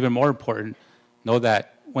years, but even more important, know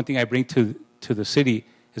that one thing I bring to the city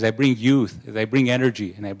is I bring youth, is I bring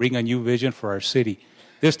energy, and I bring a new vision for our city.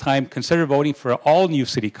 This time, consider voting for all new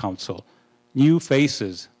city council, new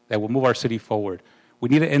faces that will move our city forward. We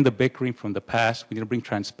need to end the bickering from the past. We need to bring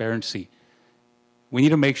transparency. We need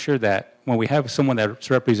to make sure that when we have someone that's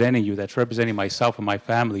representing you, that's representing myself and my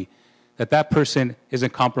family, that person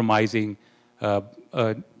isn't compromising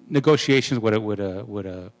negotiations with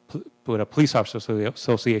a police officer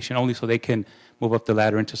association only so they can move up the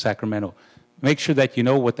ladder into Sacramento. Make sure that you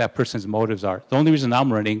know what that person's motives are. The only reason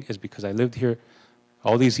I'm running is because I lived here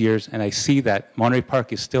all these years and I see that Monterey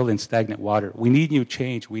Park is still in stagnant water. We need new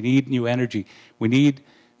change. We need new energy. We need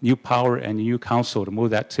new power and new council to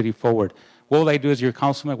move that city forward. What will I do as your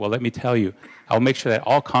councilman? Well, let me tell you. I'll make sure that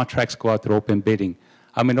all contracts go out through open bidding.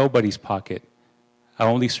 I'm in nobody's pocket. I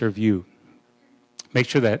only serve you. Make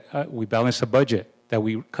sure that we balance the budget, that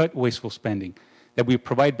we cut wasteful spending, that we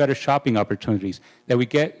provide better shopping opportunities, that we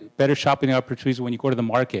get better shopping opportunities when you go to the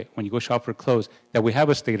market, when you go shop for clothes, that we have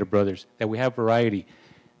a Stater Brothers, that we have variety.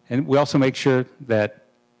 And we also make sure that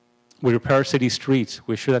we repair our city streets.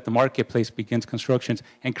 We ensure that the marketplace begins constructions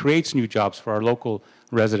and creates new jobs for our local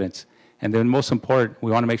residents. And then most important,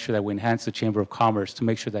 we want to make sure that we enhance the Chamber of Commerce to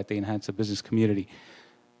make sure that they enhance the business community.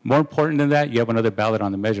 More important than that, you have another ballot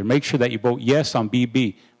on the measure. Make sure that you vote yes on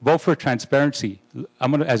BB. Vote for transparency.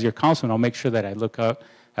 As your councilman, I'll make sure that I look out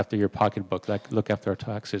after your pocketbook, look after our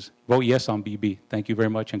taxes. Vote yes on BB. Thank you very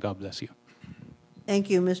much, and God bless you. Thank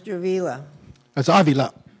you, Mr. Vila. That's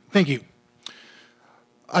Avila. Thank you.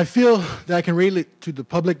 I feel that I can relate to the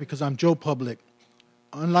public because I'm Joe Public.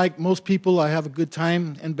 Unlike most people, I have a good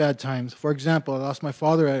time and bad times. For example, I lost my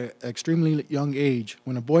father at an extremely young age.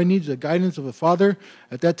 When a boy needs the guidance of a father,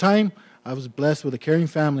 at that time, I was blessed with a caring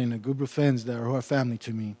family and a group of friends that are family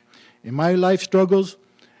to me. In my life struggles,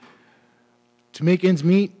 to make ends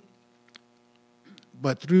meet,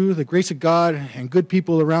 but through the grace of God and good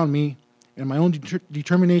people around me and my own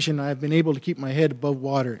determination, I have been able to keep my head above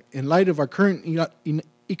water. In light of our current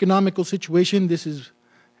economical situation, this is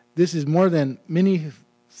more than many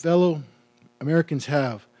fellow Americans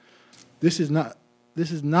have. This is not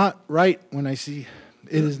right when I see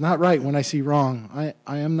it is not right when I see wrong.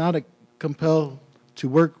 I am not compelled to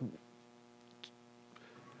work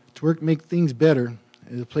make things better.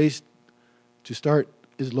 The place to start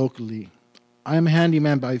is locally. I am a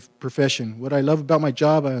handyman by profession. What I love about my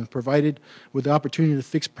job, I am provided with the opportunity to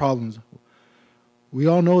fix problems. We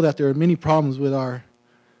all know that there are many problems with our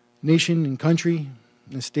nation and country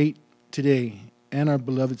and state today, and our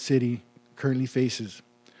beloved city currently faces.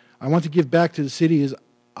 I want to give back to the city as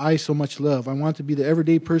I so much love. I want to be the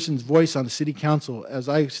everyday person's voice on the city council. As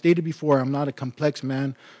I stated before, I'm not a complex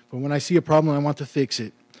man, but when I see a problem, I want to fix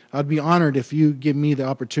it. I'd be honored if you give me the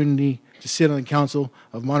opportunity to sit on the council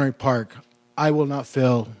of Monterey Park. I will not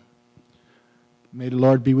fail. May the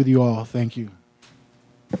Lord be with you all. Thank you.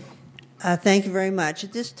 Thank you very much.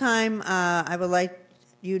 At this time, I would like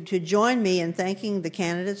you to join me in thanking the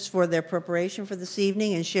candidates for their preparation for this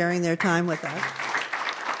evening and sharing their time with us.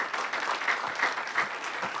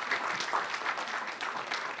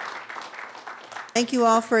 Thank you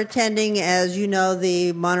all for attending. As you know,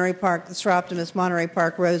 the Soroptimist Monterey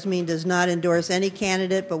Park Rosemead does not endorse any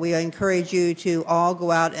candidate, but we encourage you to all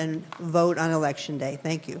go out and vote on Election Day.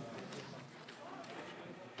 Thank you.